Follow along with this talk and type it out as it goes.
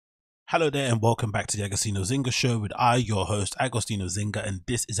Hello there and welcome back to the Agostino Zinga Show with your host, Agostino Zinga, and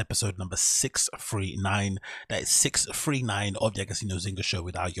this is episode number 639. That is 639 of the Agostino Zinga Show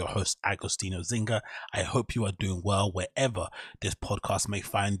with your host, Agostino Zinga. I hope you are doing well wherever this podcast may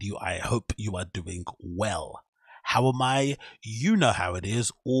find you. I hope you are doing well. How am I? You know how it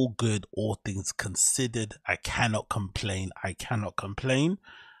is. All good, all things considered. I cannot complain.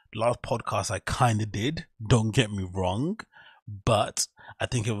 Last podcast I kind of did. Don't get me wrong. But I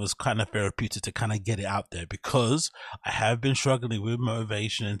think it was kind of therapeutic to kind of get it out there because I have been struggling with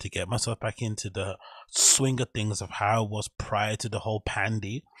motivation and to get myself back into the swing of things of how I was prior to the whole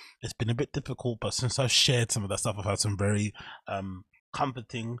pandy. It's been a bit difficult, but since I've shared some of that stuff, I've had some very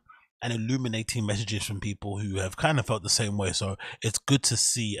comforting and illuminating messages from people who have kind of felt the same way. So it's good to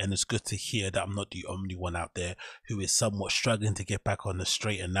see and it's good to hear that I'm not the only one out there who is somewhat struggling to get back on the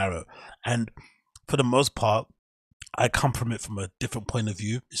straight and narrow. And for the most part, I come from it from a different point of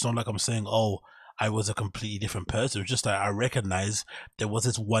view. It's not like I'm saying, oh, I was a completely different person. It's just that I recognize there was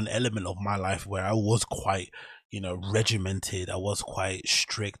this one element of my life where I was quite, regimented. I was quite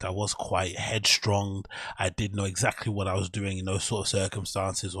strict. I was quite headstrong. I did know exactly what I was doing in those sort of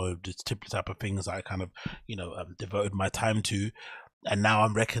circumstances or the type of things I kind of, devoted my time to. And now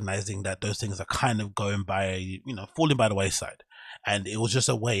I'm recognizing that those things are kind of going by, falling by the wayside. And it was just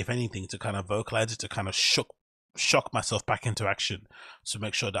a way, if anything, to kind of vocalize it, to kind of shock myself back into action to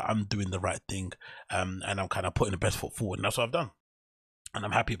make sure that I'm doing the right thing and I'm kind of putting the best foot forward, and that's what I've done, and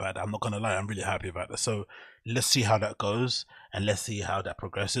I'm happy about that. I'm not gonna lie, I'm really happy about that. So let's see how that goes and let's see how that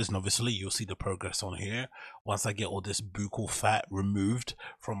progresses, and obviously you'll see the progress on here once I get all this buccal fat removed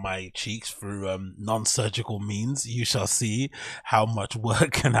from my cheeks through non-surgical means. You shall see how much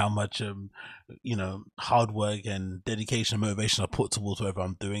work and how much hard work and dedication and motivation I put towards whatever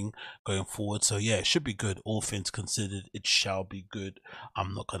I'm doing going forward. So yeah, it should be good. All things considered, it shall be good.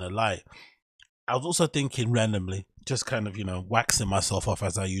 I'm not gonna lie. I was also thinking randomly, just kind of, waxing myself off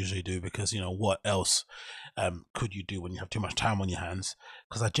as I usually do, because, what else could you do when you have too much time on your hands?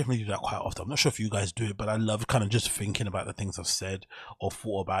 Because I generally do that quite often. I'm not sure if you guys do it, but I love kind of just thinking about the things I've said or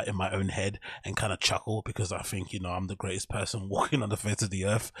thought about in my own head and kind of chuckle, because I think, I'm the greatest person walking on the face of the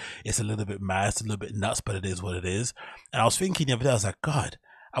earth. It's a little bit mad, it's a little bit nuts, but it is what it is. And I was thinking the other day, I was like, God,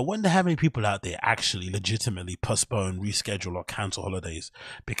 I wonder how many people out there actually legitimately postpone, reschedule, or cancel holidays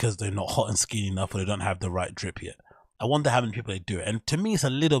because they're not hot and skinny enough or they don't have the right drip yet. I wonder how many people they do it. And to me, it's a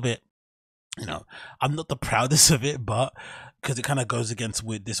little bit, I'm not the proudest of it, but because it kind of goes against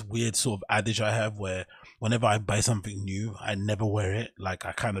with this weird sort of adage I have where whenever I buy something new, I never wear it. Like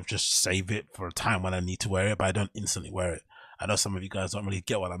I kind of just save it for a time when I need to wear it, but I don't instantly wear it. I know some of you guys don't really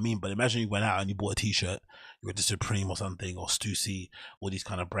get what I mean, but imagine you went out and you bought a t-shirt, you went to Supreme or something, or Stussy, all these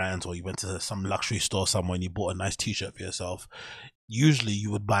kind of brands, or you went to some luxury store somewhere and you bought a nice t-shirt for yourself. Usually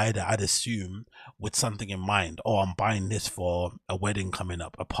you would buy that, I'd assume, with something in mind. Oh, I'm buying this for a wedding coming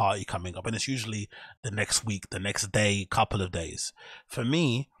up, a party coming up, and it's usually the next week, the next day, couple of days. For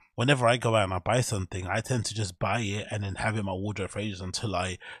me, whenever I go out and I buy something, I tend to just buy it and then have it in my wardrobe for ages until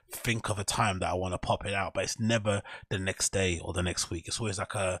I think of a time that I want to pop it out. But it's never the next day or the next week. It's always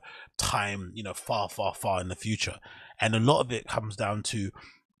like a time, far, far, far in the future. And a lot of it comes down to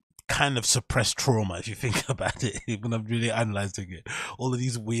kind of suppressed trauma, if you think about it. When I'm really analyzing it, all of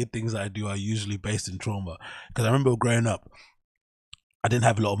these weird things that I do are usually based in trauma. Because I remember growing up, I didn't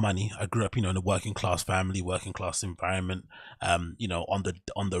have a lot of money. I grew up, in a working class family, working class environment, on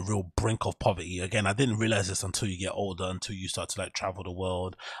the real brink of poverty. Again, I didn't realize this until you get older, until you start to travel the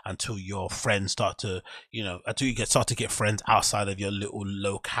world, until your friends start to, until you start to get friends outside of your little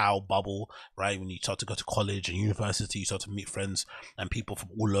locale bubble, right? When you start to go to college and university, you start to meet friends and people from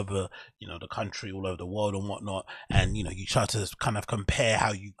all over, the country, all over the world and whatnot. And, you start to kind of compare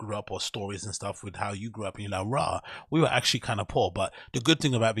how you grew up or stories and stuff with how you grew up. And you're like, rah, we were actually kind of poor, but the good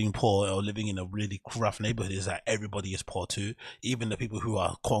thing about being poor or living in a really rough neighborhood is that everybody is poor too. Even the people who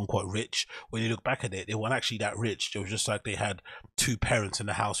are quote unquote rich, when you look back at it, they weren't actually that rich. It was just like they had two parents in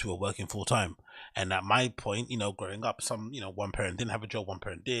the house who were working full time. And at my point, growing up, some, one parent didn't have a job, one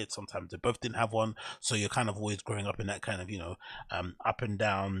parent did. Sometimes they both didn't have one. So you're kind of always growing up in that kind of, up and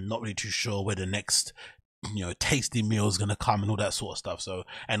down, not really too sure where the next tasty meals gonna come and all that sort of stuff. So,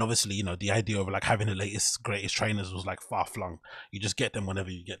 and obviously, the idea of having the latest greatest trainers was far flung. You just get them whenever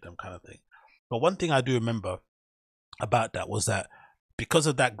you get them, kind of thing. But one thing I do remember about that was that because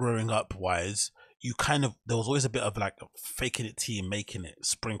of that growing up wise, there was always a bit of faking it till you making it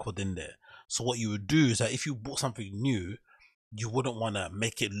sprinkled in there. So what you would do is that if you bought something new, you wouldn't want to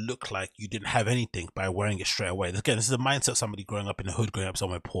make it look like you didn't have anything by wearing it straight away. Again, this is the mindset of somebody growing up in the hood, growing up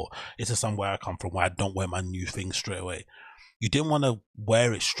somewhere poor. This is somewhere I come from where I don't wear my new things straight away. you didn't want to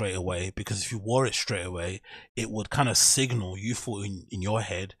wear it straight away, because if you wore it straight away, it would kind of signal, you thought in your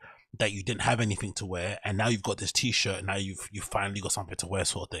head, that you didn't have anything to wear, and now you've got this t-shirt, and now you finally got something to wear,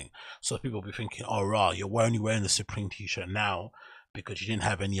 sort of thing. So people will be thinking, oh rah, you're only wearing the Supreme t-shirt now because you didn't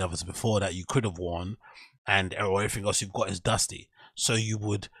have any others before that you could have worn, and or everything else you've got is dusty. So you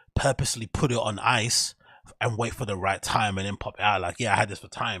would purposely put it on ice and wait for the right time and then pop it out like, yeah, I had this for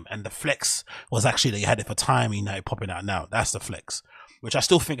time. And the flex was actually that you had it for time, you know, you're popping out now. That's the flex, which I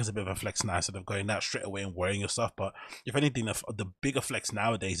still think is a bit of a flex now, instead of going out straight away and wearing your stuff. But if anything, the bigger flex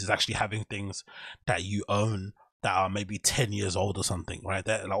nowadays is actually having things that you own that are maybe 10 years old or something, right?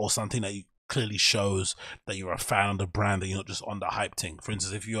 That, or something that you clearly shows that you're a fan of the brand, that you're not just on the hype thing. For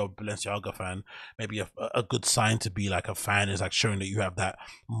instance, if you're a Balenciaga fan, maybe a good sign to be like a fan is like showing that you have that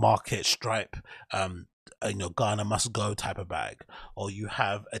market stripe, you know, Ghana must go type of bag, or you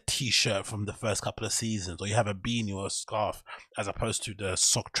have a t-shirt from the first couple of seasons, or you have a beanie or a scarf, as opposed to the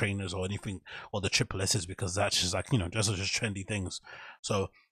sock trainers or anything, or the triple S's, because that's just like, you know, just trendy things.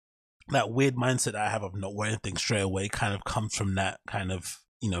 So that weird mindset that I have of not wearing things straight away kind of comes from that kind of,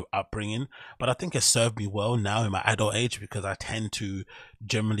 you know, upbringing. But I think it served me well now in my adult age, because I tend to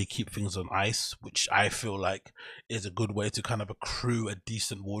generally keep things on ice, which I feel like is a good way to kind of accrue a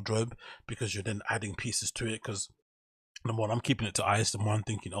decent wardrobe, because you're then adding pieces to it. Because the more I'm keeping it to ice, the more I'm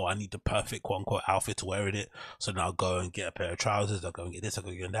thinking, oh, I need the perfect quote unquote outfit to wear with it. So then I'll go and get a pair of trousers, I'll go and get this, I'll go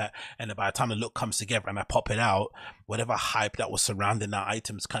and get that. And then by the time the look comes together and I pop it out, whatever hype that was surrounding that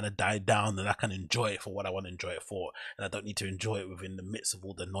items kind of died down, and I can enjoy it for what I want to enjoy it for. And I don't need to enjoy it within the midst of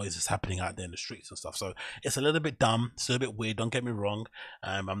all the noises happening out there in the streets and stuff. So it's a little bit dumb, it's a little bit weird, don't get me wrong.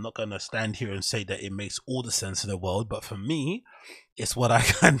 I'm not going to stand here and say that it makes all the sense in the world, but for me, it's what I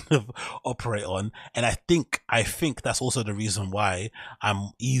kind of operate on. And I think that's also the reason why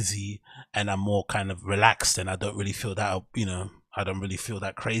I'm easy and I'm more kind of relaxed, and I don't really feel that, you know, I don't really feel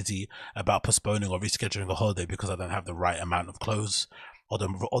that crazy about postponing or rescheduling a holiday, because I don't have the right amount of clothes, or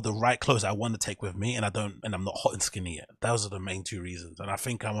the right clothes I want to take with me, and I'm not hot and skinny yet. Those are the main two reasons, and I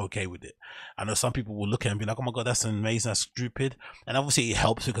think I'm okay with it. I know some people will look at it and be like, oh my god, that's amazing, that's stupid. And obviously it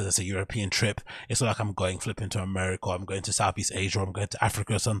helps because it's a European trip. It's not like I'm going flipping to America, or I'm going to Southeast Asia, or I'm going to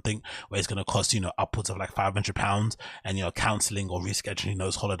Africa or something, where it's going to cost, you know, upwards of like £500, and, you know, cancelling or rescheduling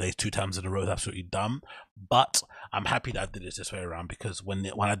those holidays 2 times in a row is absolutely dumb. But I'm happy that I did it this way around, because when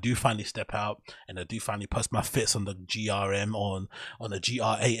I do finally step out and I do finally post my fits on the GRM on the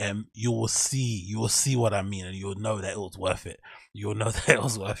GRAM, you will see what I mean, and you'll know that it was worth it. You'll know that it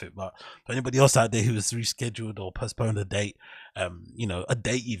was worth it. But for anybody else out there who has rescheduled or postponed a date, you know, a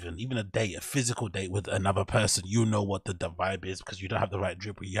date, even a date, a physical date with another person, you know what the vibe is, because you don't have the right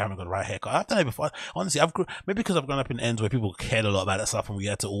drip, or you haven't got the right haircut. I've done it before. Honestly, maybe because I've grown up in ends where people cared a lot about that stuff, and we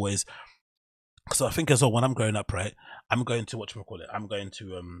had to always. So I think as well, when I'm growing up, right, I'm going to, I'm going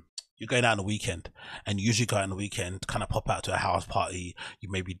to you're going out on the weekend, and you usually go out on the weekend, kind of pop out to a house party. You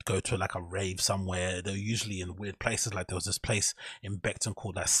maybe go to like a rave somewhere. They're usually in weird places. Like there was this place in Beckton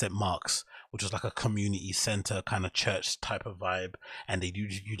called like St. Mark's, which was like a community center kind of church type of vibe. And they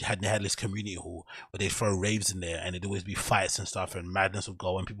had this community hall where they throw raves in there, and it'd always be fights and stuff, and madness would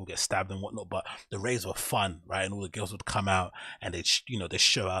go, and people get stabbed and whatnot. But the raves were fun, right? And all the girls would come out, and they'd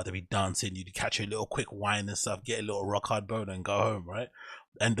show out, they'd be dancing. You'd catch a little quick wine and stuff, get a little rock hard boner, and go home, right?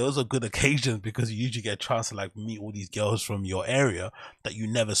 And those are good occasions, because you usually get a chance to like meet all these girls from your area that you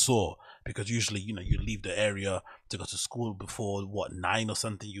never saw, because usually, you know, you leave the area to go to school before 9 or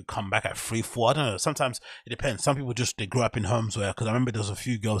something, you come back at 3, 4, I don't know, sometimes it depends. Some people they grew up in homes where, because I remember there was a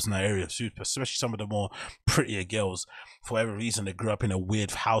few girls in that area, especially some of the more prettier girls, for whatever reason they grew up in a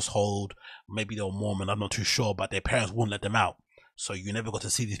weird household, maybe they were Mormon, I'm not too sure, but their parents wouldn't let them out, so you never got to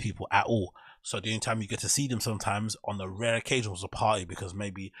see these people at all. So the only time you get to see them, sometimes on the rare occasion, was a party, because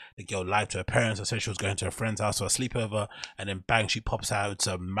maybe the girl lied to her parents and said she was going to her friend's house for a sleepover, and then bang, she pops out, it's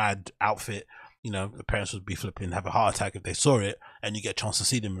a mad outfit. You know, the parents would be flipping, have a heart attack if they saw it, and you get a chance to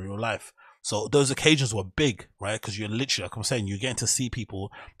see them in real life. So those occasions were big, right? Because you're literally, like I'm saying, you're getting to see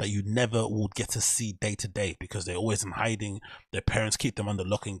people that you never would get to see day to day, because they're always in hiding. Their parents keep them under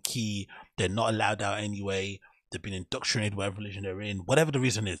lock and key. They're not allowed out anyway. They've been indoctrinated, whatever religion they're in, whatever the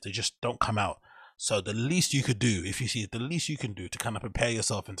reason is, they just don't come out. So the least you could do, if you see it, the least you can do to kind of prepare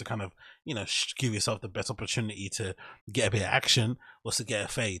yourself and to kind of, you know, give yourself the best opportunity to get a bit of action, was to get a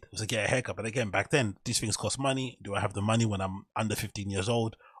fade, was to get a haircut. But again, back then, these things cost money. Do I have the money when I'm under 15 years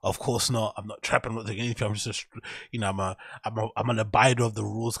old? Of course not. I'm not trapping, I'm not doing anything. I'm just, you know, I'm an abider of the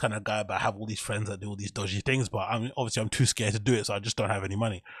rules kind of guy, but I have all these friends that do all these dodgy things, but I'm too scared to do it, so I just don't have any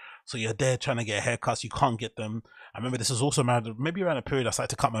money. So you're there trying to get haircuts, you can't get them. I remember this was also maybe around a period I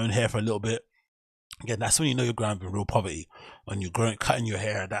started to cut my own hair for a little bit. Again, that's when you know you're growing up in real poverty, when you're growing, cutting your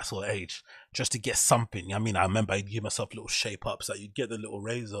hair at that sort of age, just to get something. I mean, I remember I'd give myself little shape ups, like you'd get the little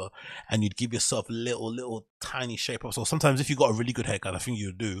razor and you'd give yourself little tiny shape ups. So sometimes if you got a really good haircut, I think you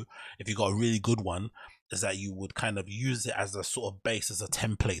would do, if you got a really good one, is that you would kind of use it as a sort of base, as a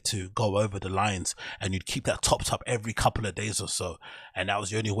template to go over the lines, and you'd keep that topped up every couple of days or so. And that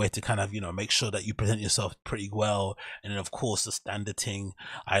was the only way to kind of, make sure that you present yourself pretty well. And then of course the standard thing,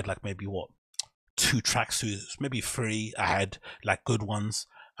 I had like maybe what, 2 tracksuits, maybe 3. I had like good ones.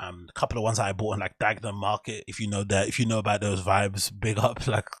 A couple of ones I bought in like Dagenham Market. If you know that, if you know about those vibes, big up,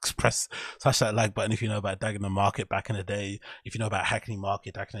 like express, smash that like button if you know about Dagenham Market back in the day. If you know about Hackney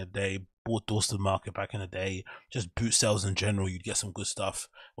Market back in the day, Port Dorset Market back in the day, just boot sales in general, you'd get some good stuff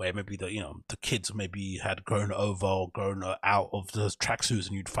where maybe the kids maybe had grown over or grown out of those tracksuits,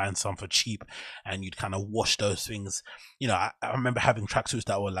 and you'd find some for cheap, and you'd kind of wash those things. I remember having tracksuits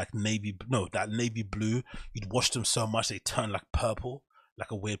that were like that navy blue. You'd wash them so much they turned like purple, like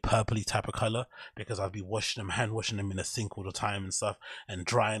a weird purpley type of color, because I'd be washing them, hand washing them in a sink all the time and stuff, and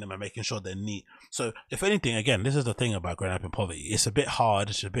drying them and making sure they're neat. So if anything, again, this is the thing about growing up in poverty. It's a bit hard,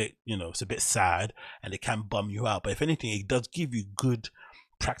 it's a bit, it's a bit sad, and it can bum you out. But if anything, it does give you good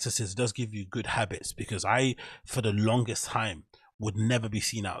practices, it does give you good habits, because I, for the longest time, would never be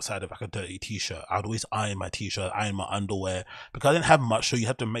seen outside of like a dirty t-shirt. I'd always iron my t-shirt, iron my underwear, because I didn't have much, so you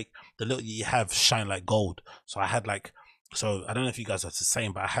have to make the little you have shine like gold. So I had like, so I don't know if you guys are the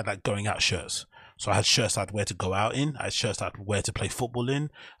same, but I had like going out shirts. So I had shirts I'd wear to go out in, I had shirts I'd wear to play football in,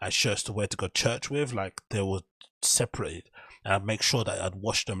 I had shirts to wear to go to church with, like they were separated. And I'd make sure that I'd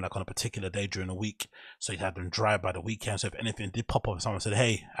wash them like on a particular day during the week, so you'd have them dry by the weekend. So if anything did pop up, someone said,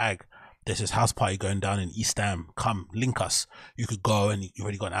 "Hey, Ag, there's this house party going down in East Ham, come link us," you could go, and you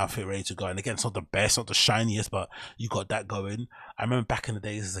already got an outfit ready to go. And again, it's not the best, not the shiniest, but you got that going. I remember back in the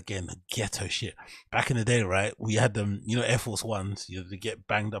days, this is again ghetto shit. Back in the day, right, we had them, Air Force Ones, they get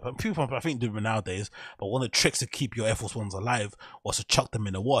banged up, and people I think do them nowadays. But one of the tricks to keep your Air Force Ones alive was to chuck them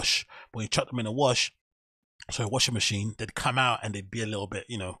in a wash. When you chuck them in a washing machine, they'd come out and they'd be a little bit,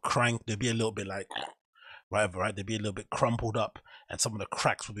 crank, they'd be a little bit like whatever, right? They'd be a little bit crumpled up, and some of the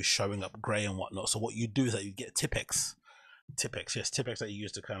cracks would be showing up grey and whatnot. So what you do is that you get Tipex, Tipex that you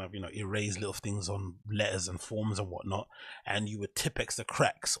use to kind of erase little things on letters and forms and whatnot, and you would Tipex the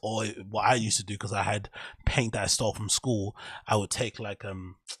cracks. Or what I used to do, because I had paint that I stole from school, I would take like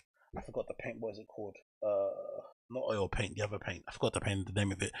I forgot the paint, what is it called? Not oil paint, the other paint. I forgot the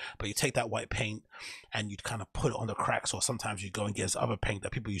name of it. But you take that white paint and you'd kind of put it on the cracks, or sometimes you go and get this other paint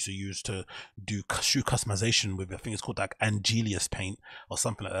that people used to use to do shoe customization with. I think it's called like Angelius paint or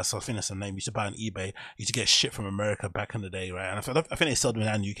something like that. So I think that's the name. You used to buy on eBay. You used to get shit from America back in the day, right? And I think they still do it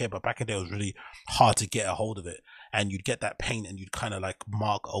in the UK, but back in the day it was really hard to get a hold of it. And you'd get that paint and you'd kind of like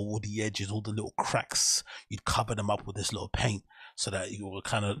mark all the edges, all the little cracks. You'd cover them up with this little paint, so that you will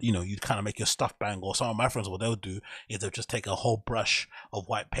kind of, you'd kind of make your stuff bang. Or some of my friends, what they'll do is they'll just take a whole brush of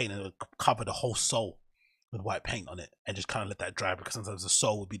white paint and cover the whole sole with white paint on it, and just kind of let that dry, because sometimes the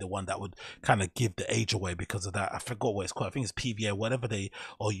sole would be the one that would kind of give the age away because of that. I forgot what it's called. I think it's PVA, whatever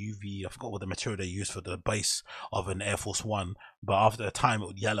or UV. I forgot what the material they use for the base of an Air Force One. But after a time, it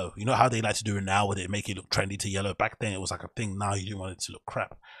would yellow. You know how they like to do it now, where they make it look trendy to yellow? Back then, it was like a thing. Now you didn't want it to look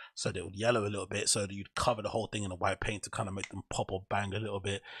crap, so they would yellow a little bit, so that you'd cover the whole thing in a white paint to kind of make them pop or bang a little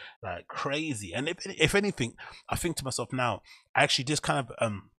bit, like crazy. And if anything, I think to myself now, actually, this kind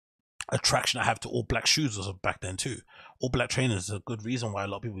of attraction I have to all black shoes was back then too. All black trainers is a good reason why a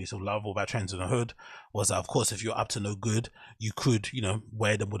lot of people used to love all black trainers in the hood, was that of course if you're up to no good, you could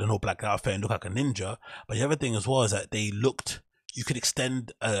wear them with an all black outfit and look like a ninja. But the other thing as well is that you could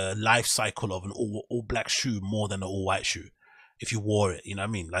extend a life cycle of an all black shoe more than an all white shoe if you wore it. You know what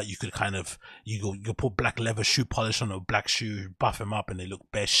I mean? Like you could kind of you put black leather shoe polish on a black shoe, buff them up, and they look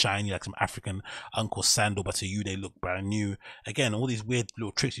bare shiny like some African uncle sandal, but to you they look brand new. Again, all these weird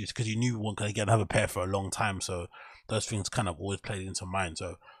little tricks, because you knew you weren't going to have a pair for a long time, so those things kind of always played into mind.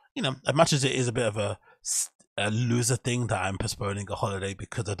 So as much as it is a bit of a loser thing that I'm postponing a holiday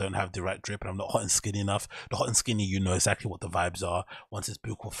because I don't have the right drip and I'm not hot and skinny enough. The hot and skinny, exactly what the vibes are. Once this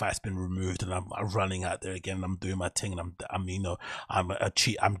buccal fat's been removed and I'm running out there again and I'm doing my thing, and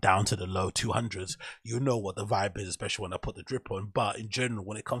I'm down to the low 200s, what the vibe is, especially when I put the drip on. But in general,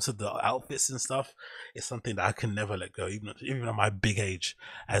 when it comes to the outfits and stuff, it's something that I can never let go, even at my big age,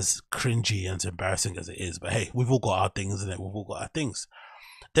 as cringy and as embarrassing as it is. But hey, we've all got our things, and we've all got our things.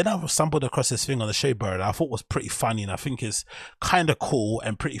 Then I stumbled across this thing on the Shea Bar that I thought was pretty funny, and I think is kind of cool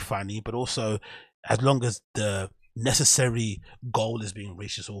and pretty funny, but also as long as the necessary goal is being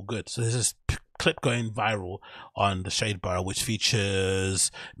reached, it's all good. So there's this clip going viral on the Shade Bar, which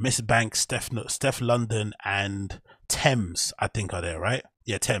features Miss Banks, Steph London, and Tems, I think, are there, right?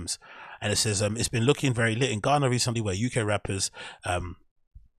 Yeah, Tems. And it says, it's been looking very lit in Ghana recently, where UK rappers,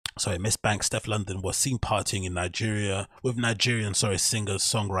 Miss Banks, Steph London was seen partying in Nigeria with Nigerian,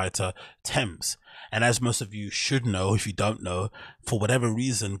 singer-songwriter Tems. And as most of you should know, if you don't know, for whatever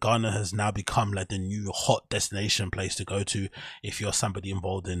reason, Ghana has now become like the new hot destination place to go to if you're somebody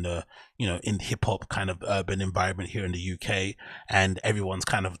involved in the, in hip hop kind of urban environment here in the UK. And everyone's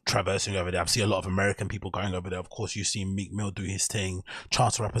kind of traversing over there. I've seen a lot of American people going over there. Of course, you've seen Meek Mill do his thing.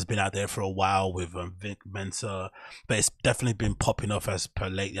 Chance the Rapper's been out there for a while with Vic Mensa, but it's definitely been popping off as per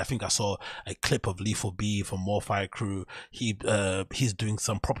lately. I think I saw a clip of Lethal B from More Fire Crew. He's doing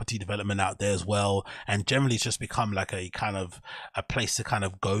some property development out there as well. And generally it's just become like a kind of a place to kind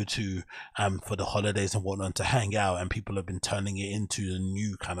of go to for the holidays and whatnot, to hang out, and people have been turning it into a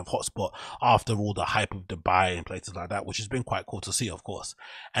new kind of hotspot after all the hype of Dubai and places like that, which has been quite cool to see, of course.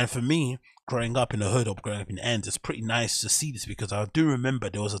 And for me, growing up in the hood or growing up in the ends, it's pretty nice to see this, because I do remember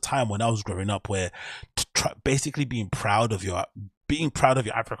there was a time when I was growing up where basically being proud of your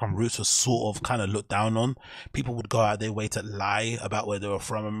African roots was sort of kind of looked down on. People would go out their way to lie about where they were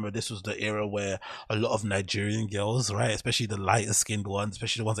from. I remember this was the era where a lot of Nigerian girls, right, especially the lighter skinned ones,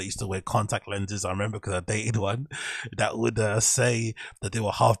 especially the ones that used to wear contact lenses. I remember because I dated one that would say that they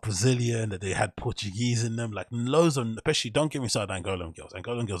were half Brazilian, that they had Portuguese in them, like loads of, especially, don't get me started, Angolan girls.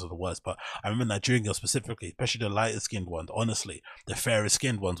 Angolan girls are the worst, but I remember Nigerian girls specifically, especially the lighter skinned ones. Honestly, the fairer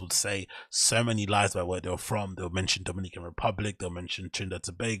skinned ones would say so many lies about where they were from. They'll mention Dominican Republic, they'll mention Trinidad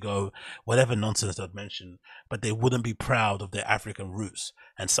Tobago, whatever nonsense they'd mention, but they wouldn't be proud of their African roots.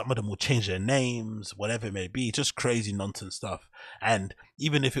 And some of them will change their names, whatever it may be, just crazy nonsense stuff. And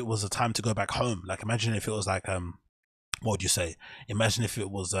even if it was a time to go back home, like imagine if it was like what would you say? Imagine if it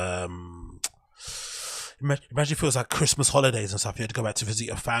was Imagine if it was like Christmas holidays and stuff, you had to go back to visit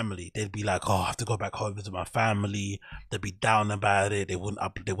your family. They'd be like, oh, I have to go back home, visit my family. They'd be down about it. They wouldn't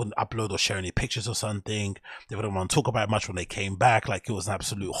upload or share any pictures or something. They wouldn't want to talk about it much when they came back, like it was an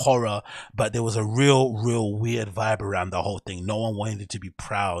absolute horror. But there was a real weird vibe around the whole thing. No one wanted to be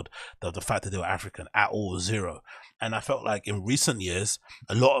proud of the fact that they were African at all, zero. And I felt like in recent years,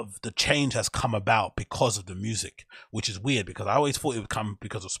 a lot of the change has come about because of the music, which is weird, because I always thought it would come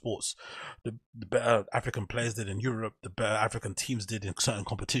because of sports. The better African players did in Europe, the better African teams did in certain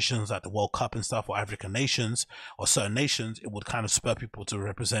competitions like the World Cup and stuff, or African nations or certain nations, it would kind of spur people to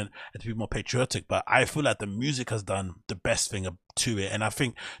represent and to be more patriotic. But I feel like the music has done the best thing to it. And I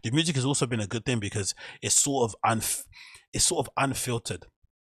think the music has also been a good thing because it's sort of unfiltered.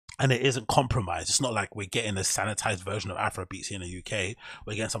 And it isn't compromised. It's not like we're getting a sanitized version of Afrobeats here in the UK.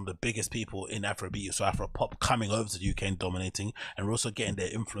 We're getting some of the biggest people in Afrobeat, so Afropop, coming over to the UK and dominating, and we're also getting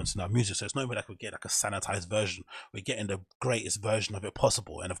their influence in our music. So it's not even like we get like a sanitized version. We're getting the greatest version of it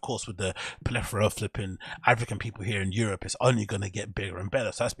possible. And of course, with the plethora of flipping African people here in Europe, it's only going to get bigger and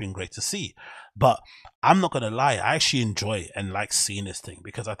better. So that's been great to see. But I'm not going to lie, I actually enjoy and like seeing this thing,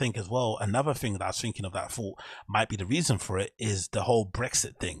 because I think as well, another thing that I was thinking of that I thought might be the reason for it is the whole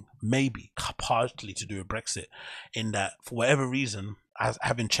Brexit thing. Maybe partially to do with Brexit, in that for whatever reason, as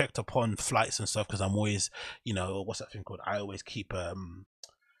having checked upon flights and stuff, because I'm always, what's that thing called? I always keep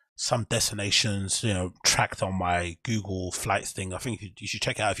some destinations, tracked on my Google Flights thing. I think you should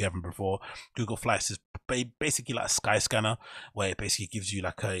check it out if you haven't before. Google Flights is basically like a sky scanner, where it basically gives you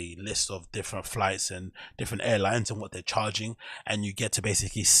like a list of different flights and different airlines and what they're charging, and you get to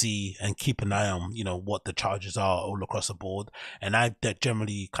basically see and keep an eye on what the charges are all across the board. And I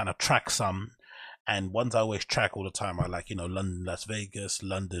generally kind of track some, and ones I always track all the time are like London Las Vegas,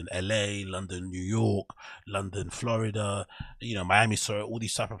 London LA, London New York, London Florida, Miami, so all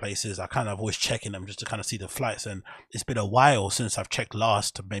these type of places. I kind of always checking them just to kind of see the flights. And it's been a while since I've checked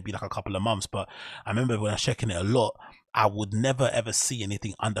last, maybe like a couple of months, but I remember when I was checking it a lot, I would never ever see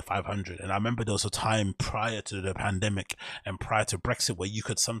anything under 500. And I remember there was a time prior to the pandemic and prior to Brexit where you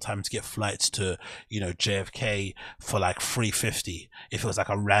could sometimes get flights to, JFK for like 350. If it was like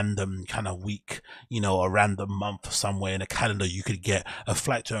a random kind of week, a random month somewhere in a calendar, you could get a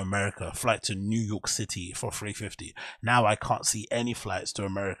flight to America, a flight to New York City for 350. Now I can't see any flights to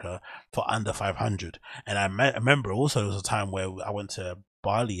America for under 500. And I remember also there was a time where I went to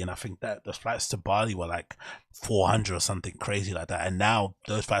Bali, and I think that the flights to Bali were like 400 or something crazy like that. And now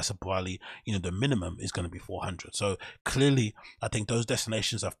those flights are probably, you know, the minimum is going to be 400. So clearly, I think those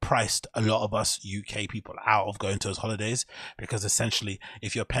destinations have priced a lot of us UK people out of going to those holidays, because essentially,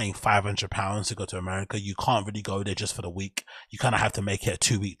 if you're paying £500 to go to America, you can't really go there just for the week. You kind of have to make it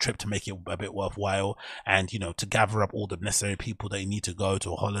a 2-week trip to make it a bit worthwhile. And, you know, to gather up all the necessary people that you need to go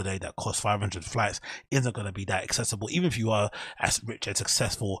to a holiday that costs 500 flights isn't going to be that accessible, even if you are as rich and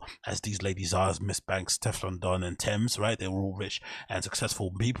successful as these ladies are, as Miss Banks, Stefflon, Don, and Tems, right? They're all rich and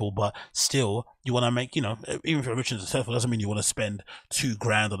successful people, but still, you want to make, you know, even if you're rich and successful, doesn't mean you want to spend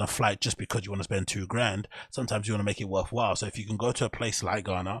 £2,000 on a flight just because you want to spend £2,000. Sometimes you want to make it worthwhile. So if you can go to a place like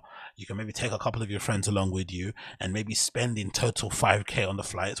Ghana, you can maybe take a couple of your friends along with you and maybe spend in total 5k on the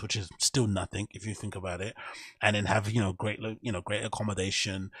flights, which is still nothing if you think about it, and then have, you know, great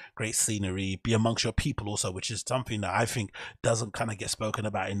accommodation, great scenery, be amongst your people also, which is something that I think doesn't kind of get spoken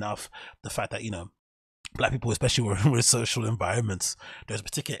about enough. The fact that, you know, Black people, especially when we're in social environments, there's a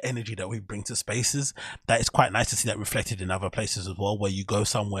particular energy that we bring to spaces that is quite nice to see that reflected in other places as well, where you go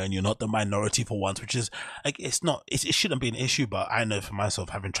somewhere and you're not the minority for once, which is like, it shouldn't be an issue. But I know for myself,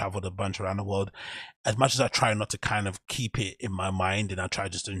 having traveled a bunch around the world, as much as I try not to kind of keep it in my mind and I try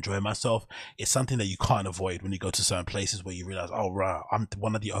just to enjoy myself, it's something that you can't avoid when you go to certain places where you realize, oh right, I'm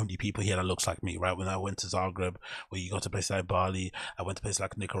one of the only people here that looks like me, right? When I went to Zagreb, where you go to places like Bali, I went to places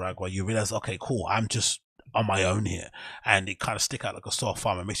like Nicaragua, you realize, okay, cool, I'm just on my own here, and it kind of stick out like a sore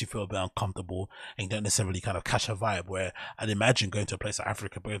thumb. It makes you feel a bit uncomfortable and you don't necessarily kind of catch a vibe. Where I'd imagine going to a place like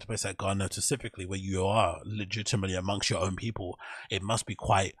Africa, going to a place like Ghana specifically, where you are legitimately amongst your own people, it must be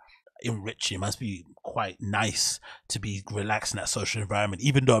quite enriching. It must be quite nice to be relaxed in that social environment,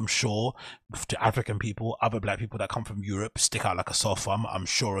 even though I'm sure to African people, other Black people that come from Europe stick out like a sore thumb. I'm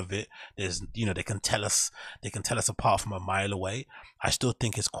sure of it. There's, you know, they can tell us apart from a mile away. I still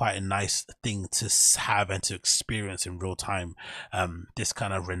think it's quite a nice thing to have and to experience in real time, this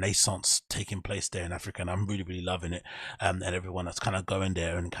kind of renaissance taking place there in Africa, and I'm really, really loving it. And everyone that's kind of going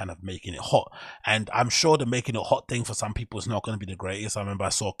there and kind of making it hot. And I'm sure the making it hot thing for some people is not going to be the greatest. I remember I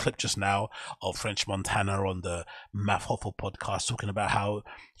saw a clip just now of French Montana on the Math Hoffel podcast talking about how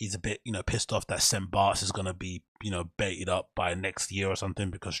he's a bit, you know, pissed off that St. Bart's is going to be, you know, baited up by next year or something,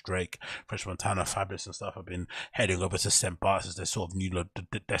 because Drake, French Montana, Fabulous and stuff have been heading over to St. Bart's as their sort of new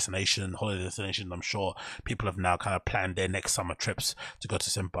destination, holiday destination. I'm sure people have now kind of planned their next summer trips to go to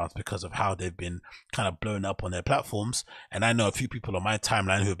St. Bart's because of how they've been kind of blown up on their platforms. And I know a few people on my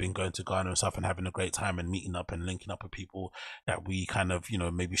timeline who have been going to Ghana and stuff and having a great time and meeting up and linking up with people that we kind of, you know,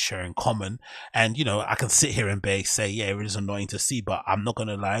 maybe share in common. And, you know, I can sit here and say, yeah, it is annoying to see, but I'm not going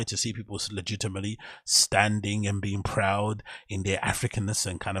to lie, to see people legitimately standing and being proud in their Africanness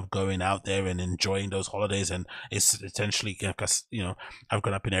and kind of going out there and enjoying those holidays. And it's essentially, because, you know, I've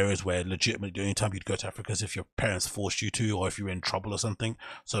grown up in areas where legitimately the only time you'd go to Africa is if your parents forced you to, or if you were in trouble or something.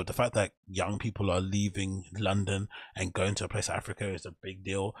 So the fact that young people are leaving London and going to a place like Africa is a big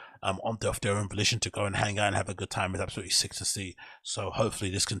deal, on their own volition to go and hang out and have a good time, is absolutely sick to see. So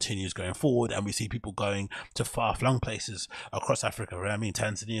hopefully this continues going forward and we see people going to far-flung places across Africa, right? I mean,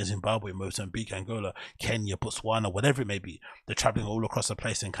 Tanzania, Zimbabwe, Mozambique, Angola, Kenya, Botswana, whatever it may be. They're traveling all across the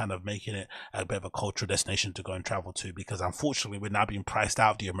place and kind of making it a bit of a cultural destination to go and travel to, because unfortunately we're now being priced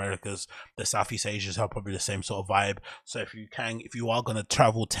out. The Americas, the Southeast Asians have probably the same sort of vibe. So if you are going to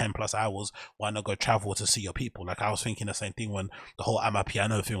travel 10 plus hours, why not go travel to see your people? Like, I was thinking the same thing when the whole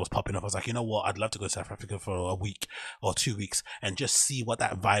Amapiano thing was popping up. I was like, you know what, I'd love to go to South Africa for a week or 2 weeks and just see what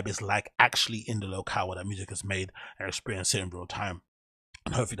that vibe is like actually in the locale where that music is made, and experience it in real time.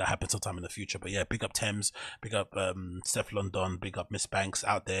 And hopefully that happens sometime in the future. But yeah, big up Tems, big up Stefflon Don, big up Miss Banks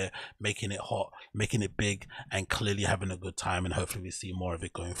out there making it hot, making it big, and clearly having a good time. And hopefully we see more of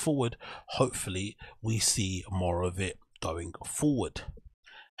it going forward. Hopefully we see more of it going forward.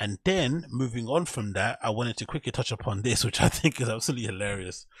 And then moving on from that, I wanted to quickly touch upon this, which I think is absolutely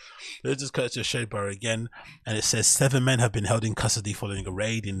hilarious. Let's just cut to Shadeborough again, and it says 7 men have been held in custody following a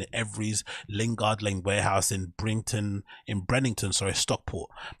raid in Evri's Lingard Lane warehouse in Brennington,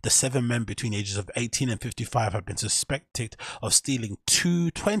 Stockport. The 7 men between the ages of 18 and 55 have been suspected of stealing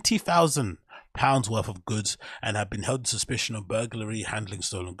 £20,000 worth of goods and have been held in suspicion of burglary, handling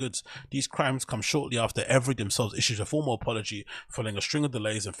stolen goods. These crimes come shortly after Evri themselves issued a formal apology following a string of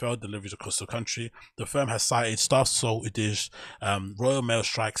delays and failed deliveries across the country. The firm has cited staff shortages, Royal Mail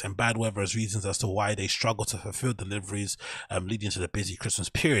strikes and bad weather as reasons as to why they struggle to fulfill deliveries, leading to the busy Christmas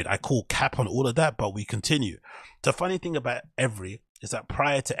period. I call cap on all of that, but we continue. The funny thing about Evri is that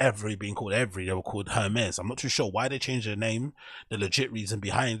prior to Evri being called Evri, they were called Hermes. I'm not too sure why they changed their name, the legit reason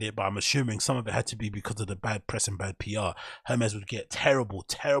behind it, but I'm assuming some of it had to be because of the bad press and bad PR. Hermes would get terrible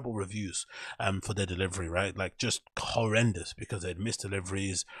reviews for their delivery, right? Like just horrendous, because they'd missed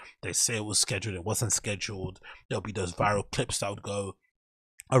deliveries. They say it was scheduled, it wasn't scheduled. There'll be those viral clips that would go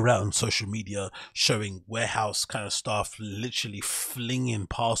around social media showing warehouse kind of staff literally flinging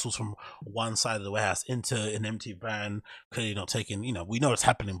parcels from one side of the warehouse into an empty van, clearly not taking, you know, we know what's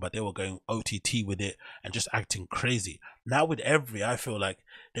happening, but they were going OTT with it and just acting crazy. Now with Evri, I feel like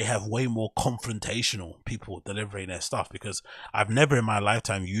they have way more confrontational people delivering their stuff, because I've never in my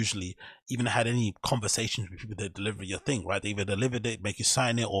lifetime usually even had any conversations with people that deliver your thing, right? They either delivered it, make you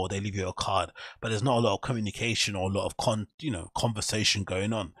sign it, or they leave you a card, but there's not a lot of communication or a lot of conversation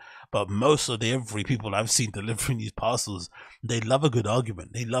going on. But most of the Evri people I've seen delivering these parcels, they love a good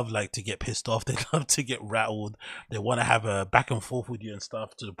argument. They love like to get pissed off. They love to get rattled. They want to have a back and forth with you and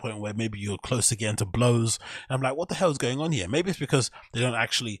stuff, to the point where maybe you're close to getting to blows. And I'm like, what the hell is going on here? Maybe it's because they don't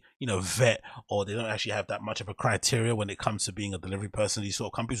actually, vet, or they don't actually have that much of a criteria when it comes to being a delivery person. These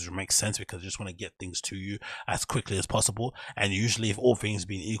sort of companies, which makes sense because they just want to get things to you as quickly as possible. And usually, if all things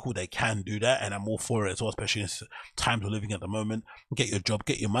being equal, they can do that. And I'm all for it as well, especially in times we're living at the moment. Get your job,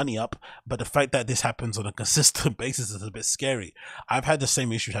 get your money up. But the fact that this happens on a consistent basis is a bit scary. I've had the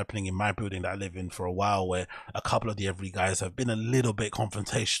same issues happening in my building that I live in for a while, where a couple of the Evri guys have been a little bit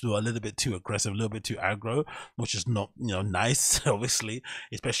confrontational, a little bit too aggressive, a little bit too aggro, which is not, nice, obviously,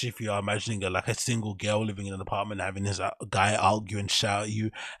 especially if you are imagining like a single girl living in an apartment, having this guy argue and shout at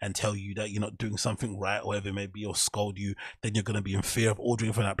you and tell you that you're not doing something right, whatever it may be, or scold you. Then you're going to be in fear of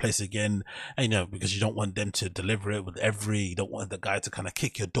ordering from that place again, and because you don't want them to deliver it with Evri. You don't want the guy to kind of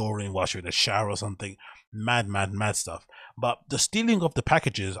kick your door in whilst you're in the shower or something. Mad stuff. But the stealing of the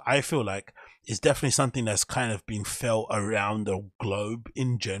packages, I feel like, is definitely something that's kind of been felt around the globe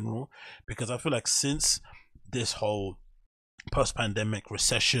in general, because I feel like since this whole post-pandemic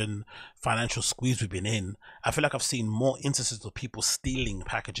recession financial squeeze we've been in, I feel like I've seen more instances of people stealing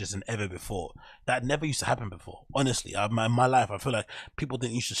packages than ever before. That never used to happen before, honestly. In my life, I feel like people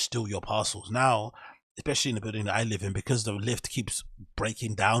didn't used to steal your parcels. Now, especially in the building that I live in, because the lift keeps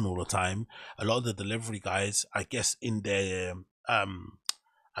breaking down all the time, a lot of the delivery guys, I guess in their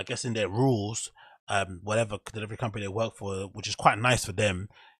rules, whatever delivery company they work for, which is quite nice for them,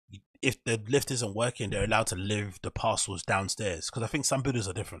 if the lift isn't working, they're allowed to leave the parcels downstairs. Because I think some buildings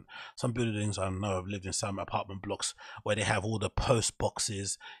are different. Some buildings, I know, I've lived in some apartment blocks where they have all the post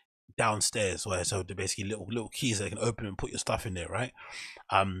boxes downstairs, where so they're basically little keys that they can open and put your stuff in there, right?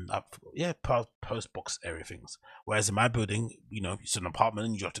 Post box area things. Whereas in my building, it's an apartment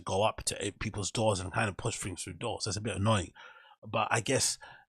and you have to go up to people's doors and kind of push things through doors. That's a bit annoying. But I guess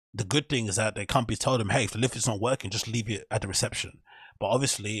the good thing is that the companies tell them, hey, if the lift is not working, just leave it at the reception. But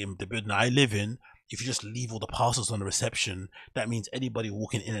obviously, in the building I live in, if you just leave all the parcels on the reception, that means anybody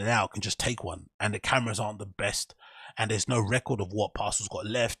walking in and out can just take one, and the cameras aren't the best, and there's no record of what parcels got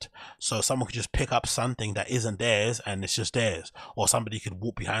left. So someone could just pick up something that isn't theirs and it's just theirs, or somebody could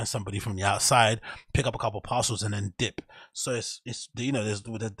walk behind somebody from the outside, pick up a couple of parcels and then dip. So it's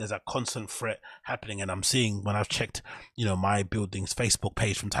there's a constant threat happening, and I'm seeing, when I've checked my building's Facebook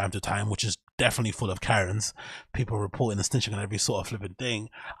page from time to time, which is definitely full of Karens, people reporting and snitching on every sort of flipping thing.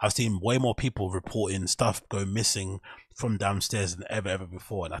 I've seen way more people reporting stuff go missing from downstairs than ever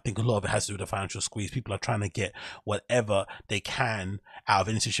before, and I think a lot of it has to do with the financial squeeze. People are trying to get whatever they can out of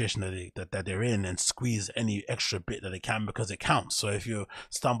any situation that they're in, and squeeze any extra bit that they can, because it counts. So if you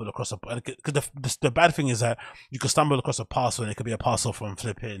stumble across the bad thing is that you could stumble across a parcel, and it could be a parcel from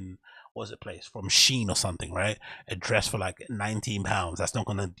flipping, from Shein or something, right? A dress for like £19. That's not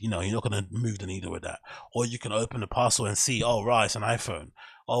gonna, you're not gonna move the needle with that. Or you can open the parcel and see, oh right, it's an iPhone.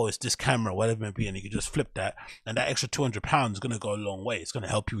 Oh, it's this camera, whatever it may be, and you can just flip that, and that extra £200 is gonna go a long way. It's gonna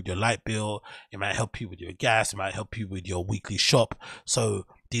help you with your light bill. It might help you with your gas. It might help you with your weekly shop. So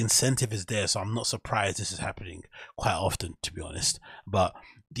the incentive is there. So I'm not surprised this is happening quite often, to be honest. But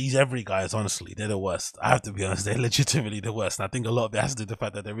these Evri guys, honestly, they're the worst. I have to be honest, they're legitimately the worst. And I think a lot of it has to do with the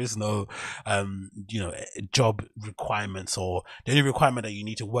fact that there is no, job requirements, or the only requirement that you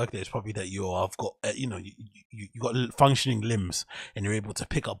need to work there is probably that you have got, you got functioning limbs and you're able to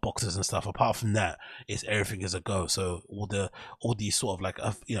pick up boxes and stuff. Apart from that, it's everything is a go. So all these sort of like,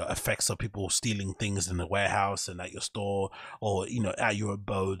 effects of people stealing things in the warehouse and at your store, or, at your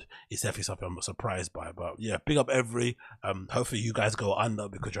abode, is definitely something I'm not surprised by. But yeah, big up Evri. Hopefully you guys go under,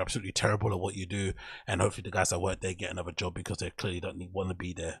 because you're absolutely terrible at what you do, and hopefully the guys that work there get another job, because they clearly don't want to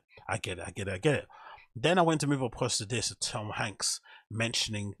be there. I get it. Then I went to move across to this, Tom Hanks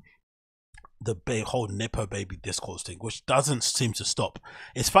mentioning the whole nepo baby discourse thing, which doesn't seem to stop.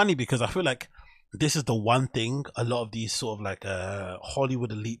 It's funny because I feel like this is the one thing a lot of these sort of like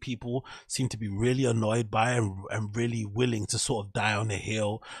Hollywood elite people seem to be really annoyed by, and really willing to sort of die on the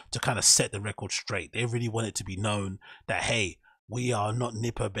hill to kind of set the record straight. They really want it to be known that, hey, we are not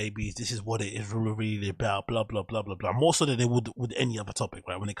nipper babies. This is what it is really about, blah, blah, blah, blah, blah. More so than they would with any other topic,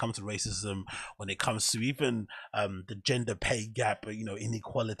 right? When it comes to racism, when it comes to even the gender pay gap, you know,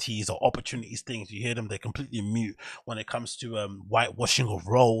 inequalities or opportunities things, you hear them, they're completely mute. When it comes to whitewashing of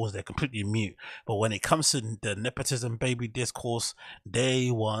roles, they're completely mute. But when it comes to the nepotism baby discourse,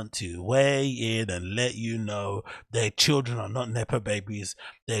 they want to weigh in and let you know their children are not nepo babies.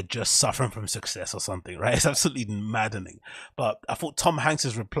 They're just suffering from success or something, right? It's absolutely maddening. But I thought Tom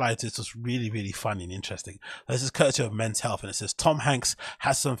Hanks's reply to this was really, really funny and interesting. This is courtesy of Men's Health, and it says Tom Hanks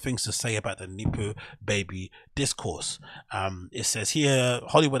has some things to say about the nepo baby discourse. It says here,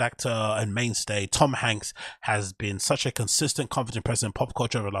 Hollywood actor and mainstay Tom Hanks has been such a consistent, confident presence in pop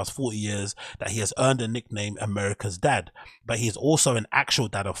culture over the last 40 years that he has earned a nickname America's Dad. But he is also an actual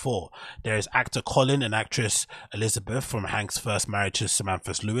dad of 4. There is actor Colin and actress Elizabeth from Hanks' first marriage to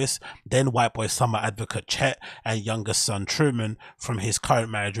Samantha Lewis, then white boy summer advocate Chet, and youngest son Truman from his current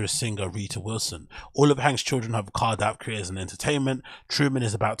marriage with singer Rita Wilson. All of Hanks' children have carved out careers in entertainment. Truman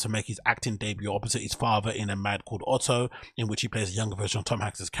is about to make his acting debut opposite his father in A Man Called Otto, in which he plays a younger version of Tom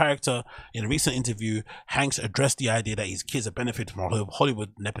Hanks' character. In a recent interview, Hanks addressed the idea that his kids are benefiting from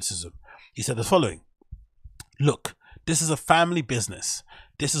Hollywood nepotism. He said the following: "Look, this is a family business.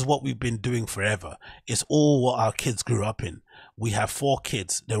 This is what we've been doing forever. It's all what our kids grew up in. We have 4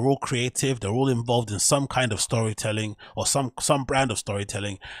 kids. They're all creative. They're all involved in some kind of storytelling or some brand of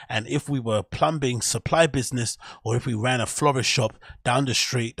storytelling. And if we were a plumbing supply business, or if we ran a florist shop down the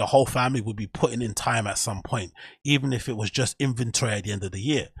street, the whole family would be putting in time at some point, even if it was just inventory at the end of the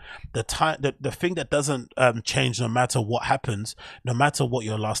year. The thing that doesn't change no matter what happens, no matter what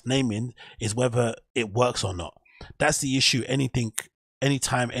your last name is whether it works or not. That's the issue.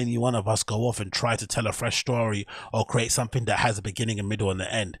 Anytime any one of us go off and try to tell a fresh story or create something that has a beginning, a middle, and an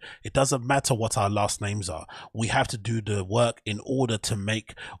end, it doesn't matter what our last names are. We have to do the work in order to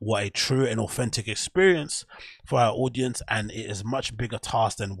make what a true and authentic experience for our audience, and it is a much bigger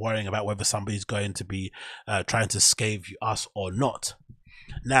task than worrying about whether somebody's going to be trying to scathe us or not."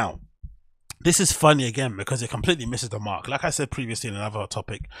 Now, this is funny again because it completely misses the mark. Like I said previously in another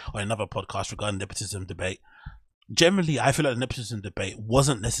topic or another podcast regarding nepotism debate, generally I feel like the nepotism debate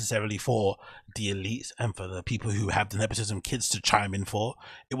wasn't necessarily for the elites and for the people who have the nepotism kids to chime in for.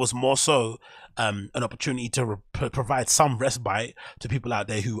 It was more so an opportunity to provide some respite to people out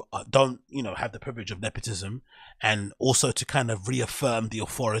there who don't, you know, have the privilege of nepotism, and also to kind of reaffirm the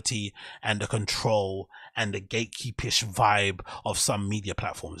authority and the control and the gatekeepish vibe of some media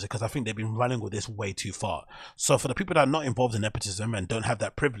platforms, because I think they've been running with this way too far. So for the people that are not involved in nepotism and don't have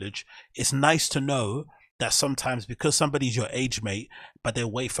that privilege, it's nice to know that sometimes, because somebody's your age mate but they're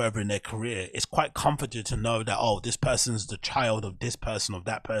way further in their career, it's quite comforting to know that, oh, this person's the child of this person, of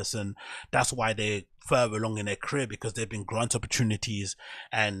that person. That's why they're further along in their career, because they've been granted opportunities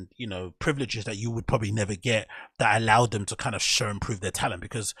and, you know, privileges that you would probably never get, that allowed them to kind of show and prove their talent.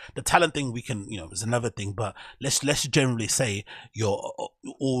 Because the talent thing, we can, you know, is another thing, but let's generally say you're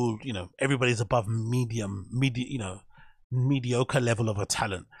all, you know, everybody's above mediocre level of a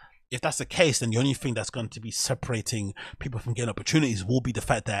talent. If that's the case, then the only thing that's going to be separating people from getting opportunities will be the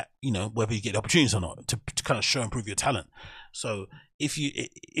fact that, you know, whether you get opportunities or not, to kind of show and prove your talent. So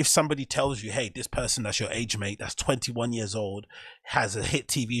if somebody tells you, hey, this person that's your age mate, that's 21 years old, has a hit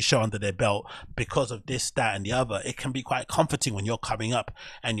TV show under their belt because of this, that, and the other, it can be quite comforting when you're coming up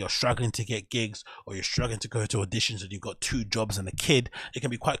and you're struggling to get gigs, or you're struggling to go to auditions and you've got 2 jobs and a kid. It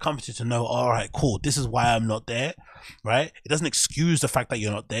can be quite comforting to know, all right, cool, this is why I'm not there, right? It doesn't excuse the fact that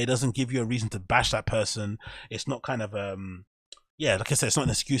you're not there. It doesn't give you a reason to bash that person. It's not kind of yeah, like I said, it's not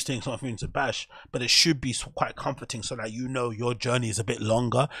an excuse thing, it's not something to bash, but it should be quite comforting so that, you know, your journey is a bit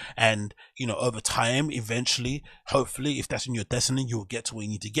longer, and, you know, over time, eventually, hopefully, if that's in your destiny, you'll get to where you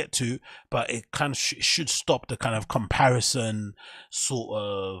need to get to. But it kind of should stop the kind of comparison sort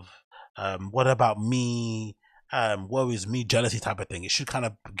of what about me, woe is me, jealousy type of thing. It should kind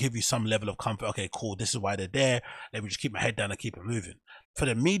of give you some level of comfort. Okay, cool, this is why they're there, let me just keep my head down and keep it moving. For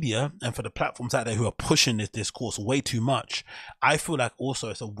the media and for the platforms out there who are pushing this discourse way too much, I feel like also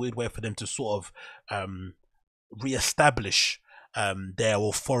it's a weird way for them to sort of reestablish their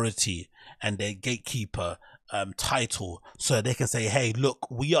authority and their gatekeeper title so they can say, hey, look,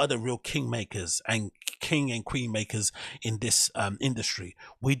 we are the real kingmakers and king and queen makers in this industry.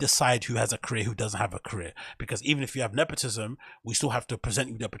 We decide who has a career, who doesn't have a career, because even if you have nepotism, we still have to present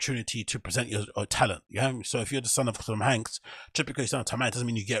you the opportunity to present your talent. Yeah, so if you're the son of Tom Hanks, typically son of Tom Hanks doesn't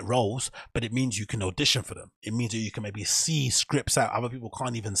mean you get roles, but it means you can audition for them. It means that you can maybe see scripts out other people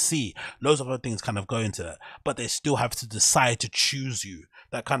can't even see. Loads of other things kind of go into that, but they still have to decide to choose you.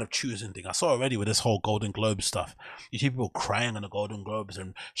 That kind of choosing thing I saw already with this whole Golden Globe stuff. You see people crying on the Golden Globes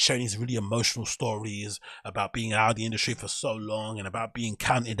and sharing these really emotional stories about being out of the industry for so long and about being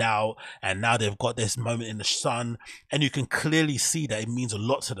counted out, and now they've got this moment in the sun, and you can clearly see that it means a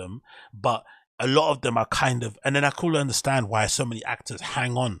lot to them. But a lot of them are kind of, and then I could understand why so many actors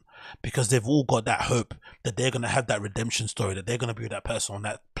hang on, because they've all got that hope that they're going to have that redemption story, that they're going to be that person on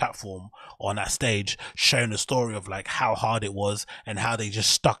that platform or on that stage sharing a story of like how hard it was and how they just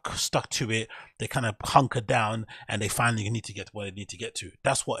stuck to it. They kind of hunkered down and they finally need to get to where they need to get to.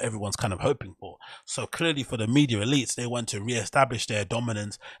 That's what everyone's kind of hoping for. So clearly for the media elites, they want to reestablish their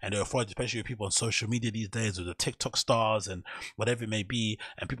dominance and their authority, especially with people on social media these days, with the TikTok stars and whatever it may be,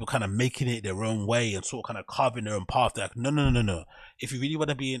 and people kind of making it their own way and sort of kind of carving their own path. They're like, no. If you really want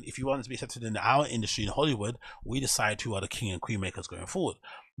to be in, if you want to be accepted in our industry in Hollywood, we decide who are the king and queen makers going forward.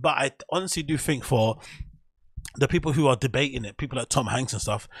 But I honestly do think for the people who are debating it, people like Tom Hanks and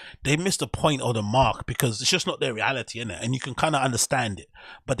stuff, they missed the point or the mark, because it's just not their reality, innit? And you can kind of understand it,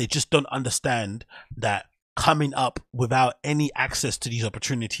 but they just don't understand that coming up without any access to these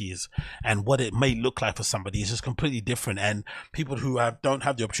opportunities and what it may look like for somebody is just completely different. And people who don't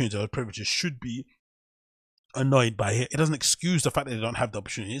have the opportunities or the privileges should be annoyed by it. It doesn't excuse the fact that they don't have the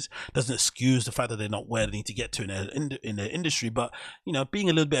opportunities, doesn't excuse the fact that they're not where they need to get to in the industry, but you know, being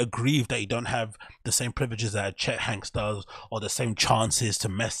a little bit aggrieved that you don't have the same privileges that Chet Hanks does, or the same chances to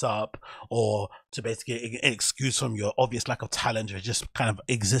mess up, or to basically get an excuse from your obvious lack of talent or just kind of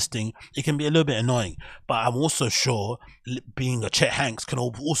existing, it can be a little bit annoying. But I'm also sure being a Chet Hanks can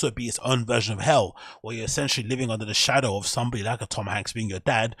also be its own version of hell, where you're essentially living under the shadow of somebody like a Tom Hanks being your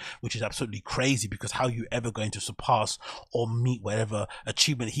dad, which is absolutely crazy, because how you ever going to surpass or meet whatever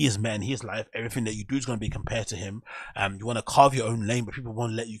achievement he has met in his life? Everything that you do is going to be compared to him. You want to carve your own name, but people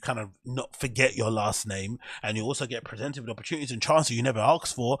won't let you kind of not forget your last name, and you also get presented with opportunities and chances you never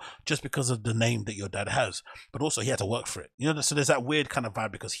asked for just because of the name that your dad has. But also he had to work for it, you know. So there's that weird kind of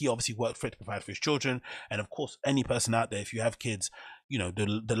vibe, because he obviously worked for it to provide for his children. And of course, any person out there, if you have kids, you know,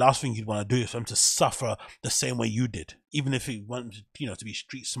 the last thing you'd want to do is for them to suffer the same way you did. Even if you want them, you know, to be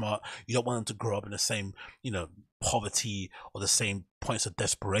street smart, you don't want them to grow up in the same, you know, poverty or the same points of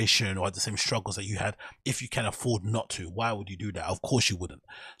desperation or the same struggles that you had. If you can afford not to, why would you do that? Of course you wouldn't.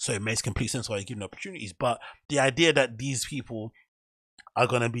 So it makes complete sense why you're giving opportunities. But the idea that these people are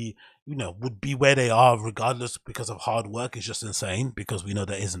going to be, you know, would be where they are regardless because of hard work is just insane, because we know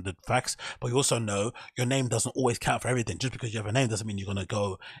that isn't the facts. But you also know your name doesn't always count for everything. Just because you have a name doesn't mean you're going to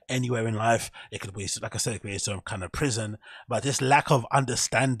go anywhere in life. It could be, like I said, it could be some kind of prison. But this lack of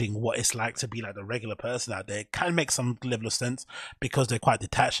understanding what it's like to be like the regular person out there can make some level of sense, because they're quite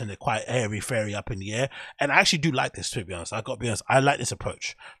detached and they're quite airy fairy up in the air. And I actually do like this, to be honest. I got to be honest, I like this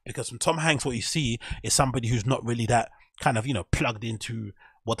approach, because from Tom Hanks, what you see is somebody who's not really that kind of, you know, plugged into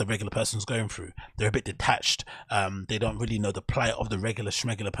what the regular person's going through. They're a bit detached. They don't really know the plight of the regular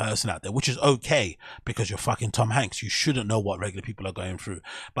schmegular person out there, which is okay, because you're fucking Tom Hanks. You shouldn't know what regular people are going through.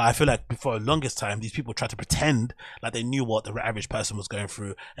 But I feel like for the longest time, these people tried to pretend like they knew what the average person was going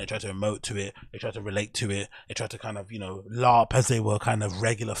through, and they tried to emote to it, they tried to relate to it, they tried to kind of, you know, LARP as they were kind of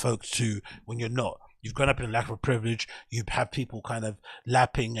regular folks too, when you're not. You've grown up in a lack of privilege. You have people kind of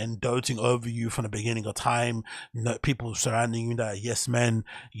lapping and doting over you from the beginning of time. People surrounding you that are yes men.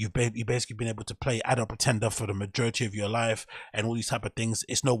 You've basically been able to play adult pretender for the majority of your life, and all these type of things.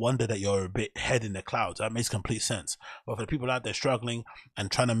 It's no wonder that you're a bit head in the clouds. That makes complete sense. But for the people out there struggling and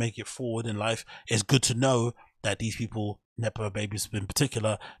trying to make it forward in life, it's good to know that these people, nepo babies in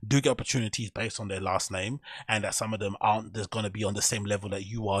particular, do get opportunities based on their last name, and that some of them aren't just going to be on the same level that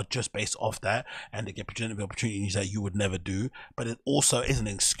you are just based off that, and they get opportunities that you would never do. But it also isn't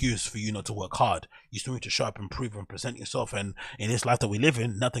an excuse for you not to work hard. You still need to show up and prove and present yourself, and in this life that we live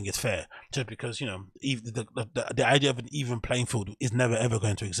in, nothing is fair, just because, you know, the idea of an even playing field is never ever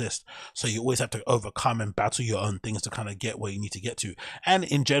going to exist. So you always have to overcome and battle your own things to kind of get where you need to get to. And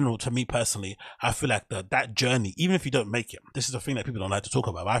in general, to me personally, I feel like that journey, even if you don't make it, this is the thing that people don't like to talk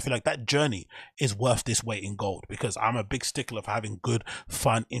about, but I feel like that journey is worth this weight in gold, because I'm a big stickler for having good,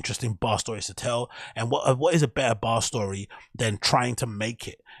 fun, interesting bar stories to tell. And what is a better bar story than trying to make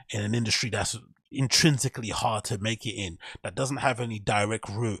it in an industry that's intrinsically hard to make it in, that doesn't have any direct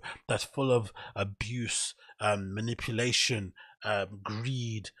route, that's full of abuse, manipulation,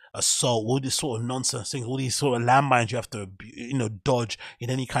 greed, assault, all these sort of nonsense things, all these sort of landmines you have to, dodge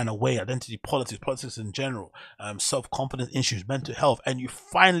in any kind of way. Identity politics in general, self-confidence issues, mental health, and you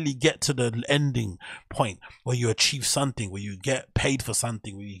finally get to the ending point where you achieve something, where you get paid for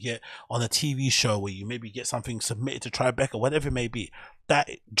something, where you get on a TV show, where you maybe get something submitted to Tribeca, whatever it may be. That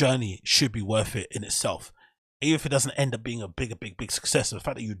journey should be worth it in itself. Even if it doesn't end up being a big success, the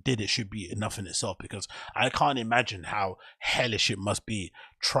fact that you did it should be enough in itself, because I can't imagine how hellish it must be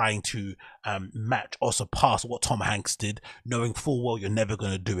trying to match or surpass what Tom Hanks did, knowing full well you're never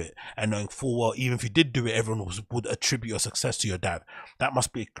going to do it, and knowing full well even if you did do it, everyone would attribute your success to your dad. That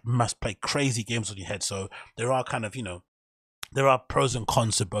must play crazy games on your head. So there are kind of, there are pros and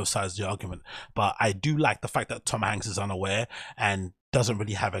cons to both sides of the argument, but I do like the fact that Tom Hanks is unaware and doesn't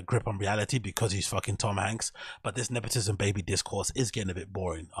really have a grip on reality because he's fucking Tom Hanks. But this nepotism baby discourse is getting a bit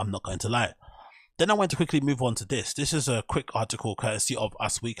boring, I'm not going to lie. Then I want to quickly move on to this. This is a quick article courtesy of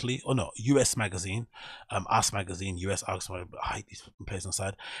Us Weekly, or no, US Magazine, Us Magazine, US Us. I hate these places on the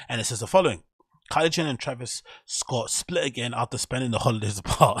side. And it says the following: Kylie Jenner and Travis Scott split again after spending the holidays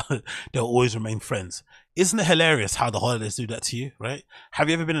apart. They'll always remain friends. Isn't it hilarious how the holidays do that to you, right? Have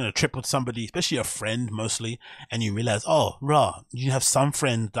you ever been on a trip with somebody, especially a friend mostly, and you realize, oh, rah, you have some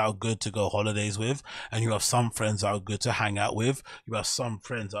friends that are good to go holidays with, and you have some friends that are good to hang out with. You have some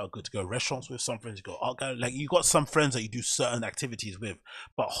friends that are good to go restaurants with, some friends you go art gallery. Like, you got some friends that you do certain activities with,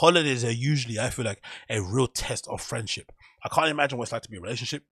 but holidays are usually, I feel like, a real test of friendship. I can't imagine what it's like to be in a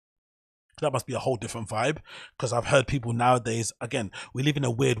relationship. That must be a whole different vibe, because I've heard people nowadays, again, we live in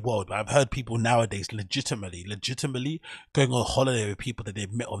a weird world, but I've heard people nowadays legitimately going on holiday with people that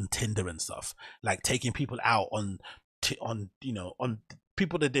they've met on Tinder and stuff, like taking people out on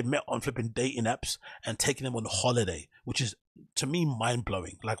people that they met on flipping dating apps and taking them on holiday, which is, to me,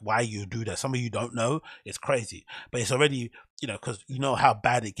 mind-blowing. Like, why you do that? Some of you don't know, it's crazy, but it's already, because you know how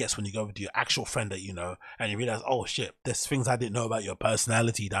bad it gets when you go with your actual friend that you know, and you realize, oh shit, there's things I didn't know about your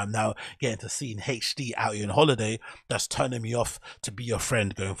personality that I'm now getting to see in HD out here on holiday, that's turning me off to be your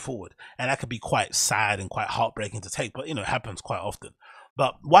friend going forward. And that could be quite sad and quite heartbreaking to take, but it happens quite often.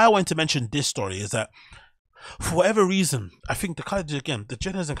 But why I want to mention this story is that, for whatever reason, I think the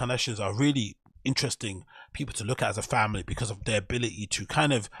Jenners and Kardashians are really interesting people to look at as a family, because of their ability to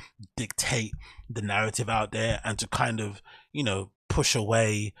kind of dictate the narrative out there, and to kind of, push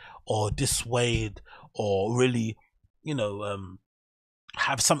away or dissuade, or really,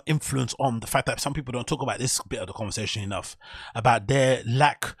 have some influence on the fact that some people don't talk about this bit of the conversation enough, about their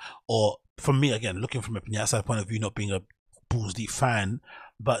lack, or, from me, again, looking from the outside point of view, not being a balls deep fan,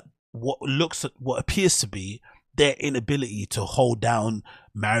 but what appears to be their inability to hold down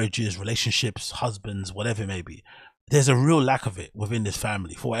marriages, relationships, husbands, whatever it may be. There's a real lack of it within this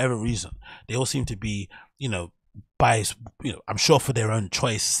family for whatever reason. They all seem to be, biased, I'm sure for their own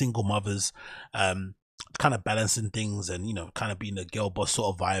choice, single mothers, kind of balancing things, and kind of being a girl boss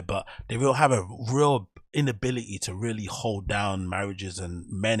sort of vibe, but they will have a real inability to really hold down marriages and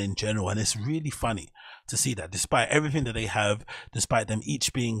men in general. And it's really funny to see that, despite everything that they have, despite them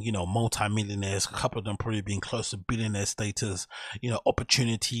each being, multi-millionaires, a couple of them probably being close to billionaire status,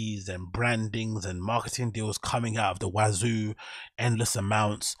 opportunities and brandings and marketing deals coming out of the wazoo, endless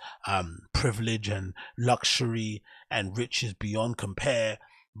amounts, privilege and luxury and riches beyond compare.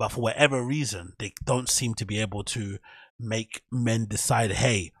 But for whatever reason, they don't seem to be able to make men decide,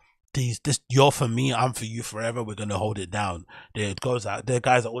 hey, you're for me, I'm for you forever, we're gonna hold it down. Their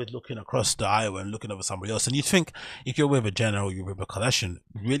guys are always looking across the aisle and looking over somebody else. And you think, if you're with a Jenner or you're with a Kardashian,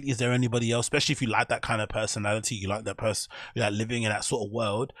 really, is there anybody else, especially if you like that kind of personality, you like that person, you like living in that sort of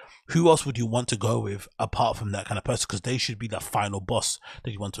world, who else would you want to go with apart from that kind of person? Because they should be the final boss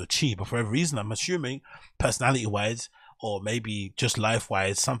that you want to achieve. But for every reason, I'm assuming, personality wise, or maybe just life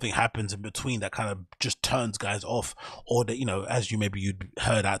wise, something happens in between that kind of just turns guys off. Or that, as you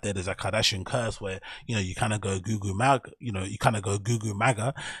heard out there, there's a Kardashian curse where, you kind of go Gugu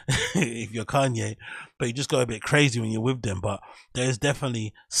Maga, if you're Kanye, but you just go a bit crazy when you're with them. But there's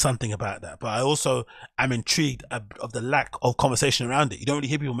definitely something about that. But I also am intrigued of the lack of conversation around it. You don't really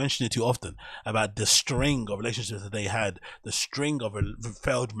hear people mention it too often, about the string of relationships that they had, the string of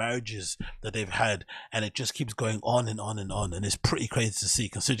failed marriages that they've had, and it just keeps going on and on and on. And it's pretty crazy to see,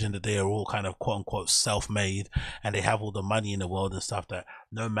 considering that they are all kind of quote unquote self-made, and they have all the money in the world and stuff, that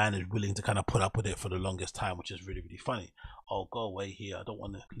no man is willing to kind of put up with it for the longest time, which is really, really funny. Oh, go away here, I don't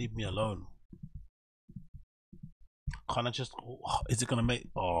want to, leave me alone. Can I just, is it gonna make,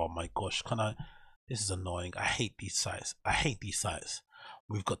 oh my gosh, can I, this is annoying. I hate these sites.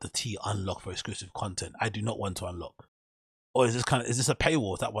 We've got the T unlocked for exclusive content. I do not want to unlock. Or is this a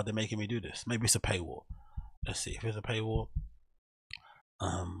paywall? Is that why they're making me do this? Maybe it's a paywall. Let's see if there's a paywall.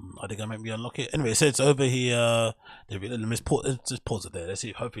 Are they gonna make me unlock it? Anyway, it says it's over here. Let's just pause it there. Let's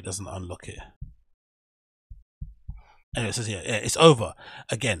see. Hopefully, it doesn't unlock it. Anyway, it says here, yeah, it's over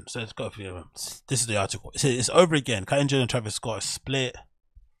again. So let's go through. This is the article. It says it's over again. Kylie Jenner and Travis Scott split.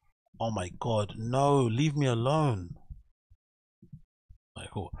 Oh my god, no! Leave me alone.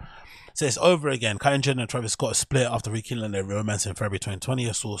 Alright, cool. So it's over again. Kylie Jenner and Travis Scott split after rekindling their romance in February 2020.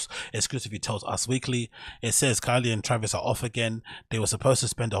 A source exclusively tells Us Weekly. It says Kylie and Travis are off again. They were supposed to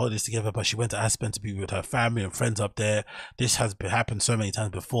spend the holidays together, but she went to Aspen to be with her family and friends up there. This has happened so many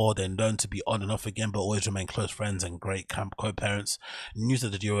times before. They're known to be on and off again, but always remain close friends and great camp co-parents. News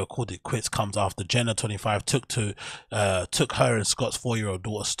that the duo called it quits comes after Jenner, 25, took her and Scott's 4-year-old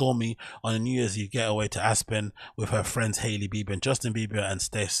daughter Stormy on a New Year's Eve getaway to Aspen with her friends Hailey Bieber and Justin Bieber and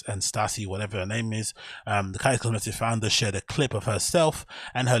Stassi, whatever her name is. The Kylie Cosmetics founder shared a clip of herself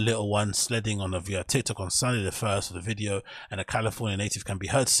and her little one sledding on via TikTok on Sunday the 1st of the video, and a California native can be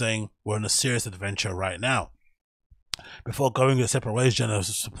heard saying, "We're on a serious adventure right now." Before going their separate ways, Jenner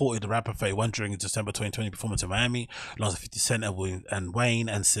supported the rapper Faye One during his December 2020 performance in Miami, alongside 50 Cent and Wayne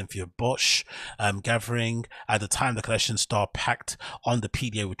and Cynthia Bosch, gathering. At the time, the Kardashian star packed on the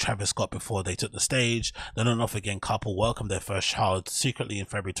PDA with Travis Scott before they took the stage. The on and off again couple welcomed their first child secretly in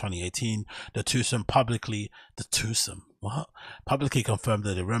February 2018. The twosome publicly confirmed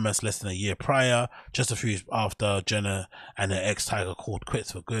that the romance less than a year prior, just a few years after Jenner and her ex-Tiger called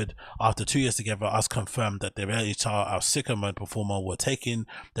quits for good. After 2 years together, Us confirmed that the reality star, our sicko mode performer, were taking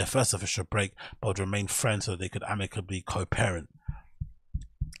their first official break, but would remain friends so they could amicably co-parent.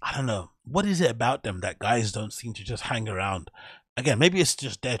 I don't know. What is it about them that guys don't seem to just hang around? Again, maybe it's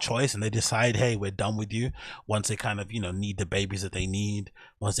just their choice and they decide, hey, we're done with you once they kind of, need the babies that they need,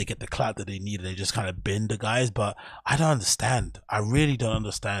 once they get the clout that they need, and they just kind of bin the guys. But I don't understand. I really don't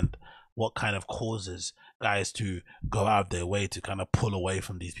understand what kind of causes guys to go out of their way to kind of pull away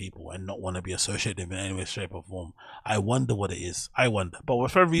from these people and not want to be associated in any way, shape or form. I wonder what it is. I wonder. But for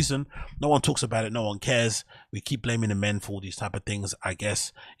whatever reason, no one talks about it. No one cares. We keep blaming the men for all these type of things. I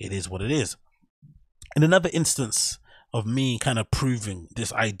guess it is what it is. In another instance of me kind of proving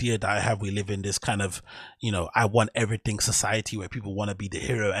this idea that I have, we live in this kind of, I want everything society where people want to be the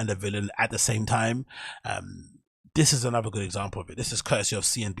hero and the villain at the same time. This is another good example of it. This is courtesy of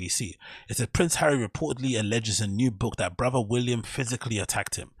CNBC. It says Prince Harry reportedly alleges in a new book that brother William physically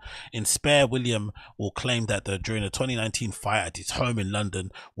attacked him. In Spare, William will claim that during the 2019 fight at his home in London,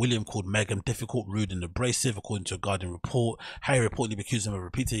 William called Meghan difficult, rude and abrasive, according to a Guardian report. Harry reportedly accused him of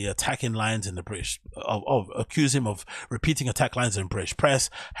repeatedly attacking lines in the repeating attack lines in British press.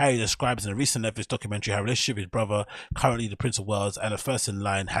 Harry describes in a recent Netflix documentary how relationship with his brother, currently the Prince of Wales and the first in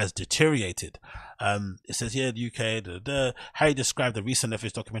line, has deteriorated. It says here, the UK, Harry described the recent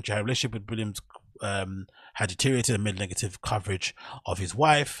Netflix documentary how relationship with Williams had deteriorated amid negative coverage of his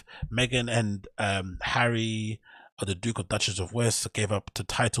wife. Meghan and Harry, the Duke or Duchess of West, gave up the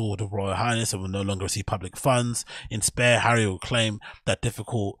title of the Royal Highness and will no longer receive public funds. In Spare, Harry will claim that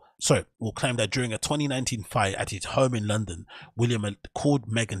during a 2019 fight at his home in London, William called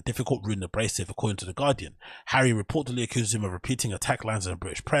Meghan difficult, rude and abrasive, according to The Guardian. He reportedly accused him of repeating attack lines in the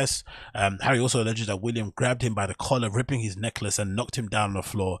British press. Harry also alleges that William grabbed him by the collar, ripping his necklace and knocked him down on the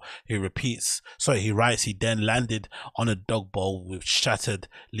floor. He writes, he then landed on a dog bowl which shattered,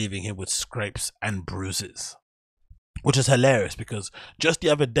 leaving him with scrapes and bruises. Which is hilarious because just the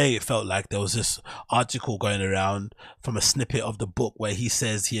other day it felt like there was this article going around from a snippet of the book where he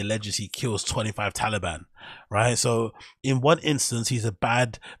says he alleges he kills 25 Taliban, right? So in one instance, he's a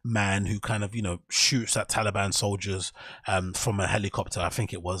bad man who kind of, shoots at Taliban soldiers from a helicopter, I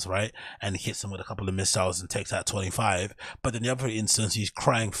think it was, right? And hits them with a couple of missiles and takes out 25. But in the other instance, he's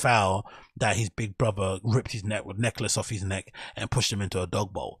crying foul that his big brother ripped his necklace off his neck and pushed him into a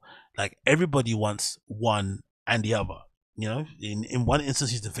dog bowl. Like, everybody wants one and the other. In one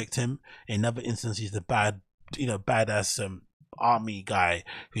instance he's the victim, in another instance he's the badass army guy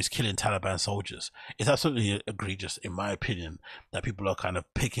who's killing Taliban soldiers. It's absolutely egregious, in my opinion, that people are kind of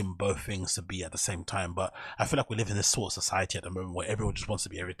picking both things to be at the same time. But I feel like we live in this sort of society at the moment where everyone just wants to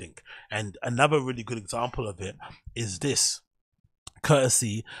be everything. And another really good example of it is this,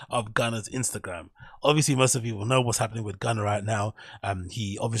 courtesy of Gunna's Instagram. Obviously, most of you will know what's happening with Gunna right now.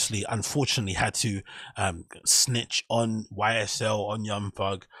 He obviously, unfortunately, had to snitch on YSL, on Young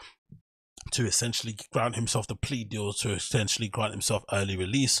Thug, to essentially grant himself the plea deals, to essentially grant himself early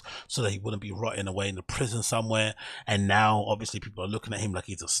release so that he wouldn't be rotting away in the prison somewhere. And now obviously people are looking at him like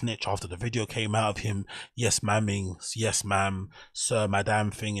he's a snitch after the video came out of him yes ma'am, sir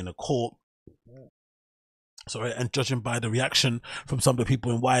madam thing in the court. Sorry, and judging by the reaction from some of the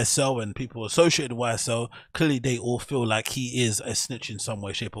people in YSL and people associated with YSL, clearly they all feel like he is a snitch in some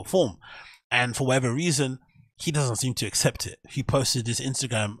way, shape, or form. And for whatever reason, he doesn't seem to accept it. He posted this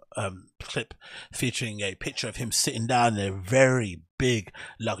Instagram clip featuring a picture of him sitting down in a very big,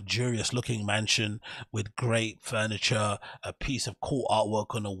 luxurious looking mansion with great furniture, a piece of cool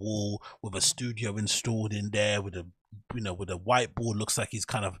artwork on the wall, with a studio installed in there, with a with a whiteboard. Looks like he's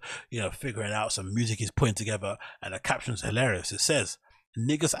kind of figuring out some music he's putting together, and the caption's hilarious. It says,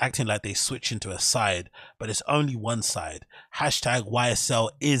 "Niggas acting like they switch into a side, but it's only one side. Hashtag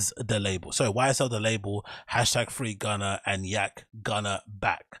YSL is the label." So YSL the label, hashtag free Gunna, and Yak Gunna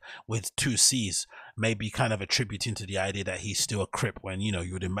back with 2 C's. Maybe kind of attributing to the idea that he's still a Crip, when you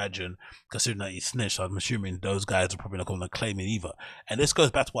would imagine, considering that he snitched, I'm assuming those guys are probably not going to claim it either. And this goes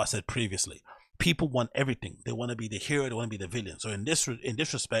back to what I said previously. People want everything. They want to be the hero, they want to be the villain. So in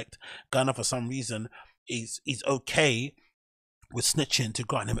this respect, Gunna, for some reason, is okay with snitching to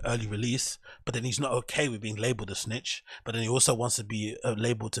grant him early release, but then he's not okay with being labeled a snitch, but then he also wants to be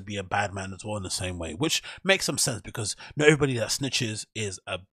labeled to be a bad man as well in the same way, which makes some sense, because not everybody that snitches is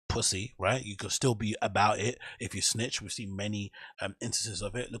a pussy, right? You could still be about it if you snitch. We've seen many instances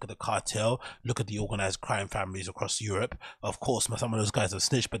of it. Look at the cartel, look at the organized crime families across Europe. Of course, some of those guys have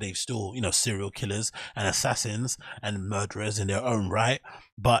snitched, but they've still, serial killers and assassins and murderers in their own right.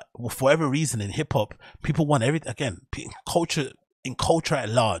 But for whatever reason, in hip-hop, people want everything. Again, in culture at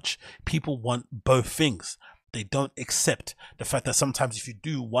large, people want both things. They don't accept the fact that sometimes if you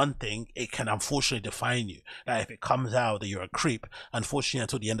do one thing, it can unfortunately define you. Like if it comes out that you're a creep, unfortunately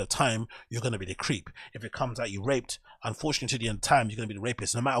until the end of time, you're going to be the creep. If it comes out you raped, unfortunately to the end of time, you're going to be the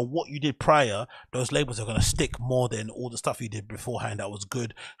rapist. No matter what you did prior, those labels are going to stick more than all the stuff you did beforehand that was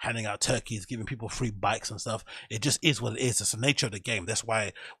good, handing out turkeys, giving people free bikes and stuff. It just is what it is. It's the nature of the game. That's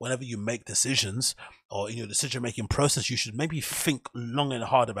why whenever you make decisions, or in your decision making process, you should maybe think long and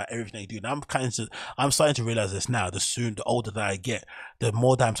hard about everything that you do. And I'm starting to realize this now. The older that I get, the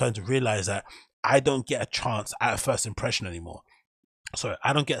more that I'm starting to realize that I don't get a chance at a first impression anymore. Sorry,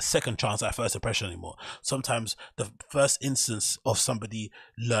 I don't get a second chance at first impression anymore. Sometimes the first instance of somebody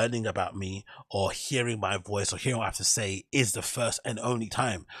learning about me or hearing my voice or hearing what I have to say is the first and only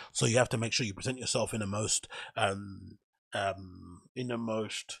time. So you have to make sure you present yourself in the most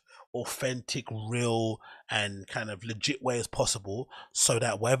authentic, real, and kind of legit way as possible, so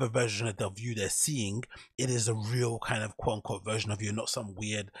that whatever version of the view they're seeing, it is a real kind of quote unquote version of you, not some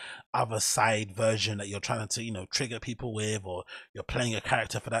weird other side version that you're trying to trigger people with, or you're playing a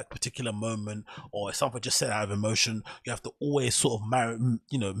character for that particular moment, or something just said out of emotion. You have to always sort of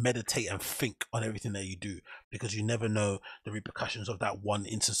meditate and think on everything that you do, because you never know the repercussions of that one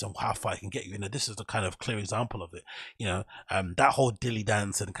instance and how far it can get you. This is the kind of clear example of it. That whole dilly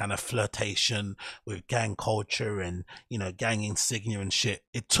dance and kind of flirtation with gang culture and gang insignia and shit,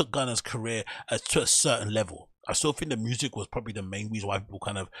 it took Gunna's career to a certain level. I still think the music was probably the main reason why people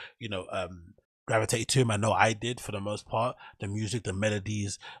kind of gravitated to him. I know I did for the most part. The music, the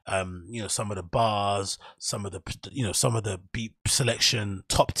melodies, some of the bars, some of the beat selection,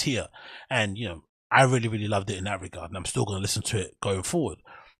 top tier. And I really, really loved it in that regard, and I'm still going to listen to it going forward.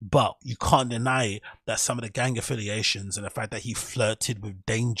 But you can't deny that some of the gang affiliations and the fact that he flirted with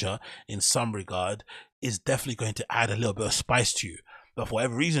danger in some regard is definitely going to add a little bit of spice to you. But for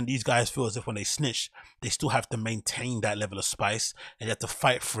whatever reason, these guys feel as if when they snitch, they still have to maintain that level of spice, and you have to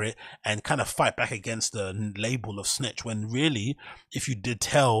fight for it and kind of fight back against the label of snitch. When really, if you did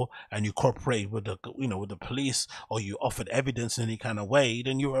tell and you cooperate with the police, or you offered evidence in any kind of way,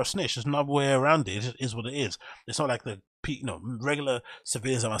 then you were a snitch. There's no way around it. It is what it is. It's not like regular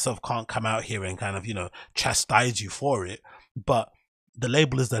civilians like myself can't come out here and kind of chastise you for it. But the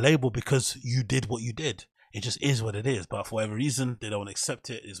label is the label because you did what you did. It just is what it is. But for whatever reason, they don't accept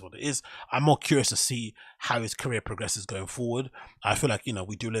it. It is what it is. I'm more curious to see how his career progresses going forward. I feel like,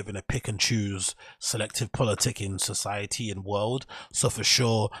 we do live in a pick and choose, selective politicking society and world. So for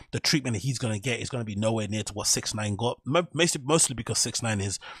sure, the treatment that he's going to get is going to be nowhere near to what 6ix9ine got. Mostly because 6ix9ine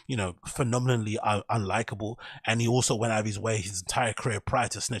is, phenomenally unlikable. And he also went out of his way his entire career prior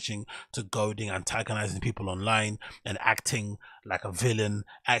to snitching to goading, antagonizing people online and acting like a villain,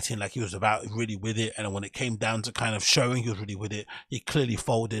 acting like he was about really with it. And when it came down to kind of showing he was really with it, he clearly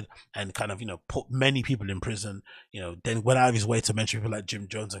folded and kind of put many people in prison. Then went out of his way to mention people like Jim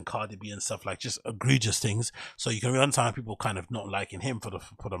Jones and Cardi B and stuff, like just egregious things. So you can understand people kind of not liking him for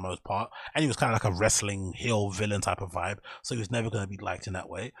the most part. And he was kind of like a wrestling heel villain type of vibe, so he was never going to be liked in that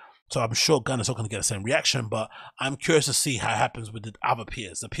way. So I'm sure Gunna's not going to get the same reaction, but I'm curious to see how it happens with the other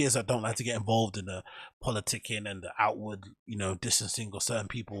peers, the peers that don't like to get involved in the politicking and the outward, distancing of certain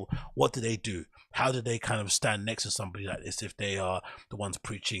people. What do they do? How do they kind of stand next to somebody like this if they are the ones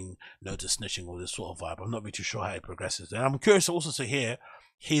preaching no to snitching or this sort of vibe? I'm not really too sure how it progresses. And I'm curious also to hear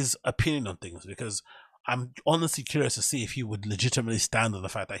his opinion on things, because I'm honestly curious to see if he would legitimately stand on the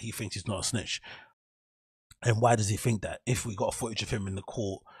fact that he thinks he's not a snitch. And why does he think that? If we got footage of him in the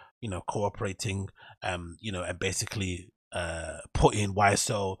court, cooperating, and basically putting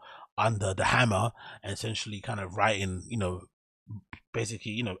YSL under the hammer and essentially kind of writing,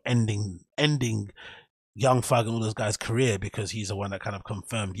 basically, ending Young Thug and all those guys' career, because he's the one that kind of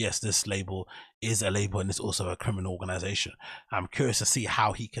confirmed, yes, this label is a label and it's also a criminal organization. I'm curious to see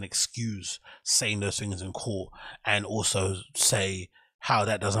how he can excuse saying those things in court and also say how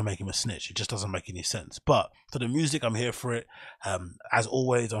that doesn't make him a snitch. It just doesn't make any sense. But for the music, I'm here for it. As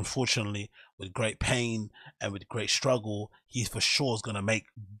always, unfortunately, with great pain and with great struggle, he's for sure is going to make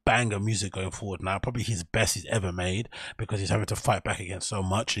banger music going forward now. Probably his best he's ever made, because he's having to fight back against so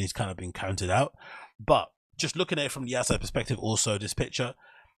much and he's kind of been counted out. But just looking at it from the outside perspective, also this picture,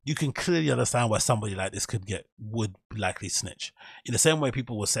 you can clearly understand why somebody like this would likely snitch. In the same way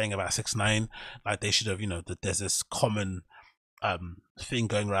people were saying about 6ix9ine, like they should have, that there's this common thing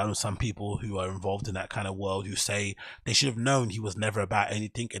going around with some people who are involved in that kind of world, who say they should have known he was never about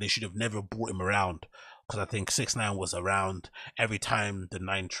anything and they should have never brought him around. Because I think 6ix9ine was around every time the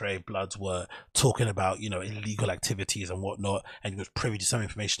 9 Trey Bloods were talking about, illegal activities and whatnot, and he was privy to some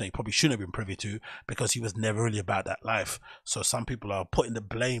information that he probably shouldn't have been privy to, because he was never really about that life. So some people are putting the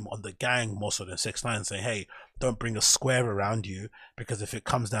blame on the gang more so than 6ix9ine, saying, hey, don't bring a square around you, because if it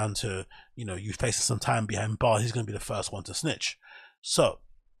comes down to, you facing some time behind bars, he's going to be the first one to snitch. So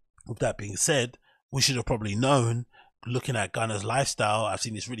with that being said, we should have probably known, looking at Gunna's lifestyle. I've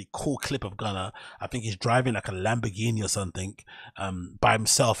seen this really cool clip of Gunna. I think he's driving like a Lamborghini or something, by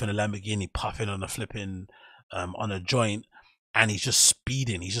himself in a Lamborghini, puffing on a flipping, on a joint, and he's just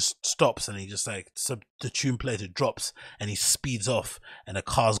speeding. He just stops and he just like, the tune plays, it drops and he speeds off, and the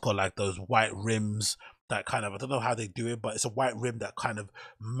car's got like those white rims that kind of, I don't know how they do it, but it's a white rim that kind of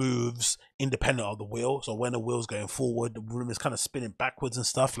moves independent of the wheel. So when the wheel's going forward, the rim is kind of spinning backwards and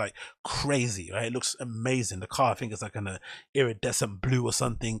stuff, like crazy, right? It looks amazing. The car, I think, is like an iridescent blue or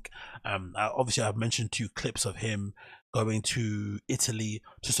something. Obviously I've mentioned 2 clips of him going to Italy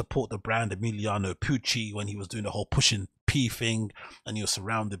to support the brand Emiliano Pucci when he was doing the whole pushing P thing, and he was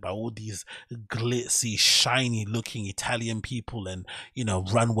surrounded by all these glitzy, shiny looking Italian people and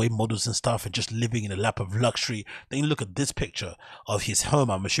runway models and stuff, and just living in a lap of luxury. Then you look at this picture of his home.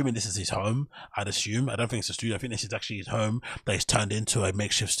 I'm assuming this is his home. I'd assume. I don't think it's a studio. I think this is actually his home that he's turned into a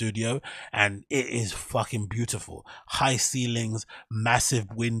makeshift studio, and it is fucking beautiful. High ceilings, massive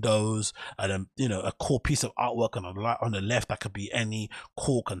windows, and a cool piece of artwork on the left that could be any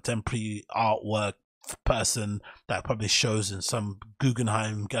cool contemporary artwork person that probably shows in some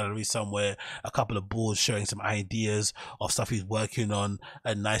Guggenheim gallery somewhere, a couple of boards showing some ideas of stuff he's working on,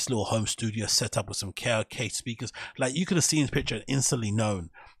 a nice little home studio set up with some KRK speakers. Like, you could have seen his picture and instantly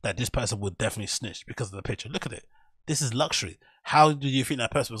known that this person would definitely snitch because of the picture. Look at it. This is luxury. How do you think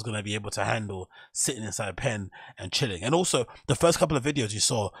that person was going to be able to handle sitting inside a pen and chilling? And also, the first couple of videos you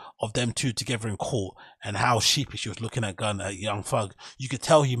saw of them two together in court and how sheepish he was looking at Young Thug, you could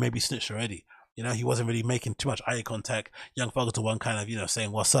tell he maybe snitched already. He wasn't really making too much eye contact. Young Thug was the one kind of,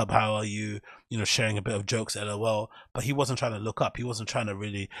 saying, what's up, how are you, sharing a bit of jokes, LOL. But he wasn't trying to look up. He wasn't trying to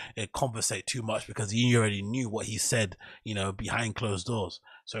really conversate too much, because he already knew what he said, behind closed doors.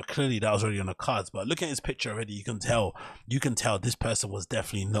 So clearly that was already on the cards. But looking at his picture already, you can tell this person was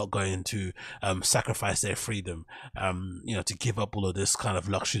definitely not going to sacrifice their freedom, to give up all of this kind of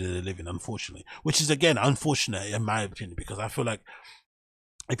luxury that they live in, unfortunately. Which is, again, unfortunate in my opinion, because I feel like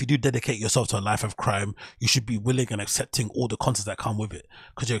if you do dedicate yourself to a life of crime, you should be willing and accepting all the cons that come with it,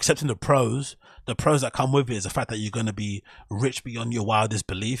 because you're accepting the pros. The pros that come with it is the fact that you're going to be rich beyond your wildest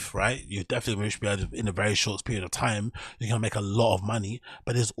belief, right? You're definitely rich beyond, in a very short period of time. You're going to make a lot of money,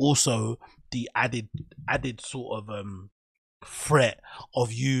 but there's also the added sort of threat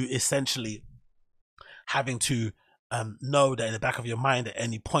of you essentially having to know that in the back of your mind at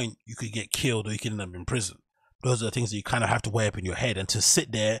any point you could get killed or you could end up in prison. Those are the things that you kind of have to weigh up in your head, and to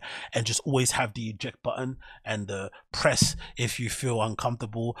sit there and just always have the eject button and press if you feel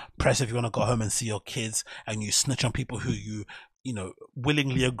uncomfortable, press if you want to go home and see your kids, and you snitch on people who you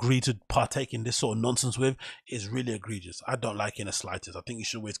willingly agree to partake in this sort of nonsense with, is really egregious. I don't like it in the slightest. I think you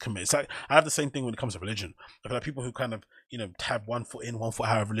should always commit. It's like, I have the same thing when it comes to religion. I feel like people who kind of have one foot in, one foot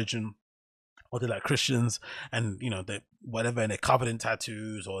out of religion, or they're like Christians, and you know, they whatever, and they're covered in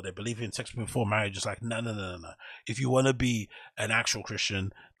tattoos, or they believe in sex before marriage. It's like, no, no, no, no, no. If you want to be an actual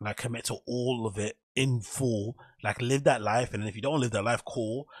Christian, like commit to all of it in full, like live that life. And then if you don't live that life,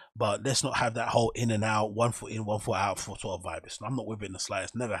 cool, but let's not have that whole in and out, one foot in, one foot out for sort of vibe. I'm not with it in the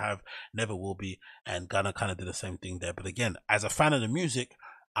slightest. Never have, never will be. And Ghana kind of did the same thing there. But again, as a fan of the music,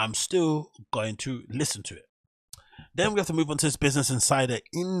 I'm still going to listen to it. Then we have to move on to this Business Insider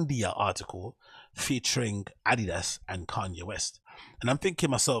India article featuring Adidas and Kanye West. And I'm thinking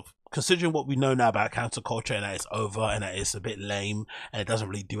to myself, considering what we know now about cancel culture, and that it's over, and that it's a bit lame, and it doesn't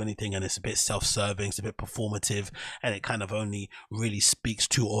really do anything, and it's a bit self-serving, it's a bit performative, and it kind of only really speaks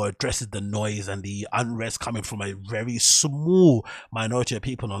to or addresses the noise and the unrest coming from a very small minority of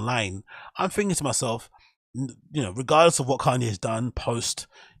people online, I'm thinking to myself, you know, regardless of what Kanye has done post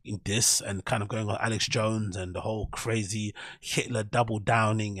in this and kind of going on Alex Jones and the whole crazy Hitler double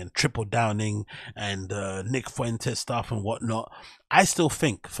downing and triple downing and Nick Fuentes stuff and whatnot, I still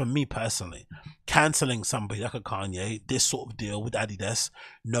think, for me personally, cancelling somebody like a Kanye, this sort of deal with Adidas,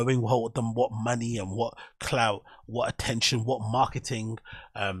 knowing what money and what clout, what attention, what marketing,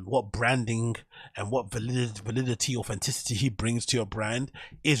 what branding, and what validity, authenticity he brings to your brand,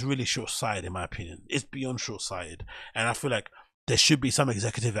 is really short-sighted in my opinion. It's beyond short-sighted, and I feel like there should be some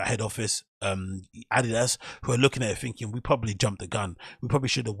executive at head office, Adidas, who are looking at it thinking, we probably jumped the gun. We probably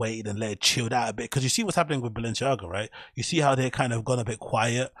should have waited and let it chilled out a bit. Because you see what's happening with Balenciaga, right? You see how they're kind of gone a bit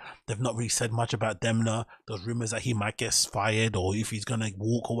quiet. They've not really said much about Demna. Those rumors that he might get fired or if he's going to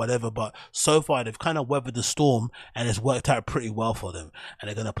walk or whatever. But so far, they've kind of weathered the storm and it's worked out pretty well for them. And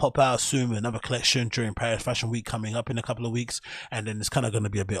they're going to pop out soon with another collection during Paris Fashion Week coming up in a couple of weeks. And then it's kind of going to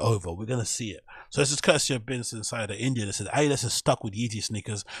be a bit over. We're going to see it. So this is courtesy of Business Insider India that says Adidas is stuck with Yeezy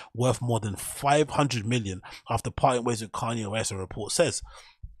sneakers worth more than 500 million after parting ways with Kanye West, a report says.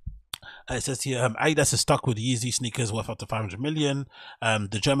 It says here, Adidas is stuck with Yeezy sneakers worth up to 500 million.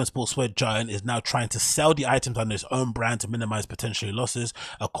 The German sportswear giant is now trying to sell the items under its own brand to minimize potential losses,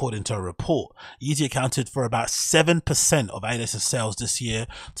 according to a report. Yeezy accounted for about 7% of Adidas' sales this year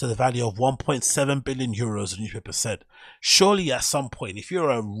to the value of 1.7 billion euros, the newspaper said. Surely at some point, if you're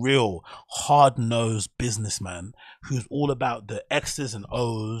a real hard-nosed businessman who's all about the X's and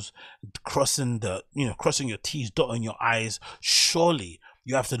O's, crossing your T's, dotting your I's, surely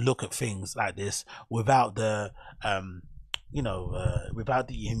you have to look at things like this without the without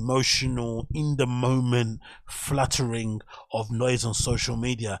the emotional, in the moment fluttering of noise on social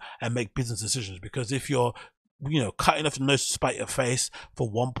media and make business decisions. Because if you're cutting off the nose to spite your face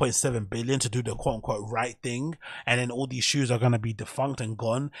for 1.7 billion to do the quote unquote right thing, and then all these shoes are going to be defunct and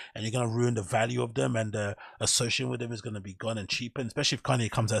gone, and you're going to ruin the value of them, and the association with them is going to be gone and cheapened, especially if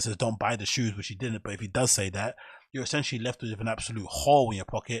Kanye comes out and says don't buy the shoes, which he didn't, but if he does say that, you're essentially left with an absolute hole in your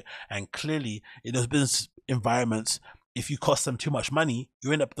pocket. And clearly in those business environments, if you cost them too much money,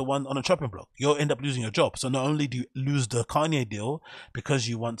 you end up the one on a chopping block. You'll end up losing your job. So not only do you lose the Kanye deal because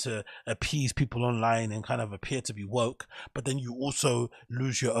you want to appease people online and kind of appear to be woke, but then you also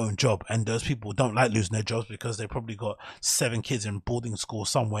lose your own job. And those people don't like losing their jobs because they probably got 7 kids in boarding school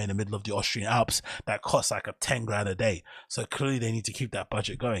somewhere in the middle of the Austrian Alps that costs like 10 grand a day. So clearly they need to keep that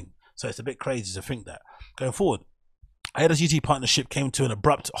budget going. So it's a bit crazy to think that. Going forward, Adidas UT partnership came to an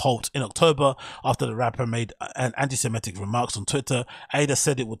abrupt halt in October after the rapper made an anti-Semitic remarks on Twitter. Adidas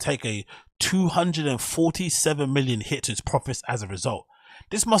said it would take a 247 million hit to its profits as a result.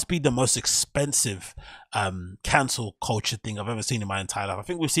 This must be the most expensive cancel culture thing I've ever seen in my entire life. I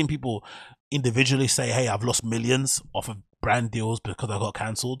think we've seen people individually say, hey, I've lost millions off of brand deals because I got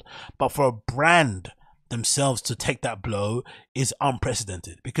cancelled. But for a brand themselves to take that blow is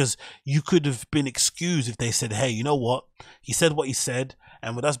unprecedented, because you could have been excused if they said, hey, you know what, he said what he said,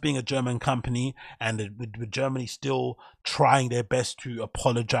 and with us being a German company and with Germany still trying their best to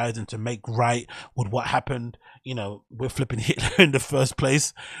apologize and to make right with what happened, we're flipping Hitler in the first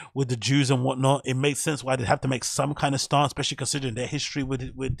place with the Jews and whatnot, it makes sense why they'd have to make some kind of stance, especially considering their history with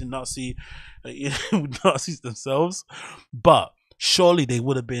the Nazi with Nazis themselves. But surely they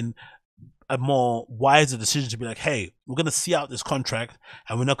would have been a more wiser decision to be like, hey, we're going to see out this contract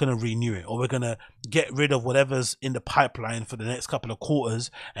and we're not going to renew it, or we're going to get rid of whatever's in the pipeline for the next couple of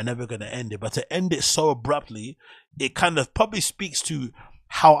quarters and then we're going to end it. But to end it so abruptly, it kind of probably speaks to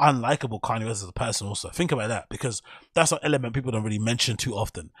how unlikable Kanye is as a person also. Think about that, because that's an element people don't really mention too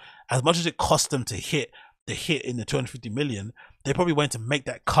often. As much as it cost them to hit in the 250 million, they probably went to make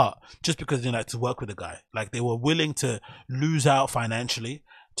that cut just because they like to work with the guy. Like, they were willing to lose out financially,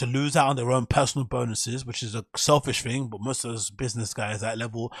 to lose out on their own personal bonuses, which is a selfish thing, but most of those business guys at that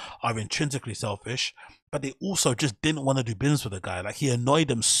level are intrinsically selfish. But they also just didn't want to do business with the guy. Like, he annoyed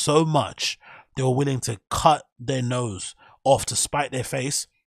them so much they were willing to cut their nose off to spite their face,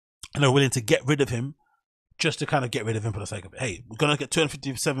 and they're willing to get rid of him just to kind of get rid of him for the sake of it. Hey, we're going to get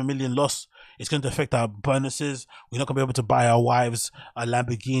 257 million loss. It's going to affect our bonuses. We're not going to be able to buy our wives a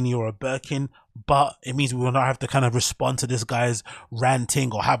Lamborghini or a Birkin, but it means we will not have to kind of respond to this guy's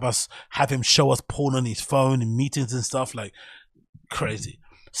ranting or have him show us porn on his phone in meetings and stuff. Like, crazy.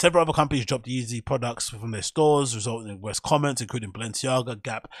 Several other companies dropped Yeezy products from their stores, resulting in West comments, including Balenciaga,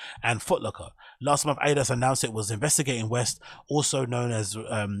 Gap, and Foot Locker. Last month, adidas announced it was investigating West, also known as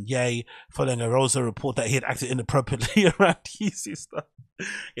Ye, following a Rosa report that he had acted inappropriately around Yeezy stuff.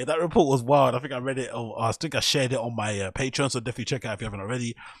 Yeah, that report was wild. I think I read it, or I think I shared it on my Patreon, so definitely check it out if you haven't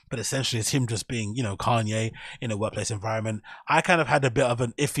already. But essentially, it's him just being, you know, Kanye in a workplace environment. I kind of had a bit of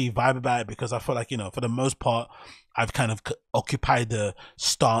an iffy vibe about it because I feel like, you know, for the most part, I've kind of occupied the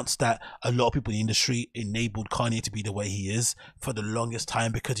stance that a lot of people in the industry enabled Kanye to be the way he is for the longest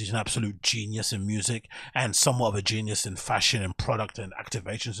time because he's an absolute genius in music and somewhat of a genius in fashion and product and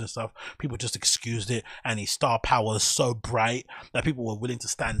activations and stuff. People just excused it, and his star power is so bright that people were willing to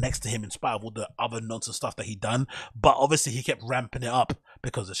stand next to him in spite of all the other nonsense stuff that he done. But obviously he kept ramping it up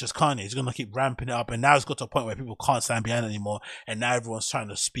because it's just Kanye. He's going to keep ramping it up, and now it's got to a point where people can't stand behind it anymore, and now everyone's trying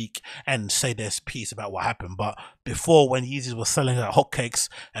to speak and say their piece about what happened. But before, when Yeezys was selling like hotcakes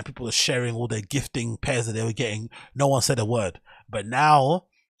and people were sharing all their gifting pairs that they were getting, no one said a word. But now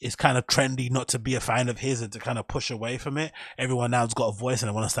it's kind of trendy not to be a fan of his and to kind of push away from it. Everyone now's got a voice and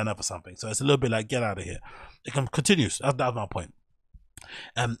they want to stand up for something. So it's a little bit like, get out of here. It continues. That's my point.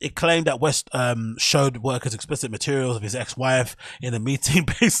 It claimed that West showed workers explicit materials of his ex-wife in a meeting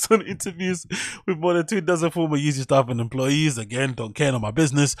based on interviews with more than 24 former Yeezy staff and employees. Again, don't care, not my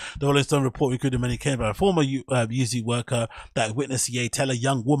business. The Rolling Stone report recruited many came by a former Yeezy worker that witnessed Ye tell a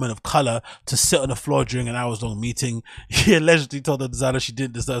young woman of color to sit on the floor during an hours-long meeting. He allegedly told the designer she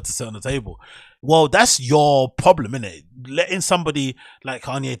didn't deserve to sit on the table. Well, that's your problem, innit? Letting somebody like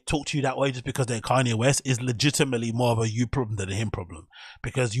Kanye talk to you that way just because they're Kanye West is legitimately more of a you problem than a him problem,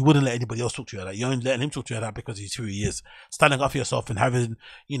 because you wouldn't let anybody else talk to you like that. You're only letting him talk to you like that because he's who he is. Standing up for yourself and having,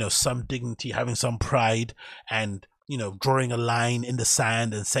 you know, some dignity, having some pride, and, you know, drawing a line in the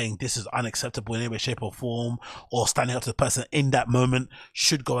sand and saying this is unacceptable in any way, shape or form, or standing up to the person in that moment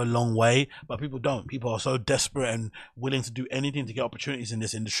should go a long way. But people don't. People are so desperate and willing to do anything to get opportunities in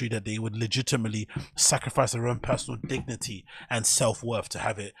this industry that they would legitimately sacrifice their own personal dignity and self-worth to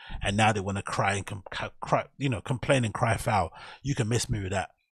have it. And now they want to cry and cry, you know, complain and cry foul. You can miss me with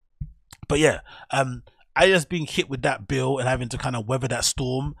that. But yeah, I just being hit with that bill and having to kind of weather that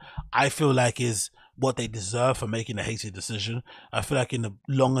storm, I feel like is what they deserve for making a hasty decision. I feel like in the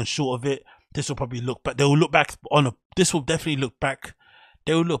long and short of it, this will probably look back. They will look back on a. This will definitely look back.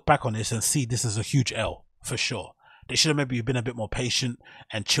 They will look back on this and see this as a huge L for sure. They should have maybe been a bit more patient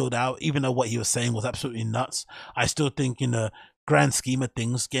and chilled out, even though what he was saying was absolutely nuts. I still think in the grand scheme of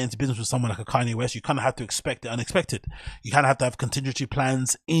things, getting into business with someone like a Kanye West, you kind of have to expect the unexpected. You kind of have to have contingency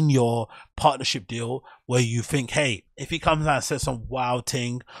plans in your partnership deal where you think, hey, if he comes out and says some wild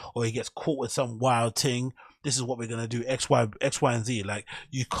thing, or he gets caught with some wild thing, this is what we're going to do, X, Y, and Z. Like,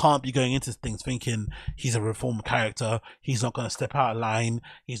 you can't be going into things thinking he's a reformed character. He's not going to step out of line.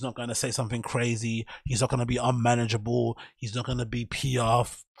 He's not going to say something crazy. He's not going to be unmanageable. He's not going to be PR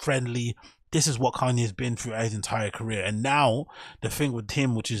friendly. This is what Kanye has been through his entire career. And now the thing with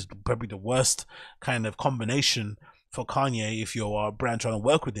him, which is probably the worst kind of combination for Kanye, if you're a brand trying to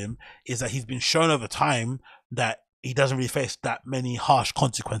work with him, is that he's been shown over time that he doesn't really face that many harsh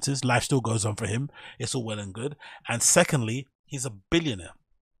consequences. Life still goes on for him. It's all well and good. And secondly, he's a billionaire.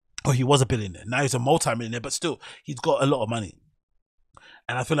 Or he was a billionaire. Now he's a multi-millionaire, but still, he's got a lot of money.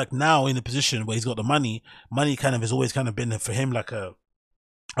 And I feel like now in a position where he's got the money kind of has always kind of been for him like a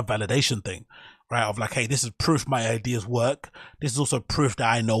validation thing, right? Of like, hey, this is proof my ideas work. This is also proof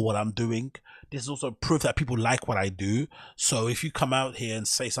that I know what I'm doing. This is also proof that people like what I do. So if you come out here and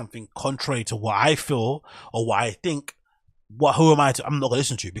say something contrary to what I feel or what I think, who am I to? I'm not gonna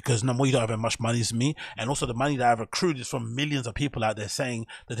listen to you, because number one, you don't have as much money as me, and also the money that I've accrued is from millions of people out there saying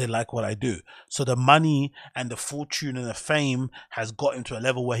that they like what I do. So the money and the fortune and the fame has got him to a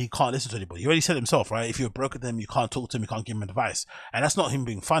level where he can't listen to anybody. He already said himself, right? If you're broke at them, you can't talk to him, you can't give him advice, and that's not him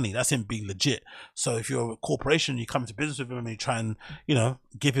being funny. That's him being legit. So if you're a corporation, you come into business with him and you try and, you know,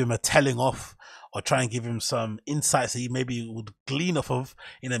 give him a telling off, or try and give him some insights that he maybe would glean off of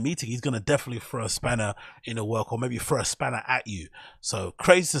in a meeting, he's going to definitely throw a spanner in the work, or maybe throw a spanner at you. So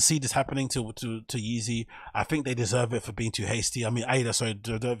crazy to see this happening to Yeezy. I think they deserve it for being too hasty. I mean, Ada, sorry,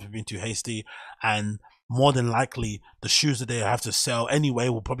 deserve it for being too hasty. And more than likely the shoes that they have to sell anyway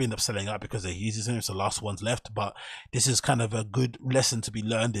will probably end up selling out because they're Yeezys and it's the last ones left. But this is kind of a good lesson to be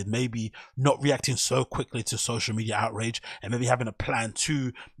learned in maybe not reacting so quickly to social media outrage, and maybe having a plan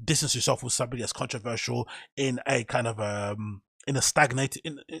to distance yourself from somebody that's controversial in a kind of in a stagnated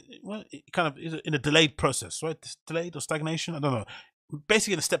well, kind of in a delayed process, right? Delayed or stagnation, I don't know,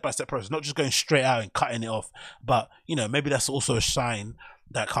 basically in a step-by-step process, not just going straight out and cutting it off. But you know, maybe that's also a sign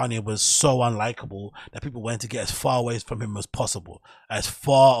that Kanye was so unlikable that people wanted to get as far away from him as possible,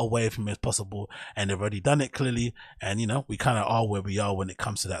 and they've already done it clearly. And you know, we kind of are where we are when it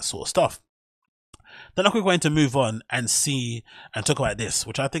comes to that sort of stuff. Then I'm going to move on and see and talk about this,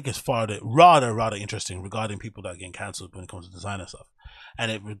 which I think is rather interesting regarding people that are getting cancelled when it comes to designer stuff,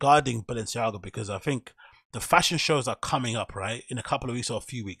 and regarding Balenciaga, because I think the fashion shows are coming up, right, in a couple of weeks or a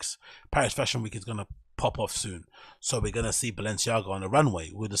few weeks. Paris Fashion Week is going to pop off soon, so we're going to see Balenciaga on the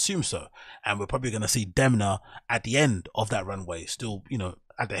runway, we'd assume so, and we're probably going to see Demna at the end of that runway, still, you know,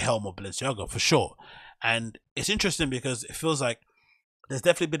 at the helm of Balenciaga for sure. And it's interesting because it feels like there's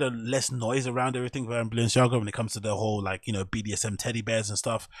definitely been a less noise around everything around Balenciaga when it comes to the whole, like, you know, BDSM teddy bears and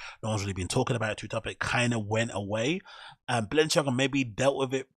stuff. No one's really been talking about it too tough. It kind of went away. Balenciaga maybe dealt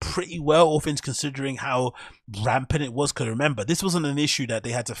with it pretty well, all things considering how rampant it was. Because remember, this wasn't an issue that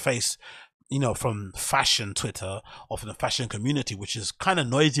they had to face, you know, from fashion Twitter or from the fashion community, which is kind of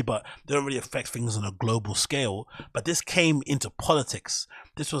noisy, but they don't really affect things on a global scale. But this came into politics.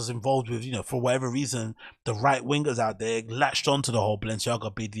 This was involved with, you know, for whatever reason, the right wingers out there latched onto the whole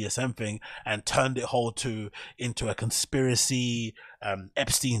Balenciaga BDSM thing and turned it into a conspiracy,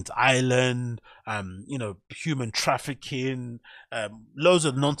 Epstein's Island, you know, human trafficking, loads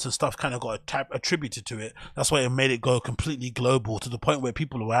of nonsense stuff kind of got attributed to it. That's why it made it go completely global, to the point where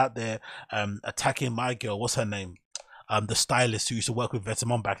people were out there attacking my girl, what's her name? The stylist who used to work with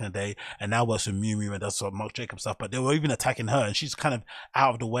Vetements back in the day and now works with Miu Miu and does some Marc Jacobs stuff, but they were even attacking her, and she's kind of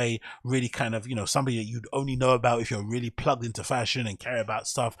out of the way, really kind of, you know, somebody that you'd only know about if you're really plugged into fashion and care about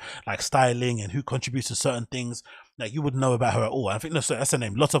stuff like styling and who contributes to certain things. Like, you wouldn't know about her at all. I think that's her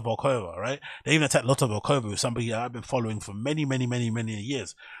name, Lotta Volkova, right? They even attacked Lotta Volkova, who's somebody I've been following for many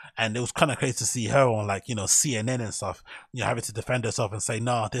years. And it was kind of crazy to see her on, like, you know, CNN and stuff, you know, having to defend herself and say,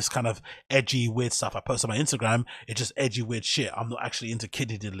 nah, this kind of edgy, weird stuff I post on my Instagram, it's just edgy, weird shit. I'm not actually into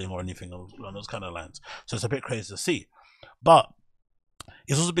kiddie diddling or anything along those kind of lines. So it's a bit crazy to see. But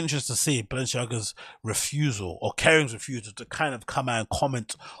it's also been interesting to see Balenciaga's refusal, or Kering's refusal, to kind of come out and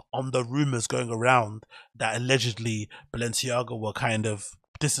comment on the rumors going around that allegedly Balenciaga were kind of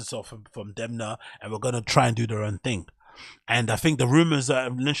distanced off from Demna and were going to try and do their own thing. And I think the rumors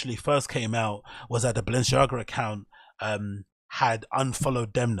that initially first came out was that the Balenciaga account had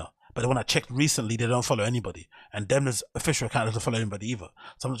unfollowed Demna. But when I checked recently, they don't follow anybody. And Demna's official account doesn't follow anybody either.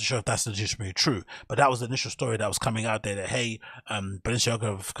 So I'm not sure if that's legitimately true. But that was the initial story that was coming out there, that, hey,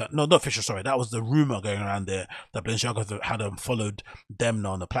 Balenciaga, no, not official story. That was the rumor going around there, that Balenciaga had followed Demna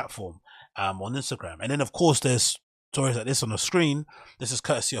on the platform, on Instagram. And then, of course, there's stories like this on the screen. This is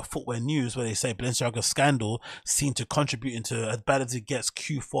courtesy of Footwear News, where they say Balenciaga's scandal seemed to contribute into, as bad as it gets,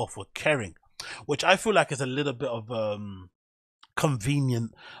 Q4 for Kering, which I feel like is a little bit of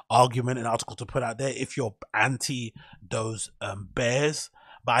convenient argument and article to put out there if you're anti those bears.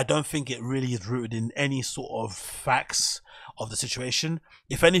 But I don't think it really is rooted in any sort of facts of the situation.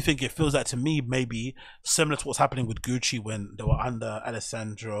 If anything, it feels like to me maybe similar to what's happening with Gucci when they were under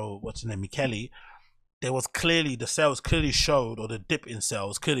Alessandro, what's his name, Michele. There was clearly, the sales clearly showed, or the dip in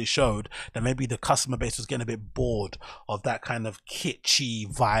sales clearly showed, that maybe the customer base was getting a bit bored of that kind of kitschy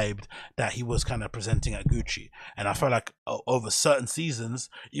vibe that he was kind of presenting at Gucci. And I felt like over certain seasons,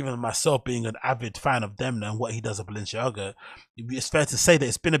 even myself being an avid fan of Demna and what he does at Balenciaga, it's fair to say that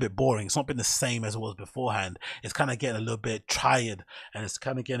it's been a bit boring. It's not been the same as it was beforehand. It's kind of getting a little bit tired, and it's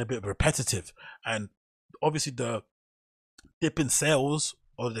kind of getting a bit repetitive. And obviously the dip in sales,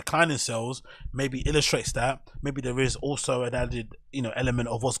 or the decline in sales, maybe illustrates that. Maybe there is also an added, you know, element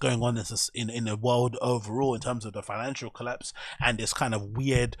of what's going on in the world overall in terms of the financial collapse and this kind of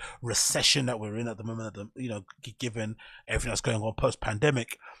weird recession that we're in at the moment, you know, given everything that's going on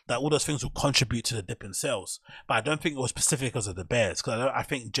post-pandemic, that all those things will contribute to the dip in sales. But I don't think it was specific because of the bears, because I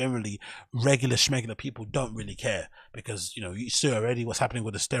think generally regular schmegular people don't really care, because, you know, you see already what's happening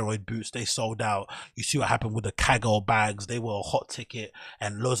with the steroid boots. They sold out. You see what happened with the Kaggle bags. They were a hot ticket,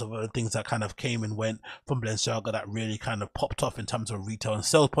 and loads of other things that kind of came and went from Balenciaga that really kind of popped off in terms of retail and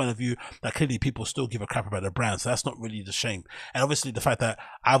sales point of view, that clearly people still give a crap about the brand. So that's not really the shame. And obviously the fact that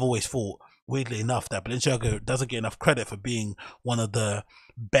I've always thought, weirdly enough, that Balenciaga doesn't get enough credit for being one of the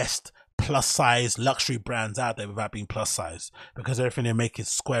best plus size luxury brands out there without being plus size, because everything they make is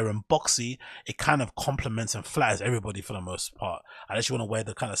square and boxy. It kind of complements and flatters everybody for the most part, unless you want to wear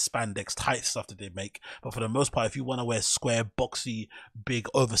the kind of spandex tight stuff that they make. But for the most part, if you want to wear square, boxy, big,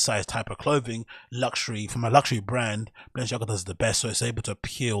 oversized type of clothing, luxury from a luxury brand, Balenciaga does the best. So it's able to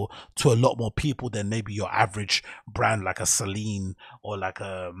appeal to a lot more people than maybe your average brand like a Celine or like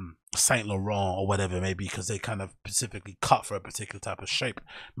a Saint Laurent or whatever it may be, because they kind of specifically cut for a particular type of shape,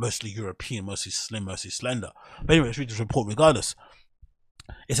 mostly European, mostly slim, mostly slender. But anyway, let's read this report regardless.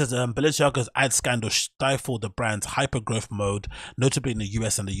 It says Balenciaga's ad scandal stifled the brand's hyper-growth mode, notably in the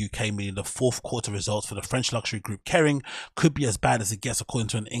US and the UK, meaning the fourth quarter results for the French luxury group Kering could be as bad as it gets, according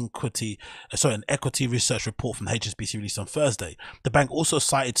to an equity research report from HSBC released on Thursday. The bank also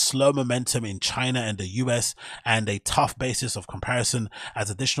cited slow momentum in China and the US and a tough basis of comparison as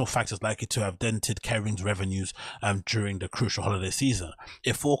additional factors likely to have dented Kering's revenues during the crucial holiday season.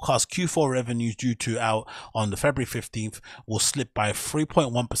 It forecasts Q4 revenues due to out on the February 15th will slip by 3.1%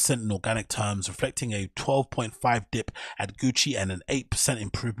 in organic terms, reflecting a 12.5% dip at Gucci and an 8%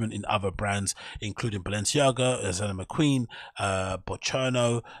 improvement in other brands, including Balenciaga, Zena McQueen,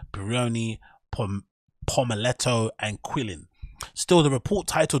 Boccino, Brioni, Pomeletto, and Quilin. Still, the report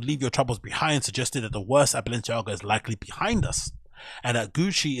titled "Leave Your Troubles Behind" suggested that the worst at Balenciaga is likely behind us, and that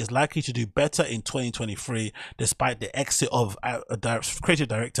Gucci is likely to do better in 2023 despite the exit of creative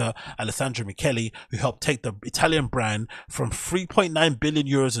director Alessandro Michele, who helped take the Italian brand from 3.9 billion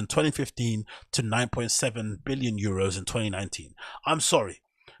euros in 2015 to 9.7 billion euros in 2019. I'm sorry,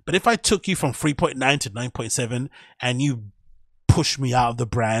 but if I took you from 3.9 to 9.7 and you push me out of the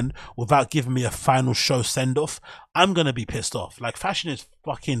brand without giving me a final show send-off, I'm gonna be pissed off. Like, fashion is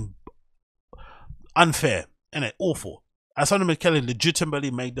fucking unfair and awful. Alessandro Michele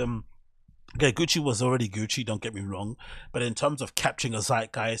legitimately made them. Okay, Gucci was already Gucci, don't get me wrong, but in terms of capturing a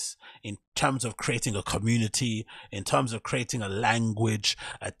zeitgeist, in terms of creating a community, in terms of creating a language,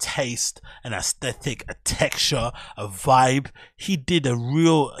 a taste, an aesthetic, a texture, a vibe, he did a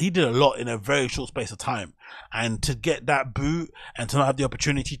lot in a very short space of time. And to get that boot and to not have the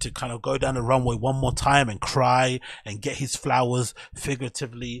opportunity to kind of go down the runway one more time and cry and get his flowers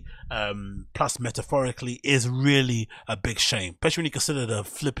figuratively plus metaphorically is really a big shame, especially when you consider the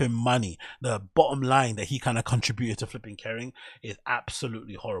flipping money, the bottom line that he kind of contributed to flipping Kering is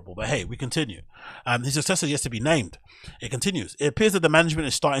absolutely horrible. But hey, we continue. His successor is yet to be named. It continues. It appears that the management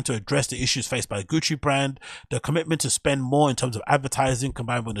is starting to address the issues faced by the Gucci brand. The commitment to spend more in terms of advertising,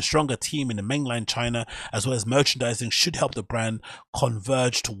 combined with a stronger team in the mainland China as well as merchandising, should help the brand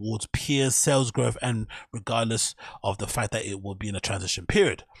converge towards peers sales growth, and regardless of the fact that it will be in a transition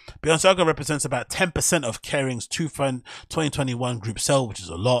period. Balenciaga represents about 10% of Kering's 2021 group sale, which is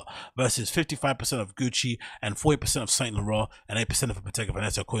a lot, versus 55% of Gucci and 40% of Saint Laurent and 8% of Bottega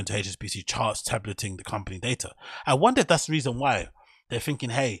Veneta, according to HSBC charts tabulating the company data. I wonder if that's the reason why they're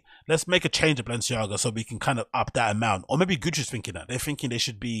thinking, hey, let's make a change at Balenciaga so we can kind of up that amount. Or maybe Gucci's thinking that. They're thinking they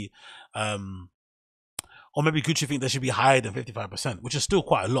should be or maybe Gucci think they should be higher than 55%, which is still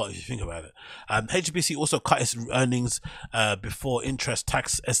quite a lot if you think about it. HSBC also cut its earnings before interest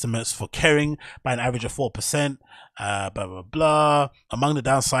tax estimates for Kering by an average of 4%. Blah, blah, blah. Among the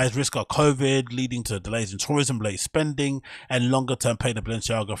downsides, risk of COVID leading to delays in tourism-related spending and longer-term pain of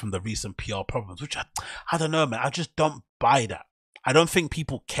Balenciaga from the recent PR problems, which I don't know, man. I just don't buy that. I don't think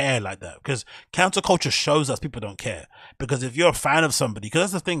people care like that, because counterculture shows us people don't care. Because if you're a fan of somebody,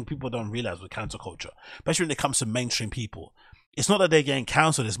 because that's the thing people don't realize with counterculture, especially when it comes to mainstream people, it's not that they're getting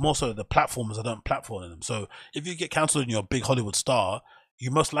cancelled, it's more so that the platformers are don't platform them. So if you get cancelled and you're a big Hollywood star, you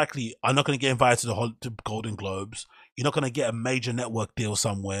most likely are not going to get invited to Golden Globes. You're not going to get a major network deal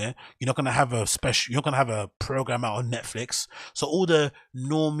somewhere. You're not going to have a program out on Netflix. So all the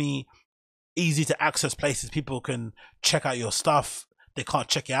normie, easy to access places people can check out your stuff, they can't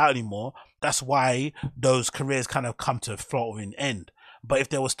check it out anymore. That's why those careers kind of come to a fluttering end. But if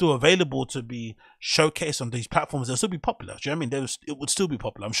they were still available to be showcased on these platforms, they'll still be popular. Do you know what I mean? It would still be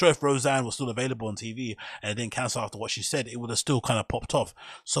popular. I'm sure if Roseanne was still available on TV and it didn't cancel after what she said, it would have still kind of popped off.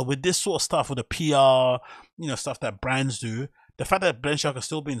 So with this sort of stuff, with the PR, stuff that brands do, the fact that Balenciaga is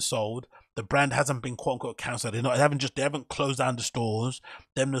still being sold, the brand hasn't been quote unquote cancelled. They haven't closed down the stores.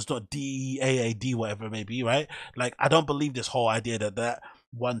 Demna's not DEAAD, whatever it may be, right? Like, I don't believe this whole idea that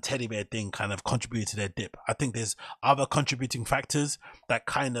one teddy bear thing kind of contributed to their dip. I think there's other contributing factors that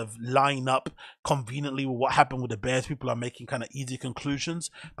kind of line up conveniently with what happened with the bears. People are making kind of easy conclusions,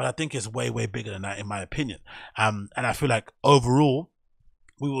 but I think it's way, way bigger than that, in my opinion. And I feel like overall,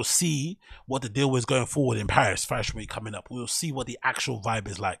 we will see what the deal is going forward in Paris Fashion Week coming up. We will see what the actual vibe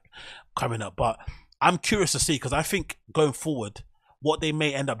is like coming up. But I'm curious to see, because I think going forward, what they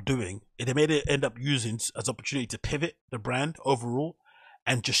may end up doing, they may end up using as opportunity to pivot the brand overall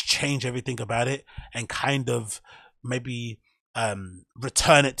and just change everything about it and kind of maybe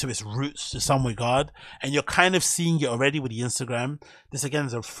return it to its roots to some regard. And you're kind of seeing it already with the Instagram. This again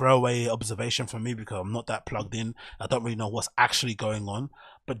is a throwaway observation for me because I'm not that plugged in. I don't really know what's actually going on,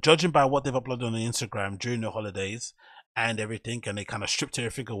 but judging by what they've uploaded on the Instagram during the holidays and everything, and they kind of stripped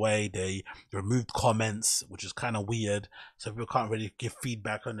everything away, they removed comments, which is kind of weird, so people can't really give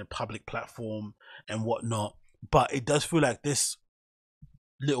feedback on the public platform and whatnot. But it does feel like this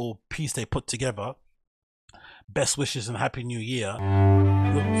little piece they put together, best wishes and happy new year,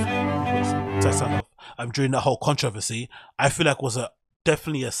 during that whole controversy, I feel like was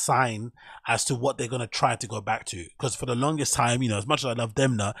definitely a sign as to what they're going to try to go back to. Because for the longest time, you know, as much as I love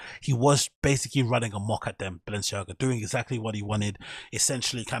Demna, he was basically running amok at them, Balenciaga, doing exactly what he wanted,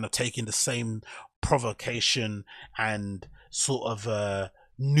 essentially kind of taking the same provocation and sort of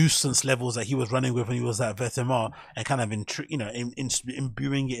nuisance levels that he was running with when he was at VTMR and kind of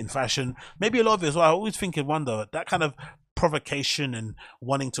imbuing it in fashion. Maybe a lot of it as well. I always think and wonder that kind of provocation and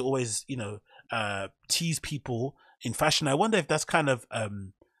wanting to always, you know, tease people in fashion. I wonder if that's kind of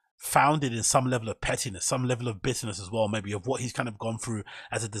founded in some level of pettiness, some level of bitterness as well, maybe of what he's kind of gone through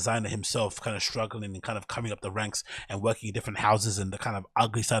as a designer himself, kind of struggling and kind of coming up the ranks and working in different houses and the kind of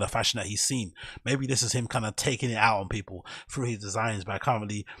ugly side of fashion that he's seen. Maybe this is him kind of taking it out on people through his designs by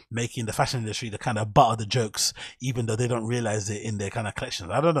currently making the fashion industry the kind of butt of the jokes, even though they don't realize it in their kind of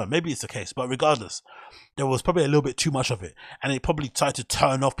collections. I don't know, maybe it's the case, but regardless, there was probably a little bit too much of it, and it probably tried to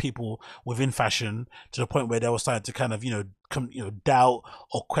turn off people within fashion to the point where they were starting to kind of, doubt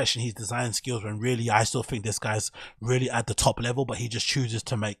or question his design skills, when really I still think this guy's really at the top level, but he just chooses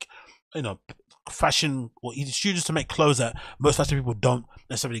to make, fashion, or he chooses to make clothes that most fashion people don't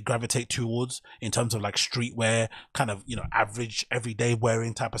necessarily gravitate towards in terms of like streetwear, kind of, average everyday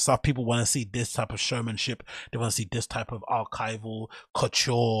wearing type of stuff. People want to see this type of showmanship. They want to see this type of archival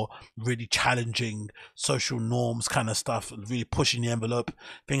couture, really challenging social norms kind of stuff, really pushing the envelope.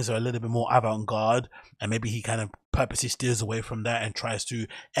 Things are a little bit more avant-garde, and maybe he kind of purposely steers away from that and tries to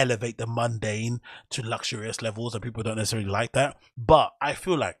elevate the mundane to luxurious levels, and people don't necessarily like that. But I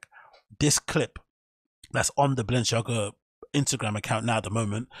feel like this clip that's on the Balenciaga Instagram account now at the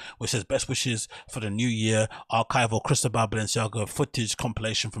moment, which says best wishes for the new year, archival Cristobal Balenciaga footage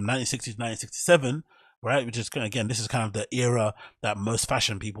compilation from 1960 to 1967, right? Which is, again, this is kind of the era that most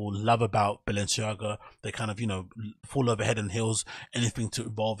fashion people love about Balenciaga. They kind of, fall over head and heels, anything to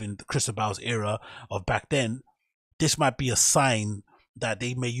involve in Cristobal's era of back then. This might be a sign that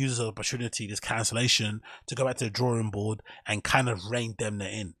they may use the opportunity, this cancellation, to go back to the drawing board and kind of rein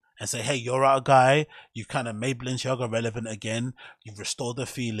Demna in and say, hey, you're our guy. You've kind of made Balenciaga relevant again. You've restored the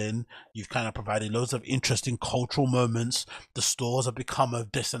feeling. You've kind of provided loads of interesting cultural moments. The stores have become a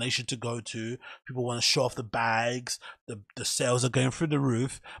destination to go to. People want to show off the bags. The sales are going through the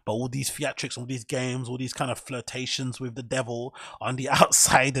roof. But all these theatrics, all these games, all these kind of flirtations with the devil on the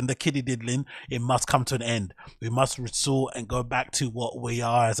outside and the kiddie diddling, it must come to an end. We must resort and go back to what we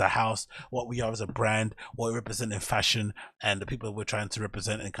are as a house, what we are as a brand, what we represent in fashion, and the people we're trying to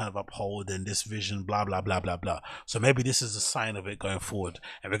represent and kind of uphold in this vision, blah blah blah blah blah. So maybe this is a sign of it going forward,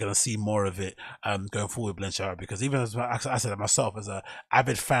 and we're going to see more of it going forward, Balenciaga, because even as I said myself, as an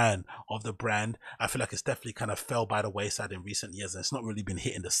avid fan of the brand, I feel like it's definitely kind of fell by the wayside in recent years, and it's not really been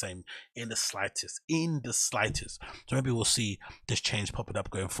hitting the same in the slightest. So maybe we'll see this change popping up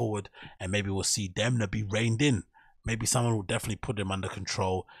going forward, and maybe we'll see Demna be reined in. Maybe someone will definitely put them under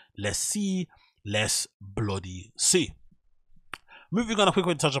control. Let's see, let's bloody see. Moving on, a quick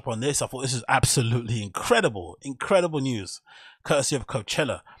way to touch upon this. I thought this is absolutely incredible news, courtesy of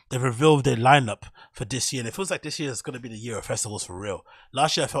Coachella. They've revealed their lineup for this year, and it feels like this year is going to be the year of festivals for real.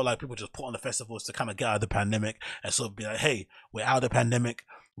 Last year, I felt like people just put on the festivals to kind of get out of the pandemic and sort of be like, hey, we're out of the pandemic,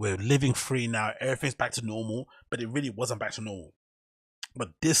 we're living free now, everything's back to normal, but it really wasn't back to normal.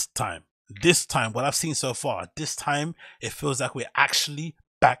 But this time, what I've seen so far, this time, it feels like we're actually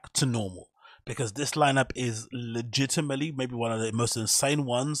back to normal. Because this lineup is legitimately maybe one of the most insane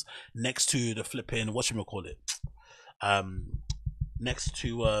ones, next to the flipping, next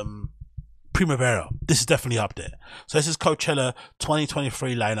to Primavera. This is definitely up there. So this is Coachella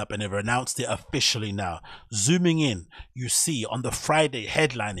 2023 lineup, and they've announced it officially now. Zooming in, you see on the Friday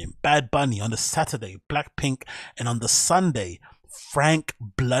headlining Bad Bunny, on the Saturday Blackpink, and on the Sunday Frank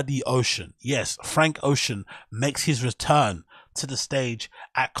Bloody Ocean. Yes, Frank Ocean makes his return to the stage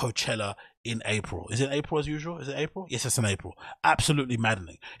at Coachella in April. Is it April as usual? Is it April? Yes, it's in April. Absolutely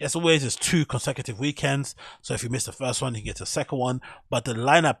maddening. It's always just 2 consecutive weekends. So if you miss the first one, you get the second one. But the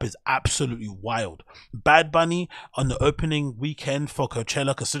lineup is absolutely wild. Bad Bunny on the opening weekend for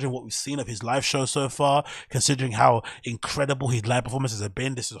Coachella, considering what we've seen of his live show so far, considering how incredible his live performances have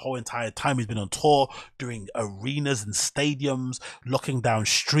been. This whole entire time he's been on tour, doing arenas and stadiums, locking down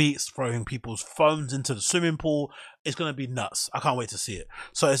streets, throwing people's phones into the swimming pool. It's going to be nuts. I can't wait to see it.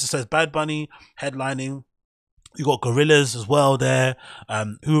 So it says Bad Bunny headlining. You got Gorillas as well there.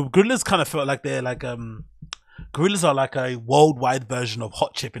 Who Gorillas kind of felt like they're like Gorillas are like a worldwide version of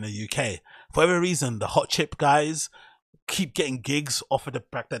Hot Chip in the UK. For every reason, the Hot Chip guys keep getting gigs off of the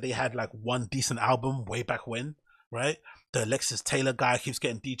fact that they had like one decent album way back when, right? The Alexis Taylor guy keeps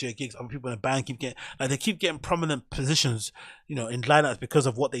getting DJ gigs. Other people in the band keep getting, like, they keep getting prominent positions, you know, in lineups because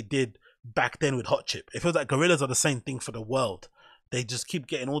of what they did back then with Hot Chip. It feels like Gorillas are the same thing for the world. They just keep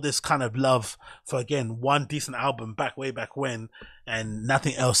getting all this kind of love for, again, one decent album way back when, and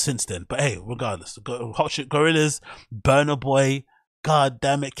nothing else since then. But hey, regardless, Hot Chip, Gorillas, Burna Boy, God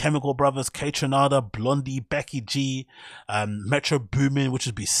damn it, Chemical Brothers, K Tronada, Blondie, Becky G, Metro Boomin, which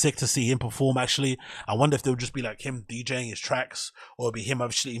would be sick to see him perform. Actually, I wonder if they would just be like him DJing his tracks, or it'd be him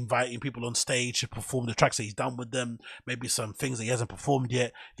actually inviting people on stage to perform the tracks that he's done with them. Maybe some things that he hasn't performed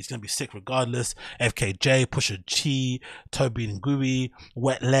yet. He's gonna be sick regardless. FKJ, Pusha T, Toby and Gooey,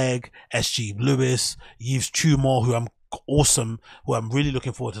 Wet Leg, SG Lewis, Yves Tumor, who I'm really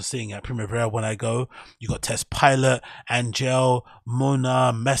looking forward to seeing at Primavera when I go. You got Test Pilot, Angel,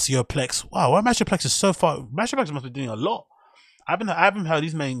 Mona, Masioplex. Wow, why Masioplex is so far? Masioplex must be doing a lot. I haven't heard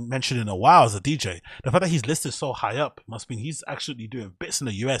his name mentioned in a while as a DJ. The fact that he's listed so high up must mean he's actually doing bits in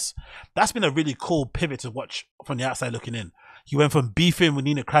the US. That's been a really cool pivot to watch from the outside looking in. He went from beefing with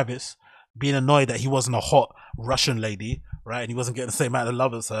Nina Kravitz, being annoyed that he wasn't a hot Russian lady, right, and he wasn't getting the same amount of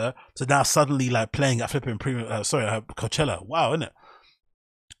love as her, to now suddenly like playing at flipping Coachella. Wow, isn't it?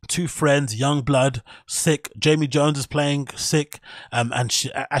 Two Friends, Young Blood, sick. Jamie Jones is playing, sick. And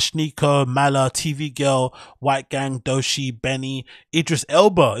Ashniko, Mala, TV Girl, White Gang, Doshi, Benny. Idris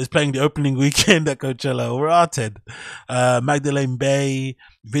Elba is playing the opening weekend at Coachella. Rotted. Magdalene Bay,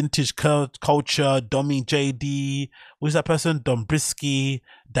 Vintage Culture, Domi JD. Who's that person? Dombrisky,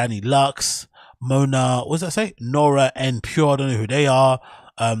 Danny Lux, Mona. What does that say? Nora and Pure. I don't know who they are.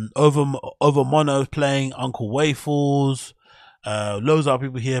 Over Mono playing, Uncle Waffles. Loads of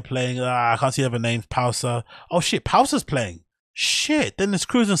people here playing. I can't see other names. Pausa. Oh shit, Pausa's playing. Shit. Then there's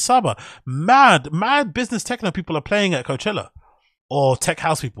Cruz and Saba. Mad business techno people are playing at Coachella, or tech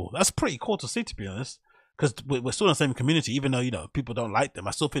house people. That's pretty cool to see, to be honest, because we're still in the same community, even though, you know, people don't like them.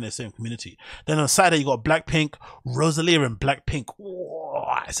 I still feel in the same community. Then on Saturday you got Blackpink, Rosalia and Blackpink.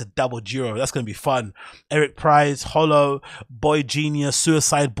 Whoa, it's a double duo. That's gonna be fun. Eric Price, Hollow, Boy Genius,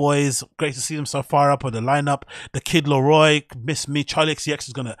 Suicide Boys. Great to see them so far up on the lineup. The Kid Leroy, Miss Me, Charlie XCX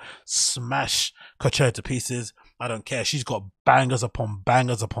is gonna smash Coachella to pieces. I don't care. She's got bangers upon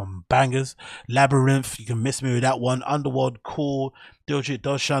bangers upon bangers. Labyrinth, you can miss me with that one. Underworld, Cool. Diljit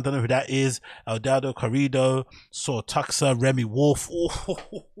Doshan, don't know who that is. Eldado Corrido, Tuxa, Remy Wolf.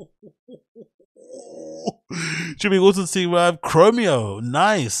 Jimmy Wilson, see Chromeo,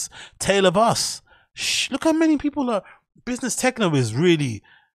 nice. Tale of Us. Look how many people are. Business techno is really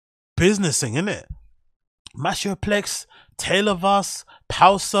businessing, isn't it? Masioplex, Tale of Us,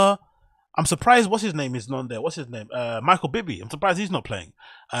 Pausa. I'm surprised what's his name is not there. What's his name? Michael Bibby. I'm surprised he's not playing.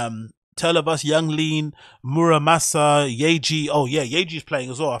 Tell of Us, Young Lean, Muramasa, Yeezy. Oh yeah, Yeezy's playing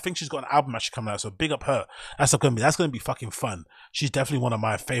as well. I think she's got an album actually coming out, so big up her. That's gonna be fucking fun. She's definitely one of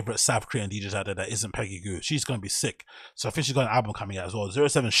my favorite South Korean DJs out there that isn't Peggy Goo. She's gonna be sick. So I think she's got an album coming out as well.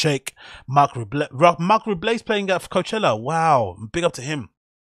 07 Shake, Mark Riblay's playing at Coachella. Wow, big up to him.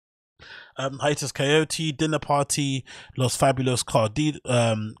 Hiatus Coyote, Dinner Party, Los Fabulous Cardiliacs,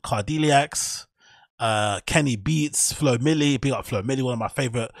 Kenny Beats, Flo Milli, big up Flo Milli, one of my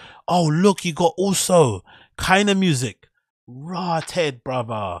favorite. Oh look, you got also Kinda Music, Ted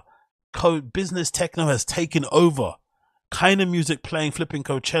brother. Business techno has taken over. Kinda Music playing flipping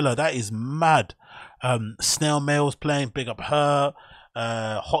Coachella, that is mad. Snail Mail's playing, big up her.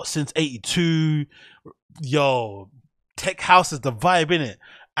 Hot Since 82. Yo, tech house is the vibe, innit?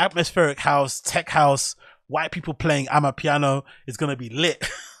 Atmospheric house, tech house, white people playing Amapiano is gonna be lit.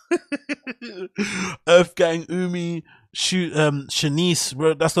 Earth Gang, Umi,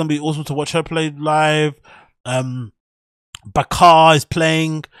 Shanice, that's gonna be awesome to watch her play live. Bakar is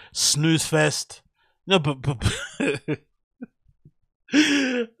playing, Snooze Fest. No, but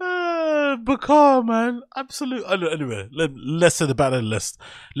Bakar, man, absolute. Anyway, less said about the list.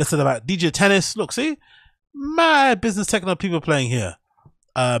 Less said about DJ Tennis. Look, see, mad business techno people playing here.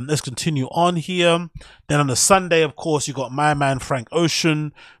 Let's continue on here. Then on the Sunday, of course, you got my man Frank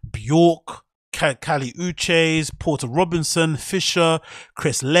Ocean, Bjork, Kylie Uches, Porter Robinson, Fisher,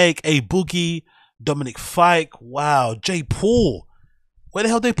 Chris Lake, A Boogie, Dominic Fike. Wow, J Paul. Where the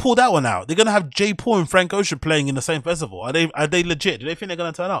hell they pull that one out? They're gonna have J Paul and Frank Ocean playing in the same festival. Are they legit? Do they think they're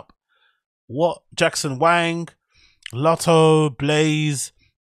gonna turn up? What? Jackson Wang, Lotto, Blaze,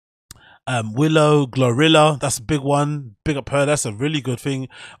 Willow, Glorilla, that's a big one. Big up her, that's a really good thing.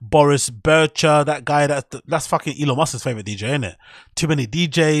 Boris Bercher, that guy, that's fucking Elon Musk's favorite DJ, isn't it? Too many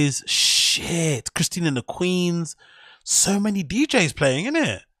DJs. Shit. Christine and the Queens. So many DJs playing, isn't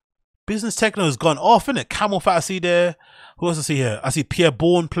it? Business Techno has gone off, innit? Camel Fat, I see there. Who else I see here? I see Pierre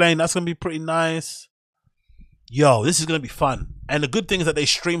Bourne playing. That's going to be pretty nice. Yo, this is going to be fun. And the good thing is that they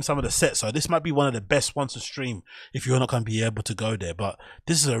stream some of the sets. So this might be one of the best ones to stream if you're not going to be able to go there. But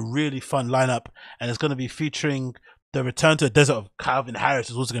this is a really fun lineup. And it's going to be featuring the Return to the Desert of Calvin Harris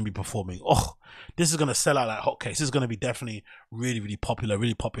is also going to be performing. Oh, this is going to sell out like hotcakes. This is going to be definitely really, really popular,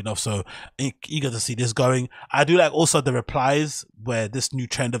 really popping off. So eager to see this going. I do like also the replies where this new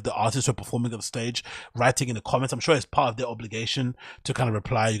trend of the artists who are performing on the stage, writing in the comments. I'm sure it's part of their obligation to kind of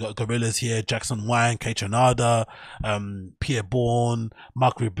reply. You got Gorillaz here, Jackson Wang, K Tronada, Pierre Bourne,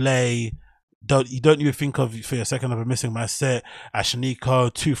 Mark Reblay. Don't you think of for a second of a Missing My Set,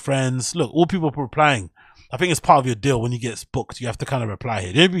 Ashaniko, Two Friends. Look, all people replying. I think it's part of your deal when you get booked. You have to kind of reply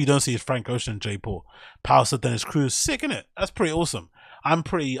here. The only people you don't see is Frank Ocean and J Paul. Power Dennis Cruz, sick, innit? That's pretty awesome. I'm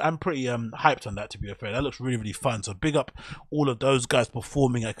pretty hyped on that, to be fair. That looks really, really fun. So big up all of those guys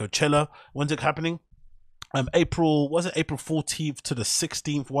performing at Coachella. When's it happening? April 14th to the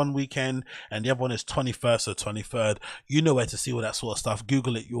 16th, one weekend, and the other one is 21st or 23rd. You know where to see all that sort of stuff.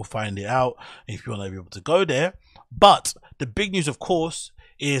 Google it, you'll find it out if you want to be able to go there. But the big news, of course,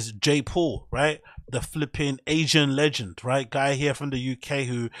 is J Paul, right? The flipping Asian legend, right? Guy here from the UK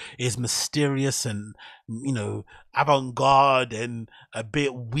who is mysterious and, you know, avant-garde and a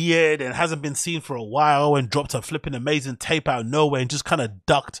bit weird and hasn't been seen for a while, and dropped a flipping amazing tape out of nowhere and just kind of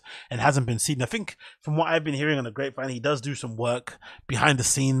ducked and hasn't been seen. I think from what I've been hearing on the grapevine, he does do some work behind the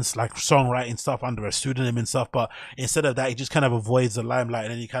scenes, like songwriting stuff under a pseudonym and stuff, but instead of that, he just kind of avoids the limelight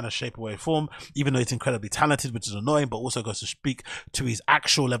in any kind of shape or way or form, even though he's incredibly talented, which is annoying, but also goes to speak to his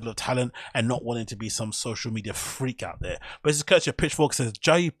actual level of talent and not wanting to be some social media freak out there. But this is courtesy of Pitchfork. Says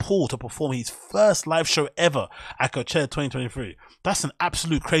J Paul to perform his first live show ever at Coachella 2023. That's an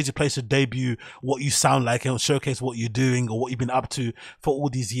absolute crazy place to debut what you sound like and showcase what you're doing or what you've been up to for all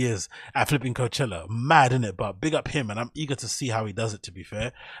these years at flipping Coachella. Mad, innit? But big up him, and I'm eager to see how he does it, to be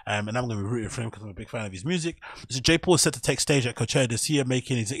fair. And I'm going to be rooting for him because I'm a big fan of his music. So J Paul is set to take stage at Coachella this year,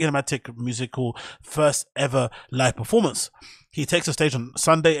 making his cinematic musical first ever live performance. He takes the stage on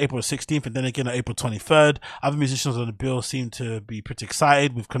Sunday, April 16th, and then again on April 23rd. Other musicians on the bill seem to be pretty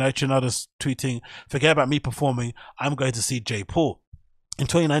excited, with Connection others tweeting, "Forget about me performing, I'm going to see J Paul." In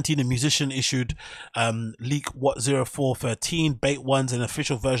 2019, the musician issued Leak What 0413, Bait One's an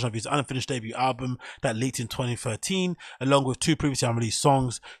official version of his unfinished debut album that leaked in 2013, along with two previously unreleased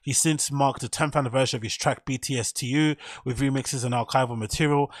songs. He since marked the 10th anniversary of his track BTSTU with remixes and archival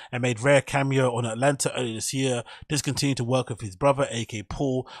material, and made rare cameo on Atlanta earlier this year. This continued to work with his brother, aka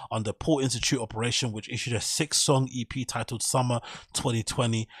Paul, on the Paul Institute operation, which issued a 6-song EP titled Summer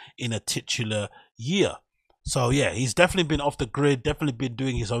 2020 in a titular year. So yeah, he's definitely been off the grid, definitely been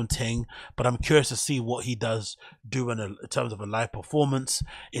doing his own thing, but I'm curious to see what he does do in terms of a live performance.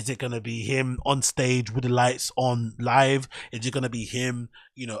 Is it going to be him on stage with the lights on live? Is it going to be him,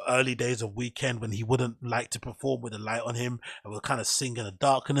 you know, early days of Weekend when he wouldn't like to perform with a light on him and will kind of sing in the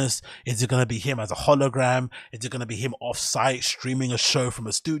darkness? Is it going to be him as a hologram? Is it going to be him off site streaming a show from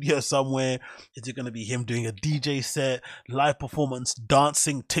a studio somewhere? Is it going to be him doing a DJ set, live performance,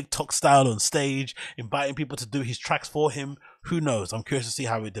 dancing TikTok style on stage, inviting people to do his tracks for him? Who knows? I'm curious to see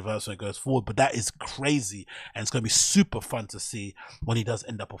how it develops when it goes forward, but that is crazy, and it's going to be super fun to see when he does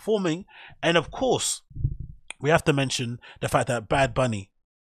end up performing. And of course, we have to mention the fact that Bad Bunny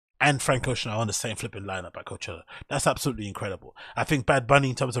and Frank Ocean are on the same flipping lineup at Coachella. That's absolutely incredible. I think Bad Bunny,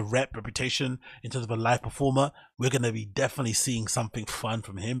 in terms of reputation, in terms of a live performer, we're going to be definitely seeing something fun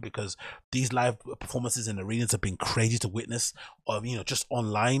from him, because these live performances in arenas have been crazy to witness, you know, just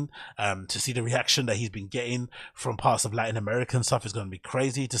online. To see the reaction that he's been getting from parts of Latin American stuff is going to be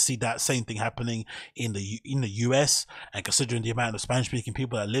crazy. To see that same thing happening in the US, and considering the amount of Spanish speaking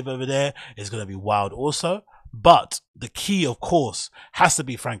people that live over there, is going to be wild also. But the key, of course, has to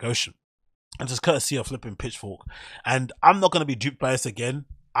be Frank Ocean, and just courtesy of flipping Pitchfork. And I'm not going to be duped by this again.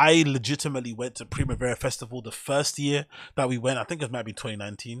 I legitimately went to Primavera Festival the first year that we went. I think it might be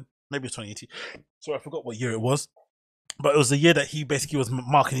 2019, maybe it's 2018. So I forgot what year it was. But it was the year that he basically was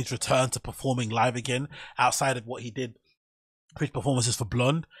marking his return to performing live again, outside of what he did, his performances for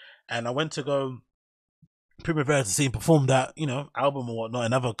Blonde. And I went to go Primavera to see him perform that, album or whatnot,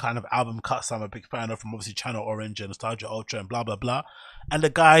 another kind of album cuts I'm a big fan of, from obviously Channel Orange and Nostalgia Ultra and blah blah blah. And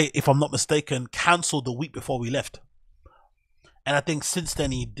the guy, if I'm not mistaken, cancelled the week before we left. And I think since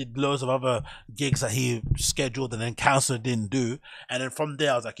then he did loads of other gigs that he scheduled and then cancelled, didn't do. And then from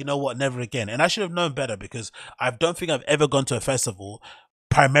there I was like, you know what, never again. And I should have known better, because I don't think I've ever gone to a festival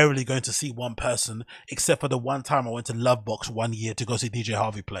primarily going to see one person, except for the one time I went to Lovebox one year to go see DJ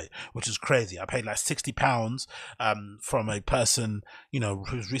Harvey play, which is crazy. I paid like £60 from a person,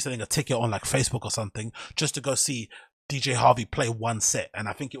 who's reselling a ticket on like Facebook or something, just to go see DJ Harvey play one set. And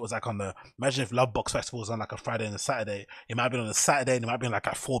I think it was like imagine if Lovebox Festival was on like a Friday and a Saturday, it might have been on a Saturday and it might have been like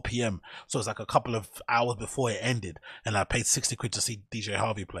at 4 p.m. So it's like a couple of hours before it ended, and I paid 60 quid to see DJ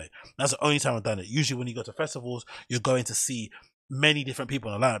Harvey play. That's the only time I've done it. Usually when you go to festivals, you're going to see many different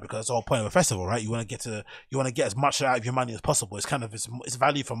people in the lineup, because that's the whole point of a festival, right? You want to get as much out of your money as possible. It's kind of, it's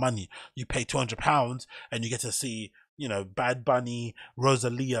value for money. You pay £200 and you get to see, Bad Bunny,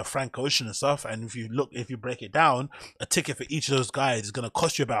 Rosalia, Frank Ocean and stuff. And if you break it down, a ticket for each of those guys is going to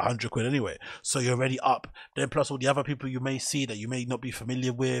cost you about 100 quid anyway. So you're already up. Then plus all the other people you may see that you may not be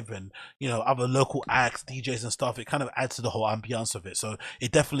familiar with, and, other local acts, DJs and stuff. It kind of adds to the whole ambiance of it. So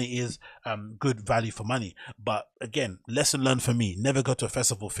it definitely is good value for money. But again, lesson learned for me, never go to a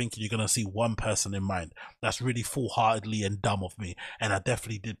festival thinking you're going to see one person in mind. That's really foolhardily and dumb of me. And I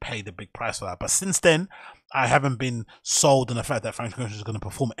definitely did pay the big price for that. But since then, I haven't been sold on the fact that Frank Ocean is going to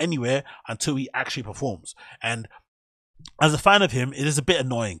perform anywhere until he actually performs. And as a fan of him, it is a bit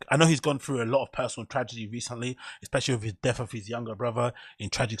annoying. I know he's gone through a lot of personal tragedy recently, especially with his death of his younger brother in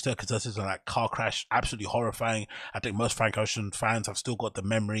tragic circumstances, and that car crash, absolutely horrifying. I think most Frank Ocean fans have still got the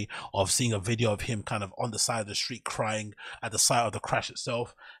memory of seeing a video of him kind of on the side of the street crying at the sight of the crash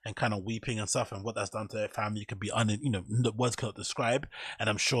itself, and kind of weeping and stuff, and what that's done to their family could be words cannot describe. And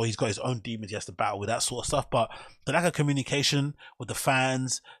I'm sure he's got his own demons he has to battle with, that sort of stuff. But the lack of communication with the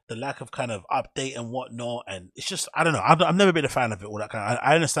fans, the lack of kind of update and whatnot, and it's just, I don't know, I've never been a fan of it, all that kind of,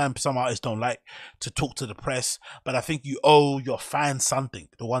 I understand some artists don't like to talk to the press, but I think you owe your fans something,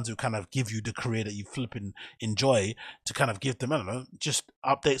 the ones who kind of give you the career that you flipping enjoy, to kind of give them, I don't know, just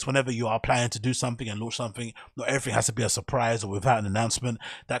updates whenever you are planning to do something and launch something. Not everything has to be a surprise or without an announcement.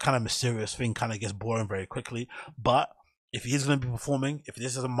 That kind of mysterious thing kind of gets boring very quickly. But if he's going to be performing, if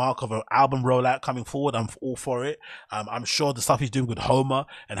this is a mark of an album rollout coming forward, I'm all for it. I'm sure the stuff he's doing with Homer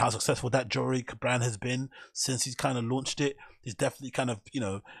and how successful that jewelry brand has been since he's kind of launched it is definitely kind of,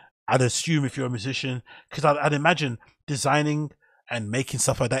 I'd assume if you're a musician, because I'd imagine designing and making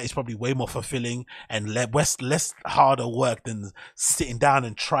stuff like that is probably way more fulfilling and less harder work than sitting down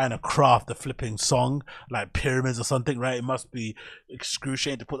and trying to craft a flipping song like Pyramids or something, right? It must be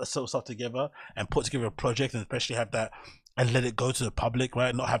excruciating to put that sort of stuff together and put together a project, and especially have that and let it go to the public,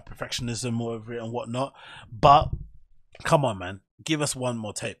 right? Not have perfectionism over it and whatnot. But come on, man, give us one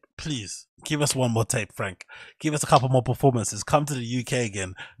more tape, please. Give us one more tape, Frank. Give us a couple more performances. Come to the UK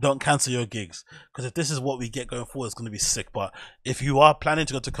again. Don't cancel your gigs, because if this is what we get going forward, it's going to be sick. But if you are planning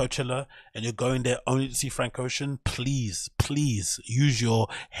to go to Coachella and you're going there only to see Frank Ocean, please use your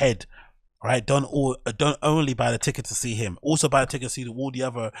head. Right, don't only buy the ticket to see him. Also buy the ticket to see all the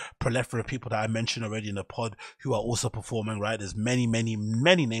other plethora of people that I mentioned already in the pod who are also performing. Right, there's many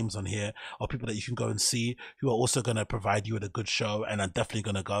names on here of people that you can go and see who are also going to provide you with a good show, and are definitely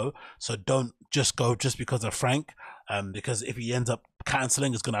going to go. So don't just go just because of Frank, because if he ends up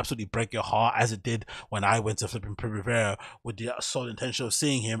cancelling, it's going to absolutely break your heart, as it did when I went to flipping Primavera with the sole intention of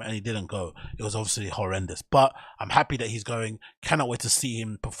seeing him and he didn't go. It was obviously horrendous, but I'm happy that he's going. Cannot wait to see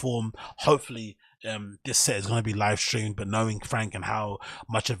him perform. Hopefully this set is going to be live streamed, but knowing Frank and how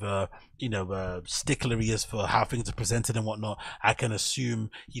much of a stickler he is for how things are presented and whatnot, I can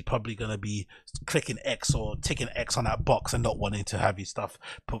assume he's probably going to be clicking X or ticking X on that box and not wanting to have his stuff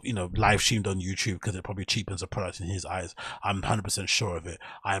live streamed on YouTube, because it probably cheapens the product in his eyes. I'm 100% sure of it.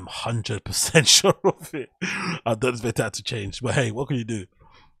 I'm 100% sure of it. I don't expect that to change, but hey, what can you do?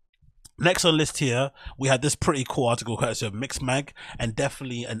 Next on the list here, we had this pretty cool article courtesy of Mix Mag, and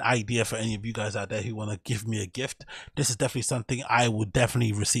definitely an idea for any of you guys out there who want to give me a gift. This is definitely something I would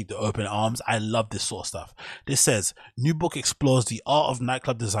definitely receive with open arms. I love this sort of stuff. This says, new book explores the art of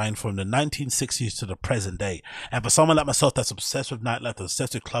nightclub design from the 1960s to the present day. And for someone like myself that's obsessed with nightlife,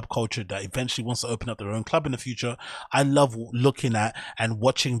 obsessed with club culture, that eventually wants to open up their own club in the future, I love looking at and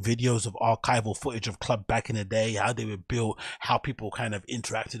watching videos of archival footage of club back in the day, how they were built, how people kind of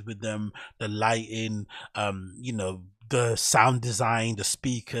interacted with them, the lighting, the sound design, the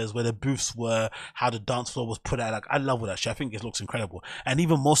speakers, where the booths were, how the dance floor was put out. Like, I love all that shit. I think it looks incredible. And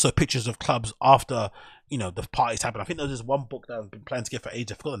even more so pictures of clubs after, you know, the parties happen. I think there's this one book that I've been planning to get for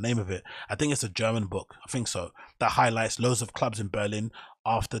ages. I forgot the name of it. I think it's a German book. I think so. That highlights loads of clubs in Berlin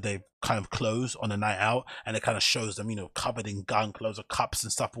after they've kind of closed on a night out, and it kind of shows them, you know, covered in gunk, loads of cups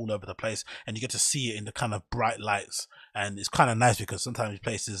and stuff all over the place, and you get to see it in the kind of bright lights. And it's kind of nice because sometimes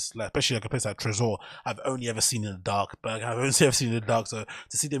places, like especially like a place like Tresor, I've only ever seen in the dark, but I've only ever seen in the dark, so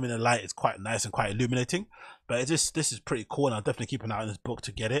to see them in the light is quite nice and quite illuminating. But this is pretty cool, and I'll definitely keep an eye on this book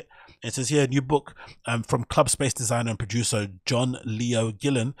to get it. It says here, a new book from club space designer and producer John Leo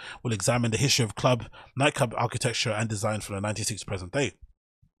Gillen will examine the history of nightclub architecture and design from the 1960s to present day.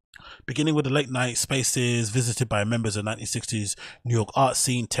 Beginning with the late night spaces visited by members of the 1960s New York art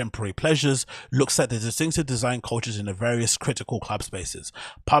scene, Temporary Pleasures looks at the distinctive design cultures in the various critical club spaces.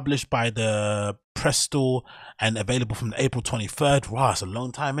 Published by the Cristobal and available from April 23rd. Wow, it's a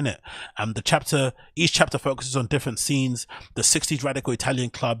long time, innit? Each chapter focuses on different scenes: the 60s radical Italian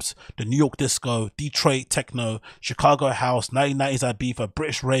clubs, the New York disco, Detroit techno, Chicago house, 1990s Ibiza,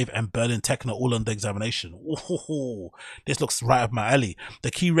 British rave, and Berlin techno, all under examination. Ooh, this looks right up my alley.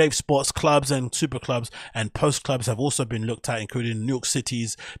 The key rave sports clubs and super clubs and post clubs have also been looked at, including New York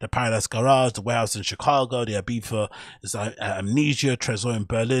City's the Paradise Garage, the Warehouse in Chicago, the Ibiza Amnesia, Tresor in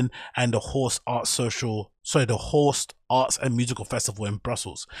Berlin, and the Horst Arts and Musical Festival in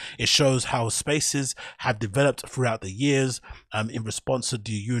Brussels. It shows how spaces have developed throughout the years in response to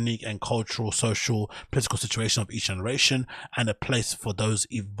the unique and cultural, social, political situation of each generation, and a place for those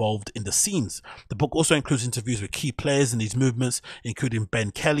involved in the scenes. The book also includes interviews with key players in these movements, including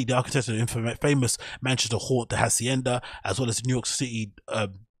Ben Kelly, the architect of the famous Manchester Hort, the Hacienda, as well as New York City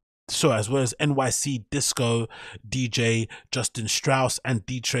as well as NYC disco DJ Justin Strauss and